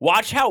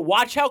 Watch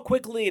how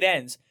quickly it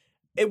ends.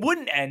 It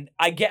wouldn't end.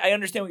 I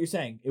understand what you're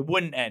saying. It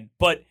wouldn't end,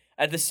 but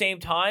at the same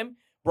time,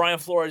 Brian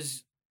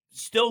Flores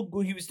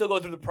he would still go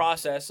through the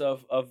process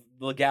of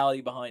the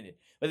legality behind it.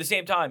 But at the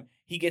same time,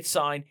 he gets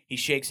signed. He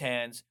shakes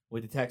hands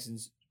with the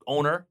Texans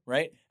owner,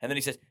 right? And then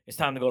he says, "It's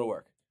time to go to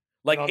work."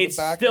 Like And on the it's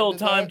back still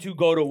end of time that- to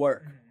go to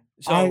work.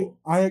 So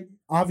I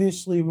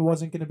obviously it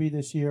wasn't going to be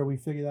this year. We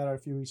figured that out a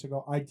few weeks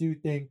ago. I do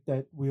think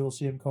that we will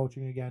see him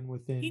coaching again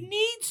within he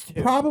needs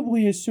to.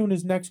 probably as soon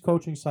as next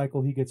coaching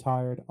cycle he gets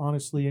hired,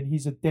 honestly. And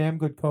he's a damn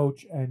good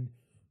coach. And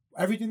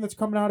everything that's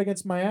coming out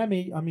against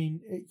Miami, I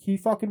mean, he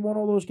fucking won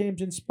all those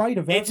games in spite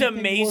of It's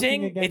everything working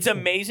amazing. against It's him.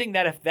 amazing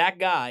that if that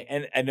guy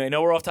and I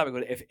know we're off topic,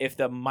 but if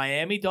the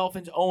Miami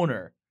Dolphins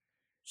owner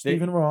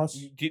Stephen Ross.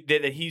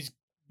 that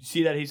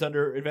he's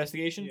under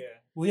investigation. Yeah.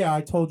 Well, yeah,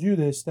 I told you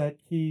this that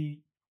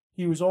he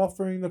was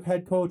offering the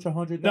head coach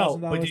 $100,000. No,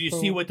 but did you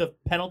see what the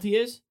penalty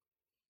is?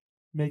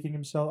 making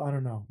himself? I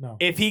don't know. No.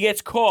 If he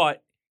gets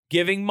caught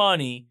giving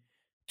money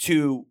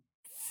to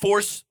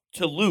force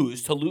to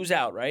lose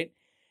out, right?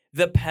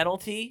 The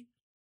penalty,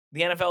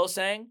 the NFL is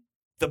saying,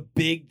 the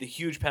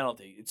huge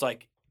penalty. It's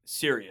like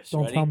serious.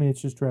 Don't Ready? tell me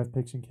it's just draft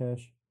picks and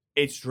cash.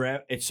 It's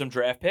some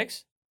draft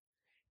picks.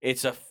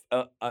 It's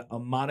a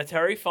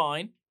monetary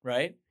fine,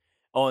 right?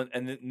 Oh,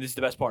 and this is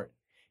the best part.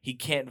 He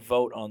can't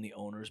vote on the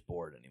owner's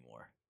board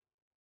anymore.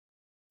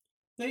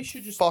 They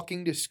should just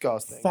Fucking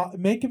disgusting.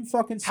 make him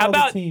fucking How sell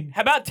about the team.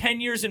 how about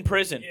 10 years in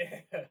prison?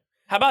 Yeah.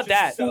 How about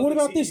that? So sell what the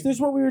about this? team. This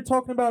is what we were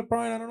talking about,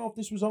 Brian. I don't know if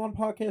this was on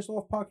podcast,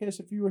 off podcast,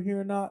 if you were here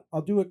or not.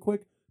 I'll do it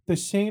quick. The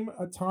same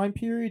time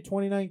period,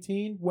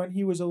 2019, when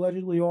he was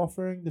allegedly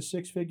offering the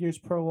 6 figures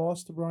per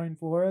loss to Brian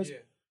Flores, Yeah.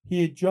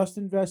 he had just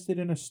invested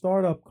in a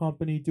startup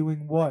company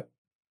doing what?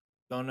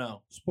 Don't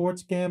know.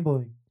 Sports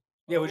gambling.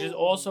 Yeah, which is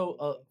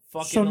also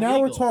fucking So now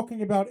illegal. we're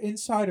talking about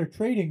insider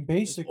trading,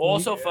 basically.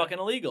 Also Yeah. fucking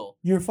illegal.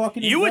 You're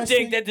fucking You would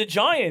think investing- that the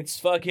Giants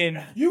fucking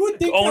you would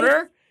think that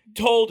owner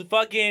told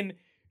fucking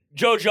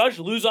Joe Judge,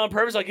 lose on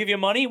purpose, I'll give you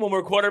money when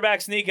we're quarterback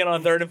sneaking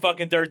on 3rd and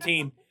fucking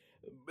 13.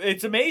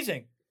 It's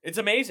amazing. It's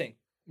amazing.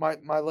 My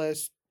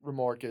last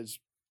remark is,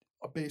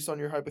 based on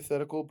your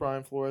hypothetical,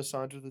 Brian Flores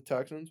signed with the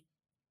Texans.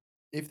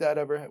 if that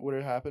ever would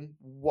have happened,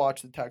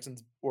 watch the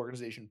Texans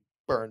organization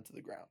burn to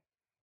the ground.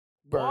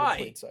 Burn Why? in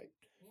plain sight.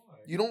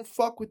 You don't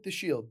fuck with the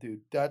Shield,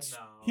 dude. That's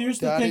Here's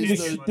the That thing: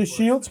 is the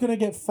Shield's gonna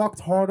get fucked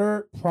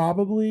harder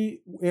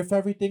probably if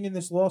everything in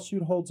this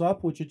lawsuit holds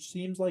up, which it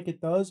seems like it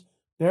does.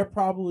 They're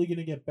probably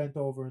gonna get bent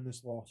over in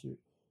this lawsuit,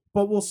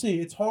 but we'll see.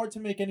 It's hard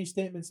to make any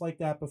statements like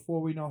that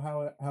before we know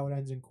how it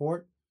ends in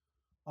court.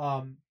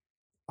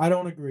 I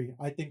don't agree.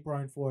 I think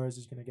Brian Flores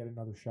is gonna get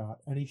another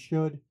shot, and he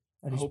should,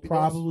 and I he's hope he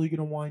probably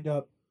gonna wind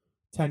up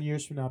 10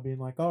 years from now being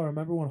like, oh,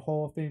 remember when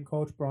Hall of Fame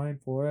coach Brian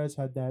Flores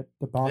had that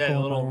debacle Yeah, a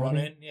in little Miami? run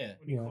in. Yeah.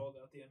 When he Yeah. called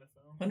out the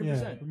NFL.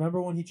 100%. Yeah. Remember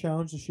when he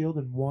challenged the Shield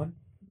and won?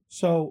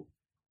 So,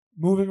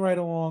 moving right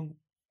along,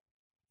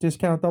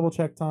 discount double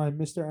check time.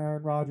 Mr.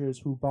 Aaron Rodgers,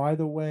 who, by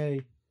the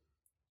way,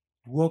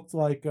 looked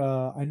like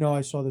I know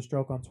I saw this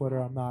joke on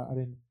Twitter. I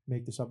didn't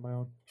make this up my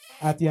own.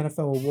 At the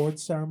NFL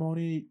awards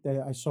ceremony,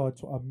 I saw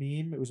a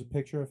meme. It was a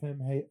picture of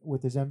him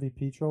with his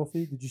MVP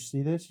trophy. Did you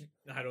see this?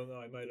 I don't know.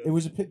 I might have. It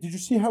was Did you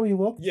see how he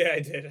looked? Yeah, I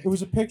did. It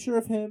was a picture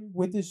of him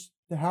with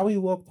how he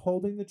looked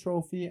holding the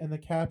trophy, and the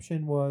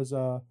caption was,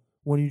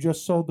 when you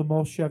just sold the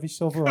most Chevy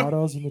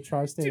Silverados in the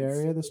tri-state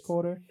area this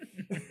quarter.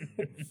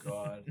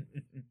 God.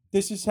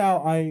 This is how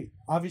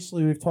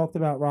obviously we've talked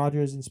about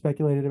Rodgers and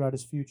speculated about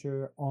his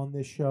future on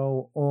this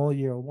show all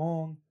year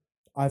long.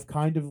 I've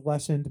kind of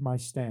lessened my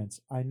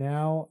stance. I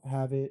now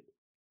have it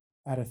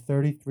at a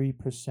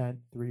 33%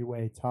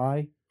 three-way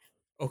tie.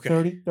 Okay.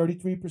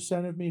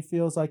 33% of me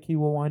feels like he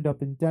will wind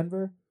up in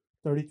Denver.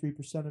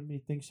 33% of me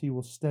thinks he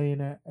will stay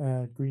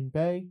in Green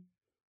Bay.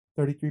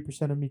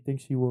 33% of me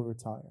thinks he will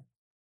retire.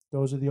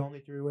 Those are the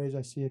only three ways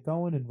I see it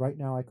going, and right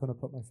now I couldn't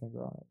put my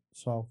finger on it.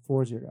 So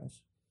 4-0,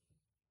 guys.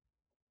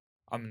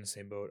 I'm in the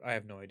same boat. I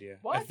have no idea. I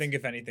What? think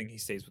if anything, he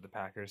stays with the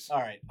Packers. All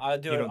right, I'll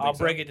do You it. don't I'll think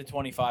so? break it to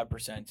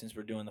 25% since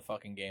we're doing the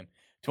fucking game.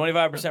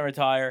 25%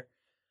 retire.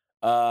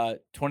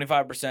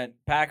 25%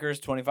 Packers.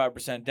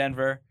 25%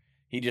 Denver.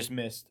 He just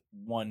missed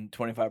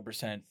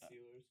 25%.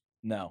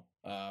 No,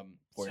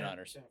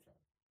 49ers.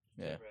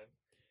 Yeah.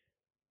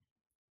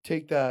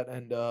 take that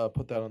and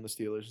put that on the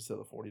Steelers instead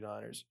of the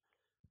 49ers.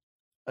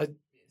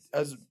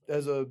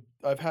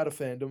 I've had a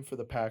fandom for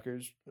the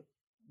Packers.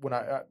 When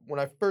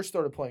I first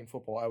started playing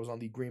football, I was on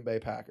the Green Bay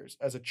Packers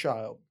as a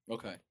child.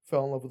 Okay.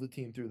 Fell in love with the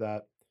team through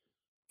that.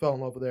 Fell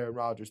in love with Aaron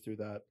Rodgers through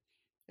that.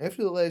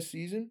 After the last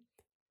season,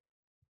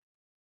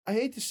 I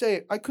hate to say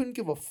it, I couldn't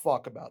give a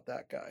fuck about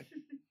that guy.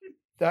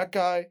 That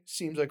guy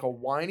seems like a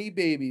whiny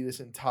baby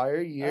this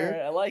entire year. All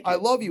right, I like it. I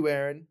love you,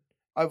 Aaron.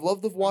 I've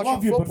loved watching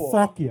Love you, football. but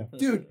fuck you.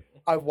 Dude,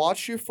 I've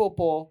watched your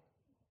football,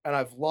 and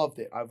I've loved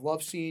it. I've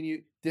loved seeing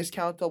you.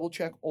 Discount double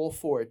check, all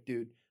for it,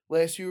 dude.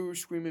 Last year we were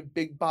screaming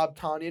Big Bob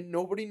Tonyan.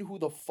 Nobody knew who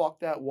the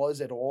fuck that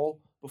was at all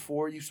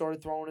before you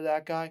started throwing to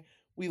that guy.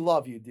 We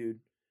love you, dude.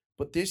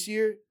 But this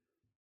year,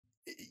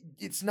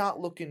 it's not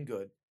looking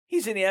good.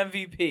 He's in the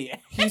MVP.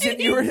 He's in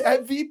your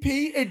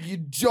MVP, and you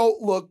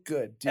don't look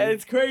good, dude. And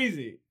it's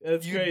crazy.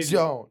 That's you crazy.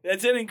 don't.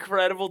 That's an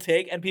incredible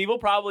take, and people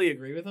probably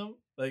agree with him.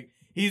 Like,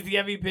 he's the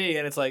MVP,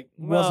 and it's like,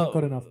 Wasn't well,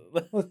 good enough.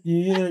 Look,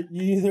 you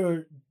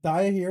either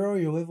die a hero or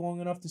you live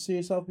long enough to see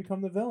yourself become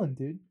the villain,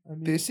 dude. I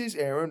mean, This is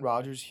Aaron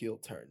Rodgers' heel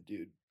turn,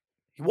 dude.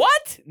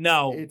 What?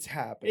 No. It's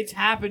happening. It's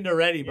happened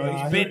already, bro.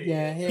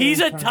 Yeah, He's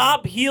he a turned.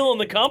 top heel in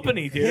the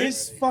company, dude.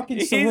 His fucking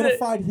He's a-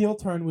 solidified heel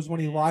turn was when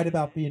he lied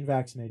about being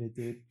vaccinated,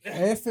 dude.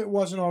 If it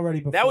wasn't already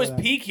before That was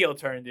peak heel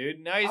turn, dude.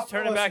 Now he's I'm-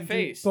 turning listen, back dude,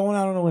 face. Going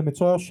out on a limb.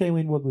 It's all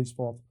Shailene Woodley's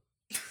fault.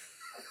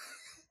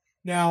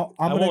 Now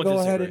I'm I gonna won't go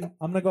ahead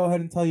disagree.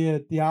 and tell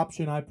you the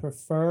option I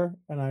prefer,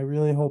 and I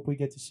really hope we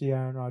get to see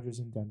Aaron Rodgers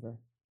in Denver.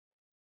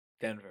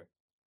 Denver.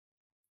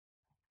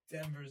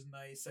 Denver's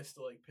nice. I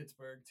still like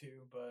Pittsburgh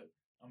too, but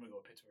I'm gonna go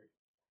with Pittsburgh.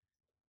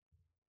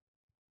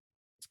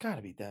 It's got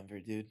to be Denver,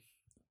 dude.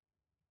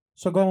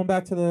 So going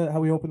back to how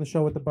we opened the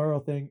show with the Burrow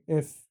thing,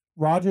 if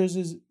Rodgers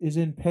is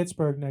in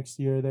Pittsburgh next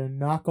year, they're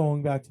not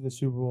going back to the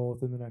Super Bowl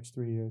within the next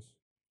 3 years.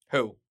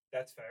 Who?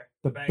 That's fair.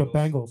 The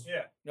Bengals.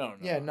 Yeah. No.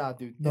 Yeah, nah,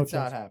 dude. No it's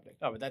not chance. happening.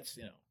 No, but that's,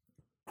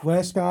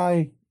 Last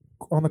guy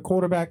on the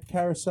quarterback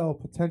carousel,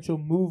 potential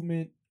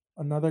movement.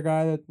 Another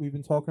guy that we've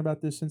been talking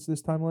about this since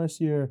this time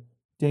last year,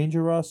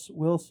 Dangerous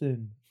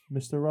Wilson,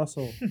 Mr.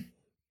 Russell,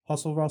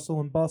 Hustle, Russell,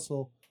 and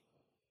Bustle.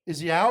 Is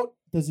he out?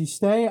 Does he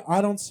stay?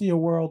 I don't see a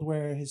world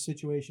where his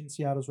situation in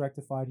Seattle's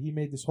rectified. He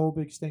made this whole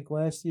big stink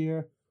last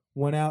year,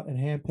 went out and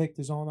handpicked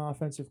his own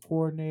offensive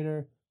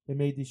coordinator. They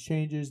made these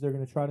changes. They're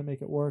going to try to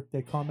make it work.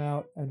 They come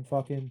out and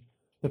fucking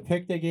the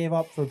pick they gave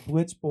up for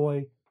Blitz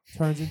Boy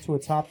turns into a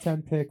top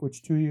 10 pick,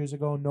 which 2 years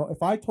ago, no.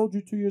 If I told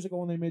you 2 years ago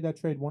when they made that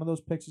trade, one of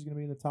those picks is going to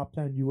be in the top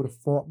 10, you would have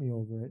fought me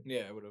over it.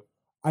 Yeah, I would have.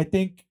 I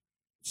think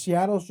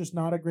Seattle's just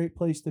not a great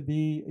place to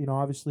be. You know,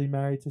 obviously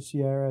married to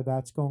Sierra,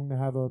 that's going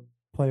to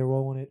play a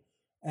role in it.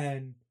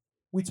 And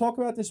we talk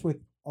about this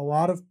with a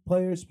lot of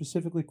players,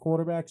 specifically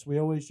quarterbacks. We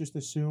always just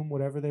assume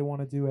whatever they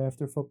want to do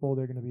after football,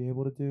 they're going to be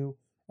able to do.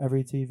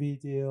 Every TV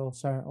deal,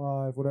 Saturday Night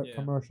Live, whatever, Yeah.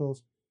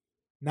 commercials.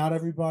 Not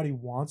everybody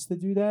wants to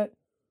do that,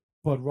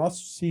 but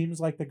Russ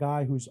seems like the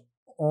guy who's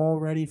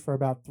already for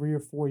about 3 or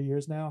 4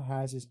 years now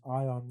has his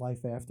eye on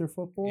life after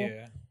football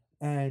Yeah.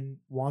 and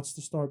wants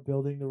to start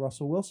building the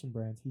Russell Wilson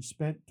brand. He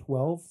spent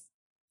 12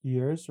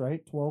 years,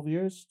 right? 12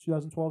 years,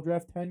 2012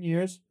 draft, 10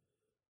 years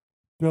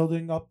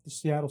building up the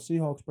Seattle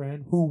Seahawks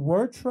brand, who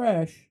were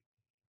trash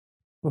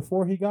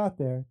before he got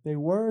there. They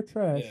were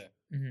trash.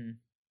 Yeah. Mm-hmm.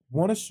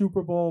 Won a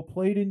Super Bowl,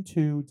 played in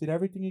 2, did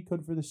everything he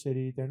could for the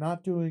city. They're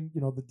not doing,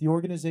 the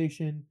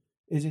organization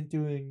isn't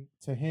doing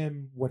to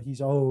him what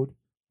he's owed,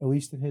 at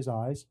least in his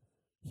eyes.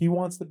 He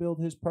wants to build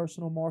his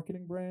personal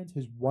marketing brand.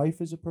 His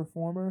wife is a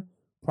performer.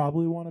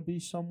 Probably want to be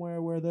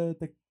somewhere where the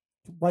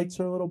lights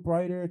are a little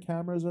brighter,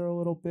 cameras are a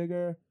little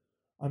bigger.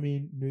 I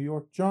mean, New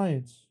York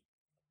Giants,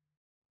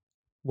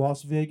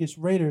 Las Vegas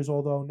Raiders,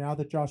 although now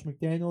that Josh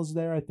McDaniels is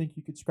there, I think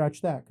you could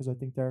scratch that because I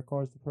think Derek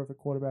Carr is the perfect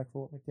quarterback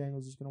for what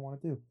McDaniels is going to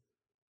want to do.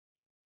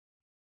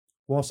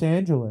 Los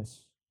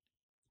Angeles,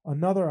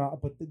 another,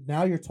 but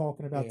now you're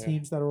talking about Yeah.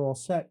 teams that are all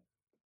set.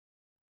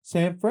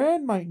 San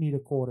Fran might need a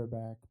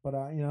quarterback, but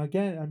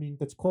again, I mean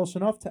that's close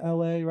enough to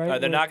LA, right? They're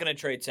Where not going to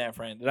trade San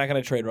Fran. They're not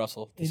going to trade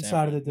Russell to San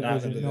inside of Fran. the Not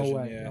in the division. No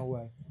division, way, yeah. no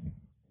way.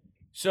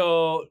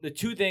 So the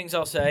two things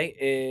I'll say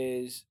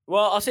is,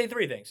 well, I'll say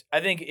three things. I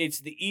think it's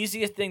the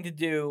easiest thing to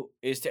do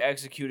is to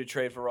execute a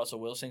trade for Russell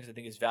Wilson because I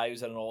think his value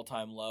is at an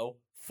all-time low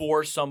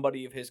for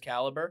somebody of his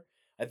caliber.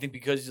 I think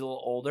because he's a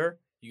little older,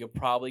 you could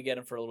probably get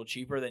him for a little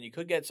cheaper than you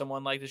could get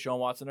someone like Deshaun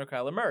Watson or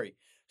Kyler Murray.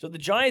 So the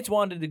Giants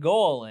wanted to go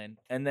all in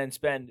and then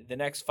spend the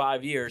next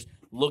 5 years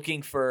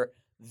looking for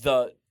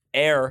the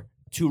heir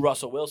to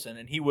Russell Wilson.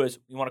 And he was,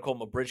 you want to call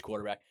him a bridge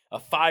quarterback, a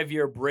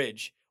 5-year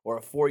bridge or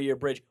a 4-year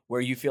bridge where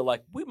you feel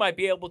like we might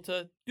be able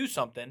to do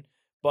something,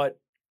 but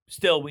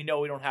still we know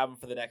we don't have him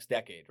for the next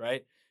decade,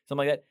 right?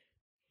 Something like that.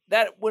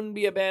 That wouldn't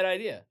be a bad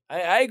idea.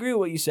 I agree with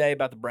what you say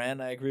about the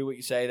brand. I agree with what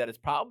you say that it's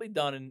probably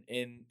done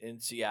in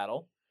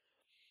Seattle.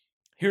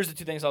 Here's the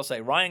two things I'll say.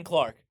 Ryan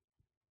Clark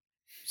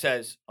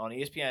says on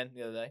ESPN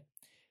the other day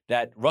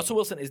that Russell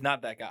Wilson is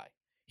not that guy.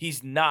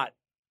 He's not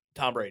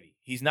Tom Brady.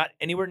 He's not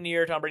anywhere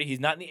near Tom Brady. He's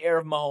not in the air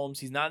of Mahomes.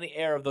 He's not in the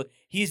air of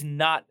he's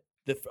not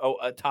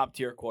a top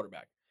tier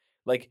quarterback.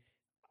 Like,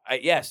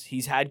 yes,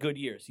 he's had good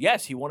years.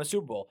 Yes, he won a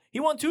Super Bowl. He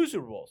won 2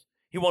 Super Bowls.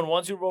 He won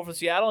 1 Super Bowl for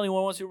Seattle and he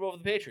won 1 Super Bowl for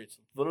the Patriots.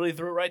 Literally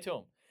threw it right to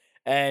him.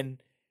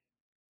 And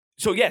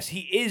so yes,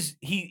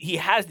 he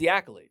has the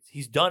accolades.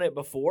 He's done it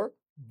before,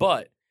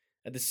 but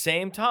at the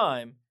same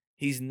time,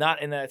 he's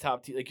not in that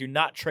top tier. Like, you're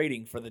not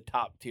trading for the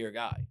top tier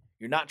guy.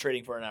 You're not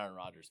trading for an Aaron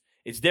Rodgers.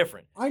 It's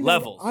different.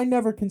 Levels. I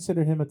never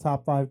considered him a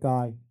top 5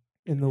 guy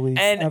in the league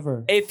And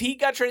ever. if he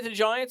got traded to the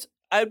Giants,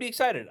 I would be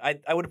excited.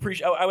 I would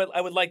appreciate.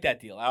 I would like that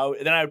deal.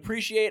 Then I would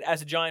appreciate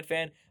as a Giant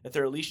fan that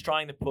they're at least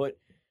trying to put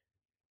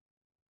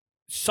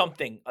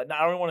something. I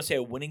don't want to say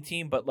a winning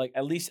team, but like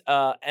at least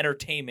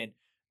entertainment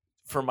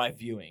for my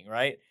viewing.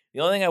 Right. The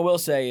only thing I will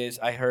say is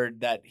I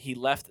heard that he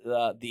left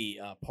the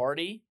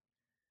party.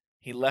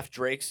 He left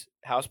Drake's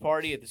house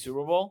party at the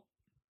Super Bowl.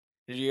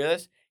 Did you hear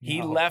this? He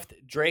No. left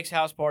Drake's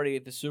house party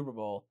at the Super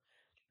Bowl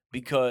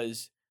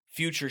because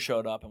Future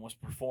showed up and was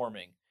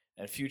performing,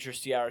 and Future's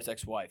Ciara's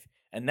ex-wife.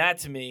 And that,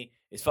 to me,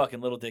 is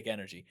fucking little dick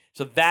energy.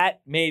 So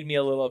that made me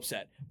a little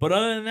upset. But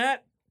other than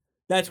that,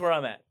 that's where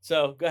I'm at.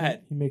 So go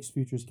ahead. He makes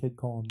Future's kid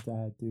call him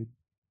dad, dude.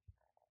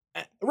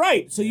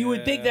 Right. So you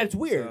would think Yeah, that's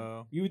weird.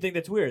 so- You would think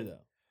that's weird, though.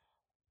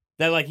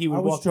 That, like, he would I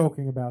was walk...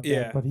 joking about that,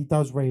 Yeah. but he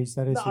does raise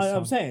that is No, his son.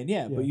 I'm saying,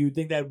 yeah, Yeah. but you would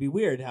think that would be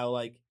weird how,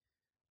 like,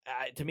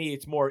 to me,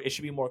 it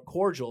should be more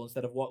cordial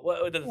instead of what...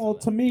 Well, it doesn't Well,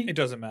 to me, It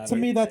doesn't matter. to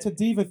me, that's a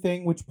diva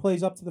thing, which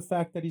plays up to the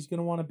fact that he's going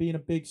to want to be in a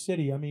big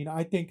city. I mean,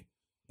 I think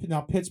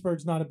now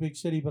Pittsburgh's not a big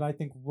city, but I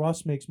think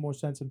Russ makes more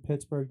sense in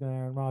Pittsburgh than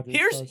Aaron Rodgers.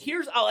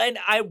 does. And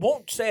I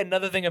won't say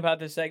another thing about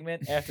this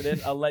segment after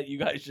this. I'll let you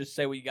guys just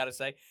say what you got to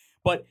say.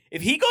 But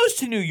if he goes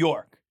to New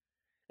York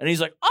and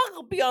he's like,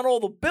 I'll be on all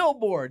the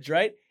billboards,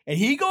 right? And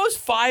he goes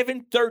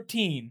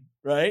 5-13,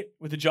 right,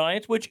 with the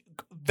Giants, which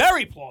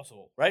very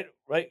plausible, right?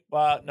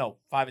 No,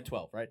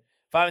 5-12, right?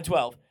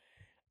 5-12.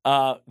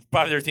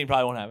 5-13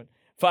 probably won't happen.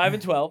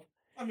 5-12.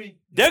 I mean,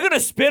 They're gonna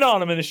spit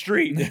on him in the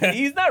street.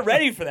 He's not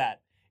ready for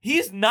that.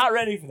 He's not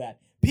ready for that.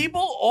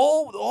 People,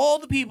 all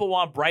the people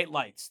want bright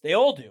lights. They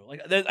all do.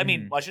 Like, I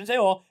mean, I shouldn't say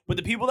all, but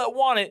the people that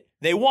want it,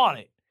 they want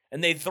it,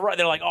 and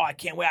they're like, oh, I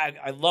can't wait.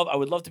 I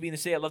would love to be in the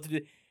city. I'd love to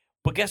do.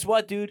 But guess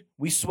what, dude?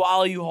 We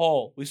swallow you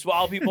whole. We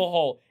swallow people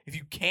whole. If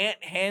you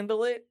can't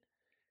handle it,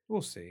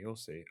 We'll see. We'll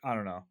see. I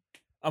don't know.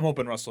 I'm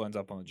hoping Russell ends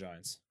up on the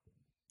Giants.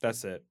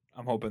 That's it.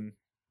 I'm hoping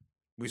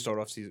we start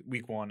off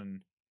week 1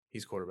 and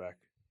he's quarterback.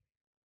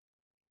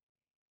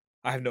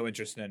 I have no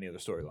interest in any other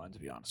storyline, to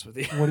be honest with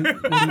you.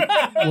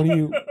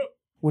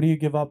 what do you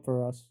give up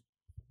for us?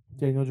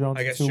 Daniel Jones.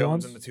 I guess and 2 Jones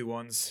ones? and the 2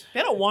 ones.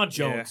 they don't want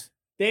Yeah. Jones.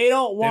 They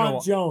don't want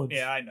want- Jones.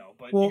 Yeah, I know,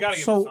 but Well, you gotta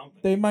give so him something.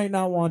 they might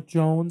not want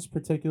Jones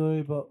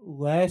particularly, but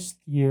last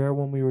year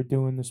when we were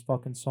doing this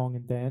fucking song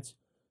and dance,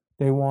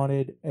 they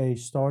wanted a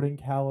starting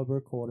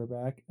caliber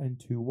quarterback and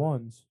 2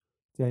 ones.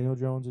 Daniel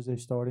Jones is a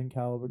starting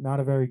caliber, not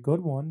a very good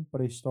one,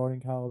 but a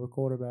starting caliber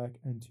quarterback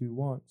and 2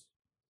 ones.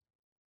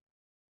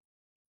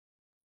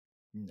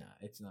 Nah,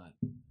 it's not.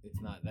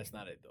 It's not. That's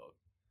not it, dog.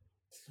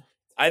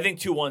 I think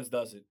 2-1s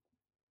does it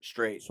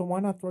straight. So why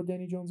not throw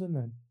Danny Jones in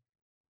then?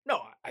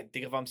 No, I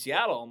think if I'm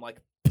Seattle, I'm like,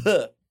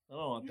 puh, I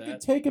don't want You that.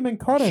 could take him and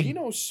cut him.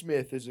 Geno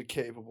Smith is a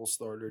capable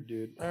starter,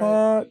 dude. All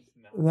right.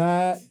 Cut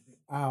that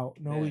out.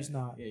 No, Yeah. he's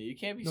not. Yeah, you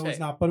can't be No, saying he's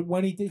not. But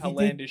when he did,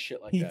 outlandish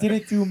shit like he that.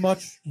 didn't do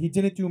much. He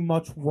didn't do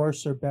much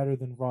worse or better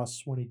than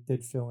Russ when he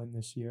did fill in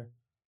this year.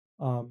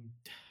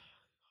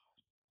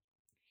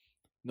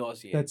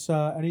 Nauseating. That's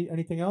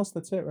anything else?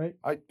 That's it, right?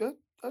 I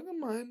got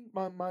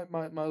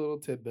my little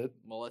tidbit.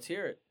 Well, let's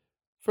hear it.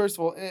 First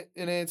of all,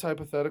 in its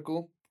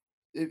hypothetical,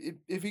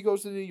 if he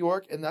goes to New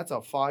York and that's a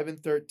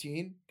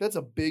 5-13, that's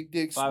a big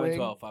dick 5 swing. and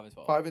 12. 5 and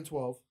 12.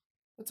 5-12.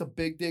 That's a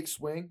big dick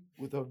swing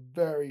with a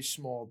very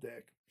small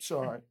dick.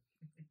 Sorry.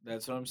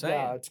 That's what I'm saying.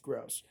 Yeah, it's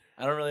gross.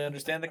 I don't really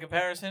understand the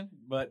comparison,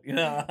 but I'm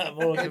a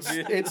little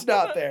confused. It's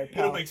not there, It'll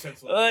pal. make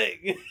sense. Like,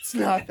 It's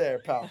not there,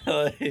 pal.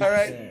 like, All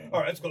right. All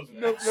right, let's close it.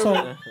 No,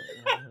 So-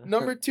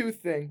 Number 2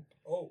 thing.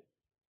 Oh,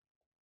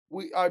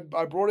 I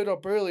brought it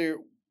up earlier.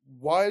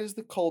 Why does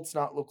the Colts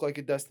not look like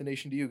a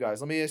destination to you guys?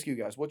 Let me ask you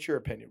guys. What's your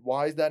opinion?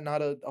 Why is that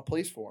not a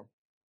place for him?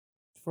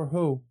 For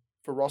who?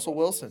 For Russell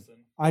Wilson.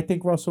 I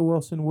think Russell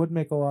Wilson would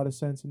make a lot of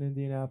sense in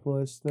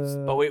Indianapolis.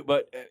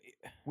 but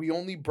We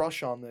only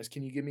brush on this.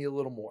 Can you give me a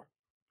little more?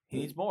 he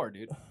needs more,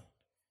 dude.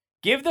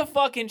 Give the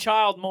fucking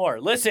child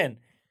more. Listen,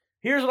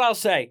 here's what I'll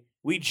say.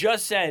 We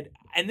just said,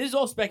 and this is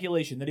all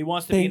speculation, that he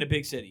wants to be in a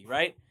big city,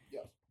 right?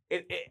 Yeah.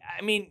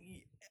 I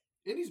mean,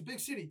 Indy's a big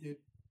city, dude.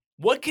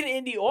 what can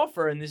Indy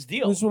offer in this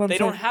deal? This is what I'm They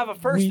saying. don't have a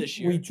first we, this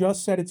year. We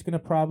just said it's gonna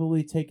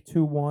probably take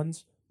 2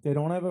 1s. They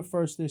don't have a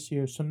first this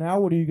year. So now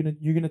what are you gonna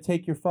you're gonna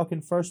take your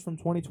fucking first from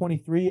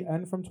 2023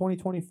 and from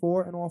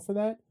 2024 and offer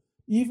that?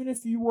 Even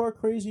if you were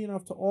crazy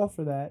enough to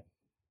offer that,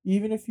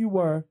 even if you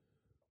were,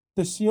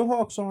 the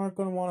Seahawks aren't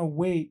gonna want to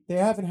wait. They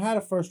haven't had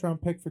a first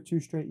round pick for 2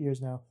 straight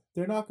years now.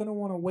 They're not gonna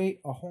want to wait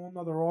a whole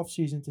nother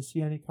offseason to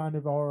see any kind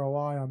of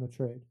ROI on the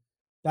trade.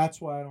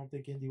 That's why I don't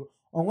think Indy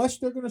unless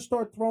they're gonna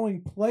start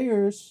throwing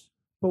players,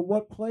 but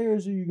what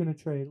players are you gonna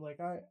trade? Like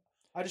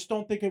I just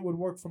don't think it would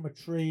work from a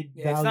trade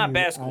Yeah, it's not value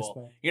basketball.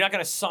 aspect. You're not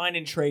going to sign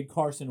and trade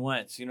Carson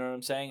Wentz. You know what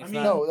I'm saying? It's I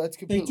mean, not, No, that's They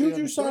completely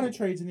do sign and understandable.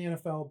 trades in the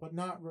NFL, but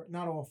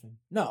not often.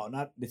 no,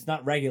 not it's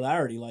not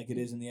regularity like it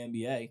is in the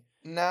NBA.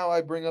 Now I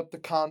bring up the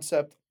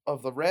concept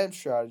of the Rams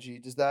strategy.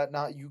 Does that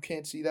not you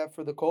can't see that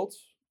for the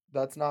Colts?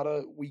 That's not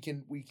a we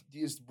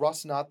is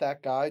Russ not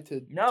that guy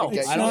to No, to get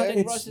it's I you don't not- there?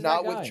 think it's Russ is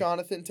Not that with guy.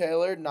 Jonathan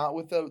Taylor, not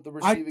with the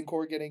receiving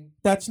core getting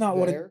That's not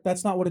There.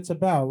 that's not what it's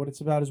about. What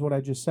it's about is what I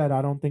just said.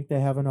 I don't think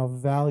they have enough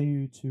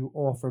value to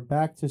offer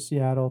back to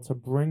Seattle to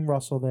bring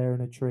Russell there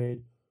in a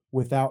trade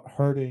without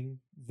hurting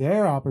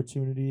their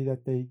opportunity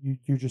that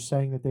you're just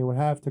saying that they would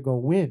have to go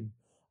win.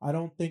 I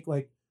don't think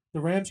like the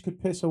Rams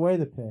could piss away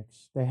the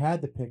picks. They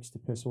had the picks to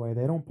piss away.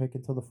 They don't pick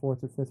until the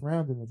 4th or 5th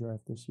round in the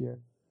draft this year.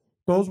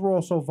 Those were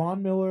also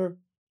Von Miller.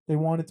 They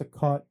wanted to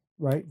cut,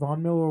 right?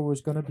 Von Miller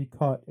was going to be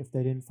cut if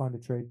they didn't find a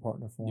trade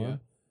partner for him.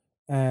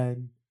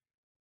 And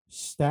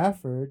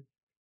Stafford,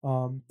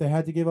 they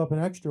had to give up an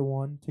extra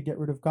one to get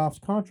rid of Goff's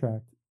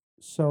contract.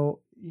 So,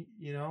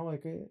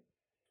 like,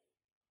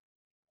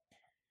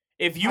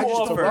 If you I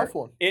just took offer, off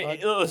one.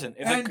 listen,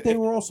 if and a, they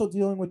were also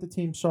dealing with the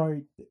team.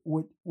 Sorry,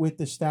 with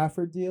the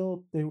Stafford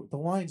deal, the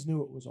Lions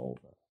knew it was over.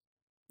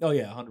 oh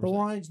yeah, 100%. The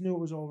Lions knew it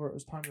was over. It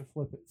was time to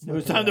flip it. It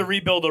was time to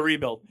rebuild a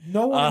rebuild.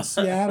 No one Uh, in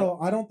Seattle.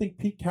 I don't think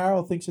Pete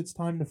Carroll thinks it's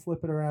time to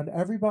flip it around.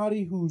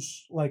 Everybody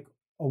who's like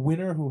a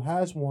winner who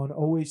has one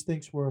always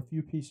thinks we're a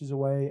few pieces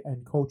away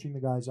and coaching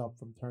the guys up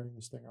from turning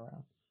this thing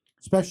around.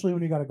 Especially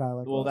when you got a guy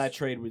like Well, Russ, that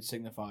trade would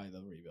signify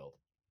the rebuild.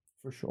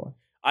 for sure.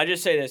 I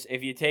just say this: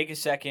 if you take a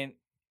second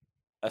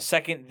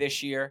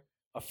this year,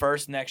 a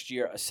first next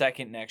year, a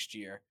second next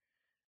year,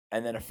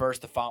 and then a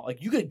first the following,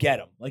 like you could get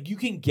him. Like you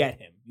can get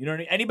him. You know what I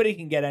mean? Anybody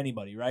can get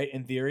anybody, right?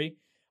 In theory,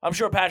 I'm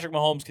sure Patrick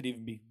Mahomes could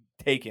even be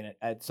taken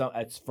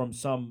from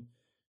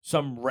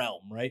some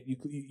realm, right?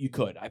 You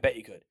could. I bet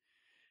you could.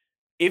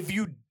 If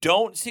you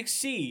don't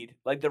succeed,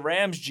 like the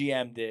Rams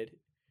GM did,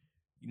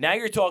 now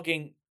you're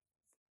talking.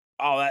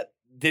 Oh, that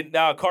didn't.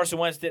 Carson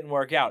Wentz didn't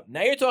work out.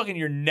 Now you're talking.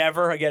 You're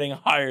never getting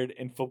hired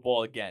in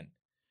football again.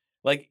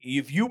 Like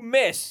if you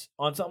miss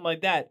on something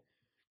like that,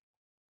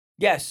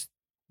 yes,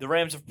 the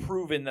Rams have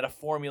proven that a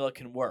formula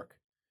can work.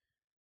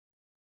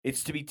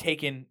 It's to be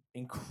taken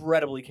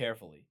incredibly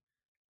carefully.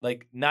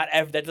 Like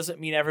that doesn't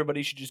mean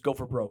everybody should just go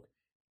for broke.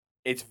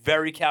 It's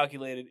very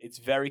calculated. It's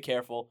very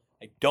careful.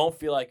 I don't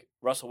feel like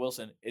Russell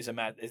Wilson is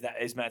Matt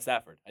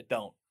Stafford. I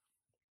don't.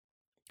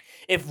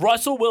 If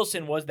Russell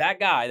Wilson was that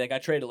guy that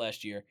got traded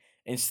last year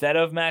instead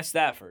of Matt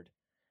Stafford,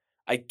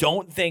 I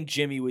don't think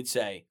Jimmy would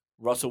say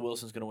Russell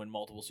Wilson's going to win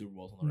multiple Super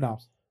Bowls on the No.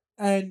 Rams.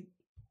 And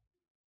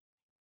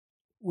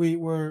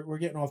we're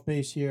getting off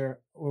base here.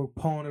 We're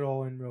pulling it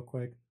all in real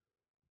quick.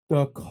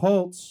 The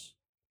Colts,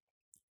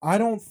 I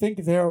don't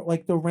think they're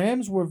like the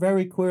Rams were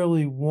very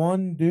clearly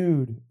one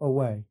dude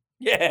away.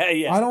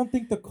 Yeah. I don't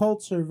think the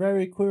Colts are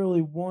very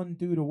clearly one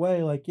dude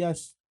away. Like,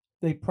 yes,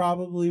 they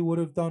probably would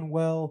have done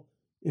well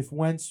if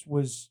Wentz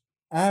was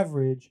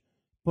average,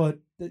 but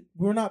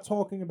we're not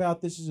talking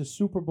about this is a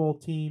Super Bowl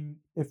team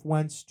if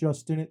Wentz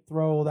just didn't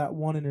throw that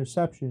one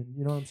interception.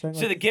 You know what I'm saying?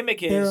 So the gimmick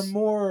there are is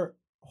more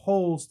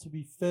holes to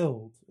be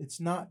filled. It's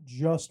not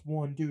just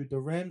one dude. The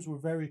Rams were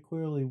very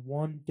clearly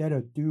get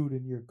a dude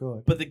and you're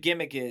good. but the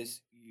gimmick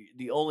is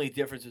the only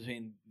difference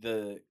between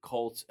the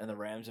Colts and the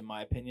Rams, in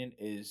my opinion,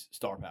 is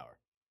star power.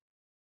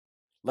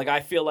 Like,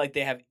 I feel like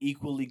they have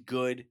equally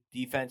good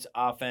defense,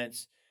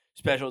 offense,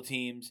 special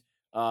teams,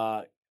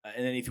 and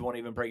then if you want to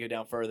even break it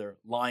down further,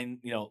 line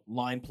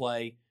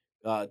play,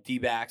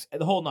 D-backs,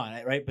 the whole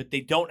nine, right? But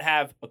they don't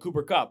have a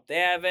Cooper Kupp. They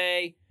have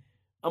a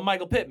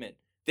Michael Pittman.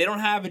 They don't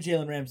have a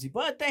Jalen Ramsey,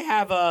 but they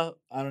have I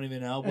don't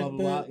even know, blah,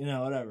 blah,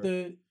 blah,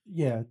 whatever.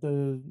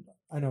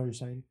 I know what you're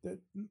saying.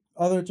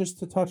 Just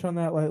to touch on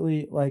that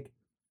lightly, like,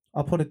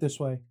 I'll put it this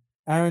way.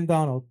 Aaron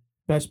Donald,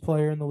 best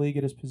player in the league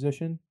at his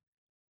position.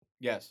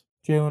 Yes.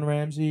 Jalen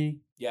Ramsey,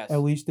 Yes.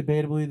 at least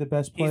debatably the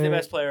best player. He's the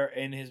best player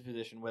in his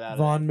position without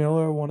Von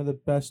Miller, one of the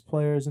best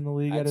players in the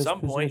league at his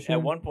position.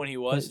 At one point he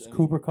was. Is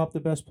Cooper Kupp the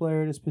best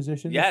player at his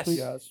position? Yes. This week?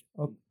 Yes.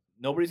 Okay.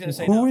 Nobody's going to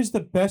say Who no. is the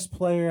best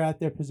player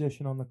at their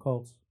position on the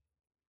Colts?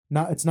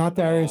 It's not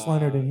Darius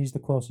Leonard, and he's the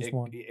closest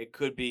one. It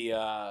could be.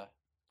 Oh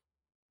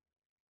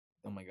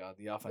my God,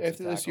 the offensive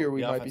After this tackle, year,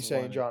 we the might be offensive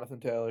saying lineman. Jonathan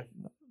Taylor.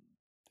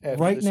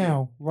 After Right this year.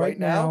 now. Right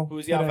now?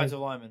 Who's the today. offensive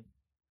lineman?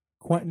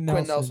 Quentin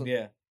Quentin Nelson. Nelson.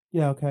 Yeah.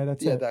 Yeah, okay,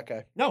 that's Yeah, it. that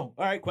guy. No,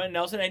 all right, Quentin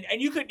Nelson, and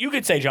you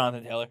could say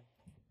Jonathan Taylor.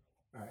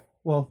 All right.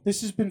 Well,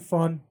 this has been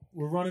fun.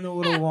 We're running a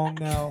little long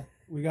now.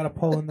 We got to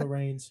pull in the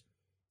reins.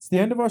 It's the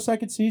end of our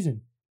second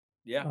season.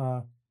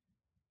 Yeah.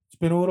 It's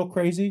been a little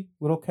crazy,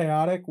 a little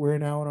chaotic. We're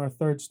now in our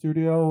third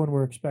studio, and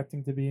we're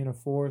expecting to be in a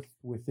fourth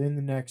within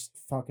the next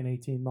fucking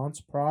 18 months,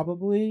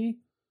 probably.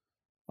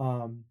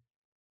 Thank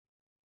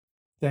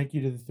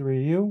you to the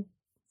three of you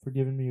for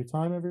giving me your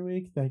time every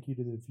week. Thank you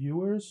to the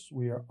viewers.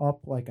 We are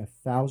up like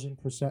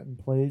 1,000% in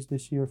plays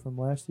this year from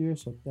last year,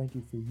 so thank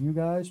you for you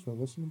guys for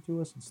listening to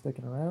us and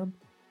sticking around.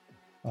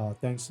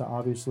 Thanks to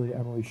obviously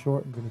Emily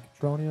Short and Vinny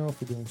Catronio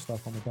for doing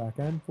stuff on the back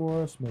end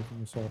for us, making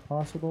this all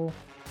possible.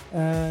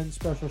 And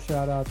special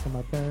shout out to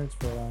my parents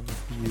for allowing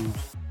us to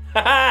use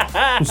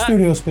the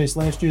studio space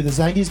last year. The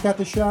Zangies got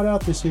the shout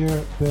out. This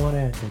year, Bill and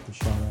Ann got the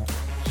shout out.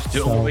 Just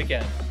do it what we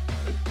can.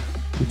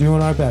 We're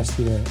doing our best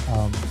here.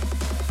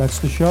 That's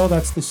the show.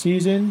 That's the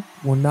season.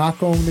 We're not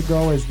going to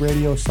go as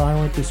radio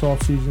silent this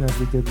offseason as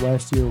we did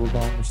last year. We're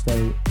going to stay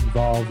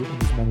involved in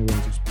as many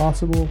ways as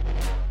possible.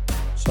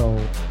 So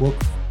look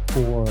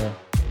for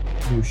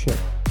new shit.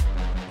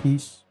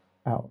 Peace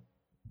out.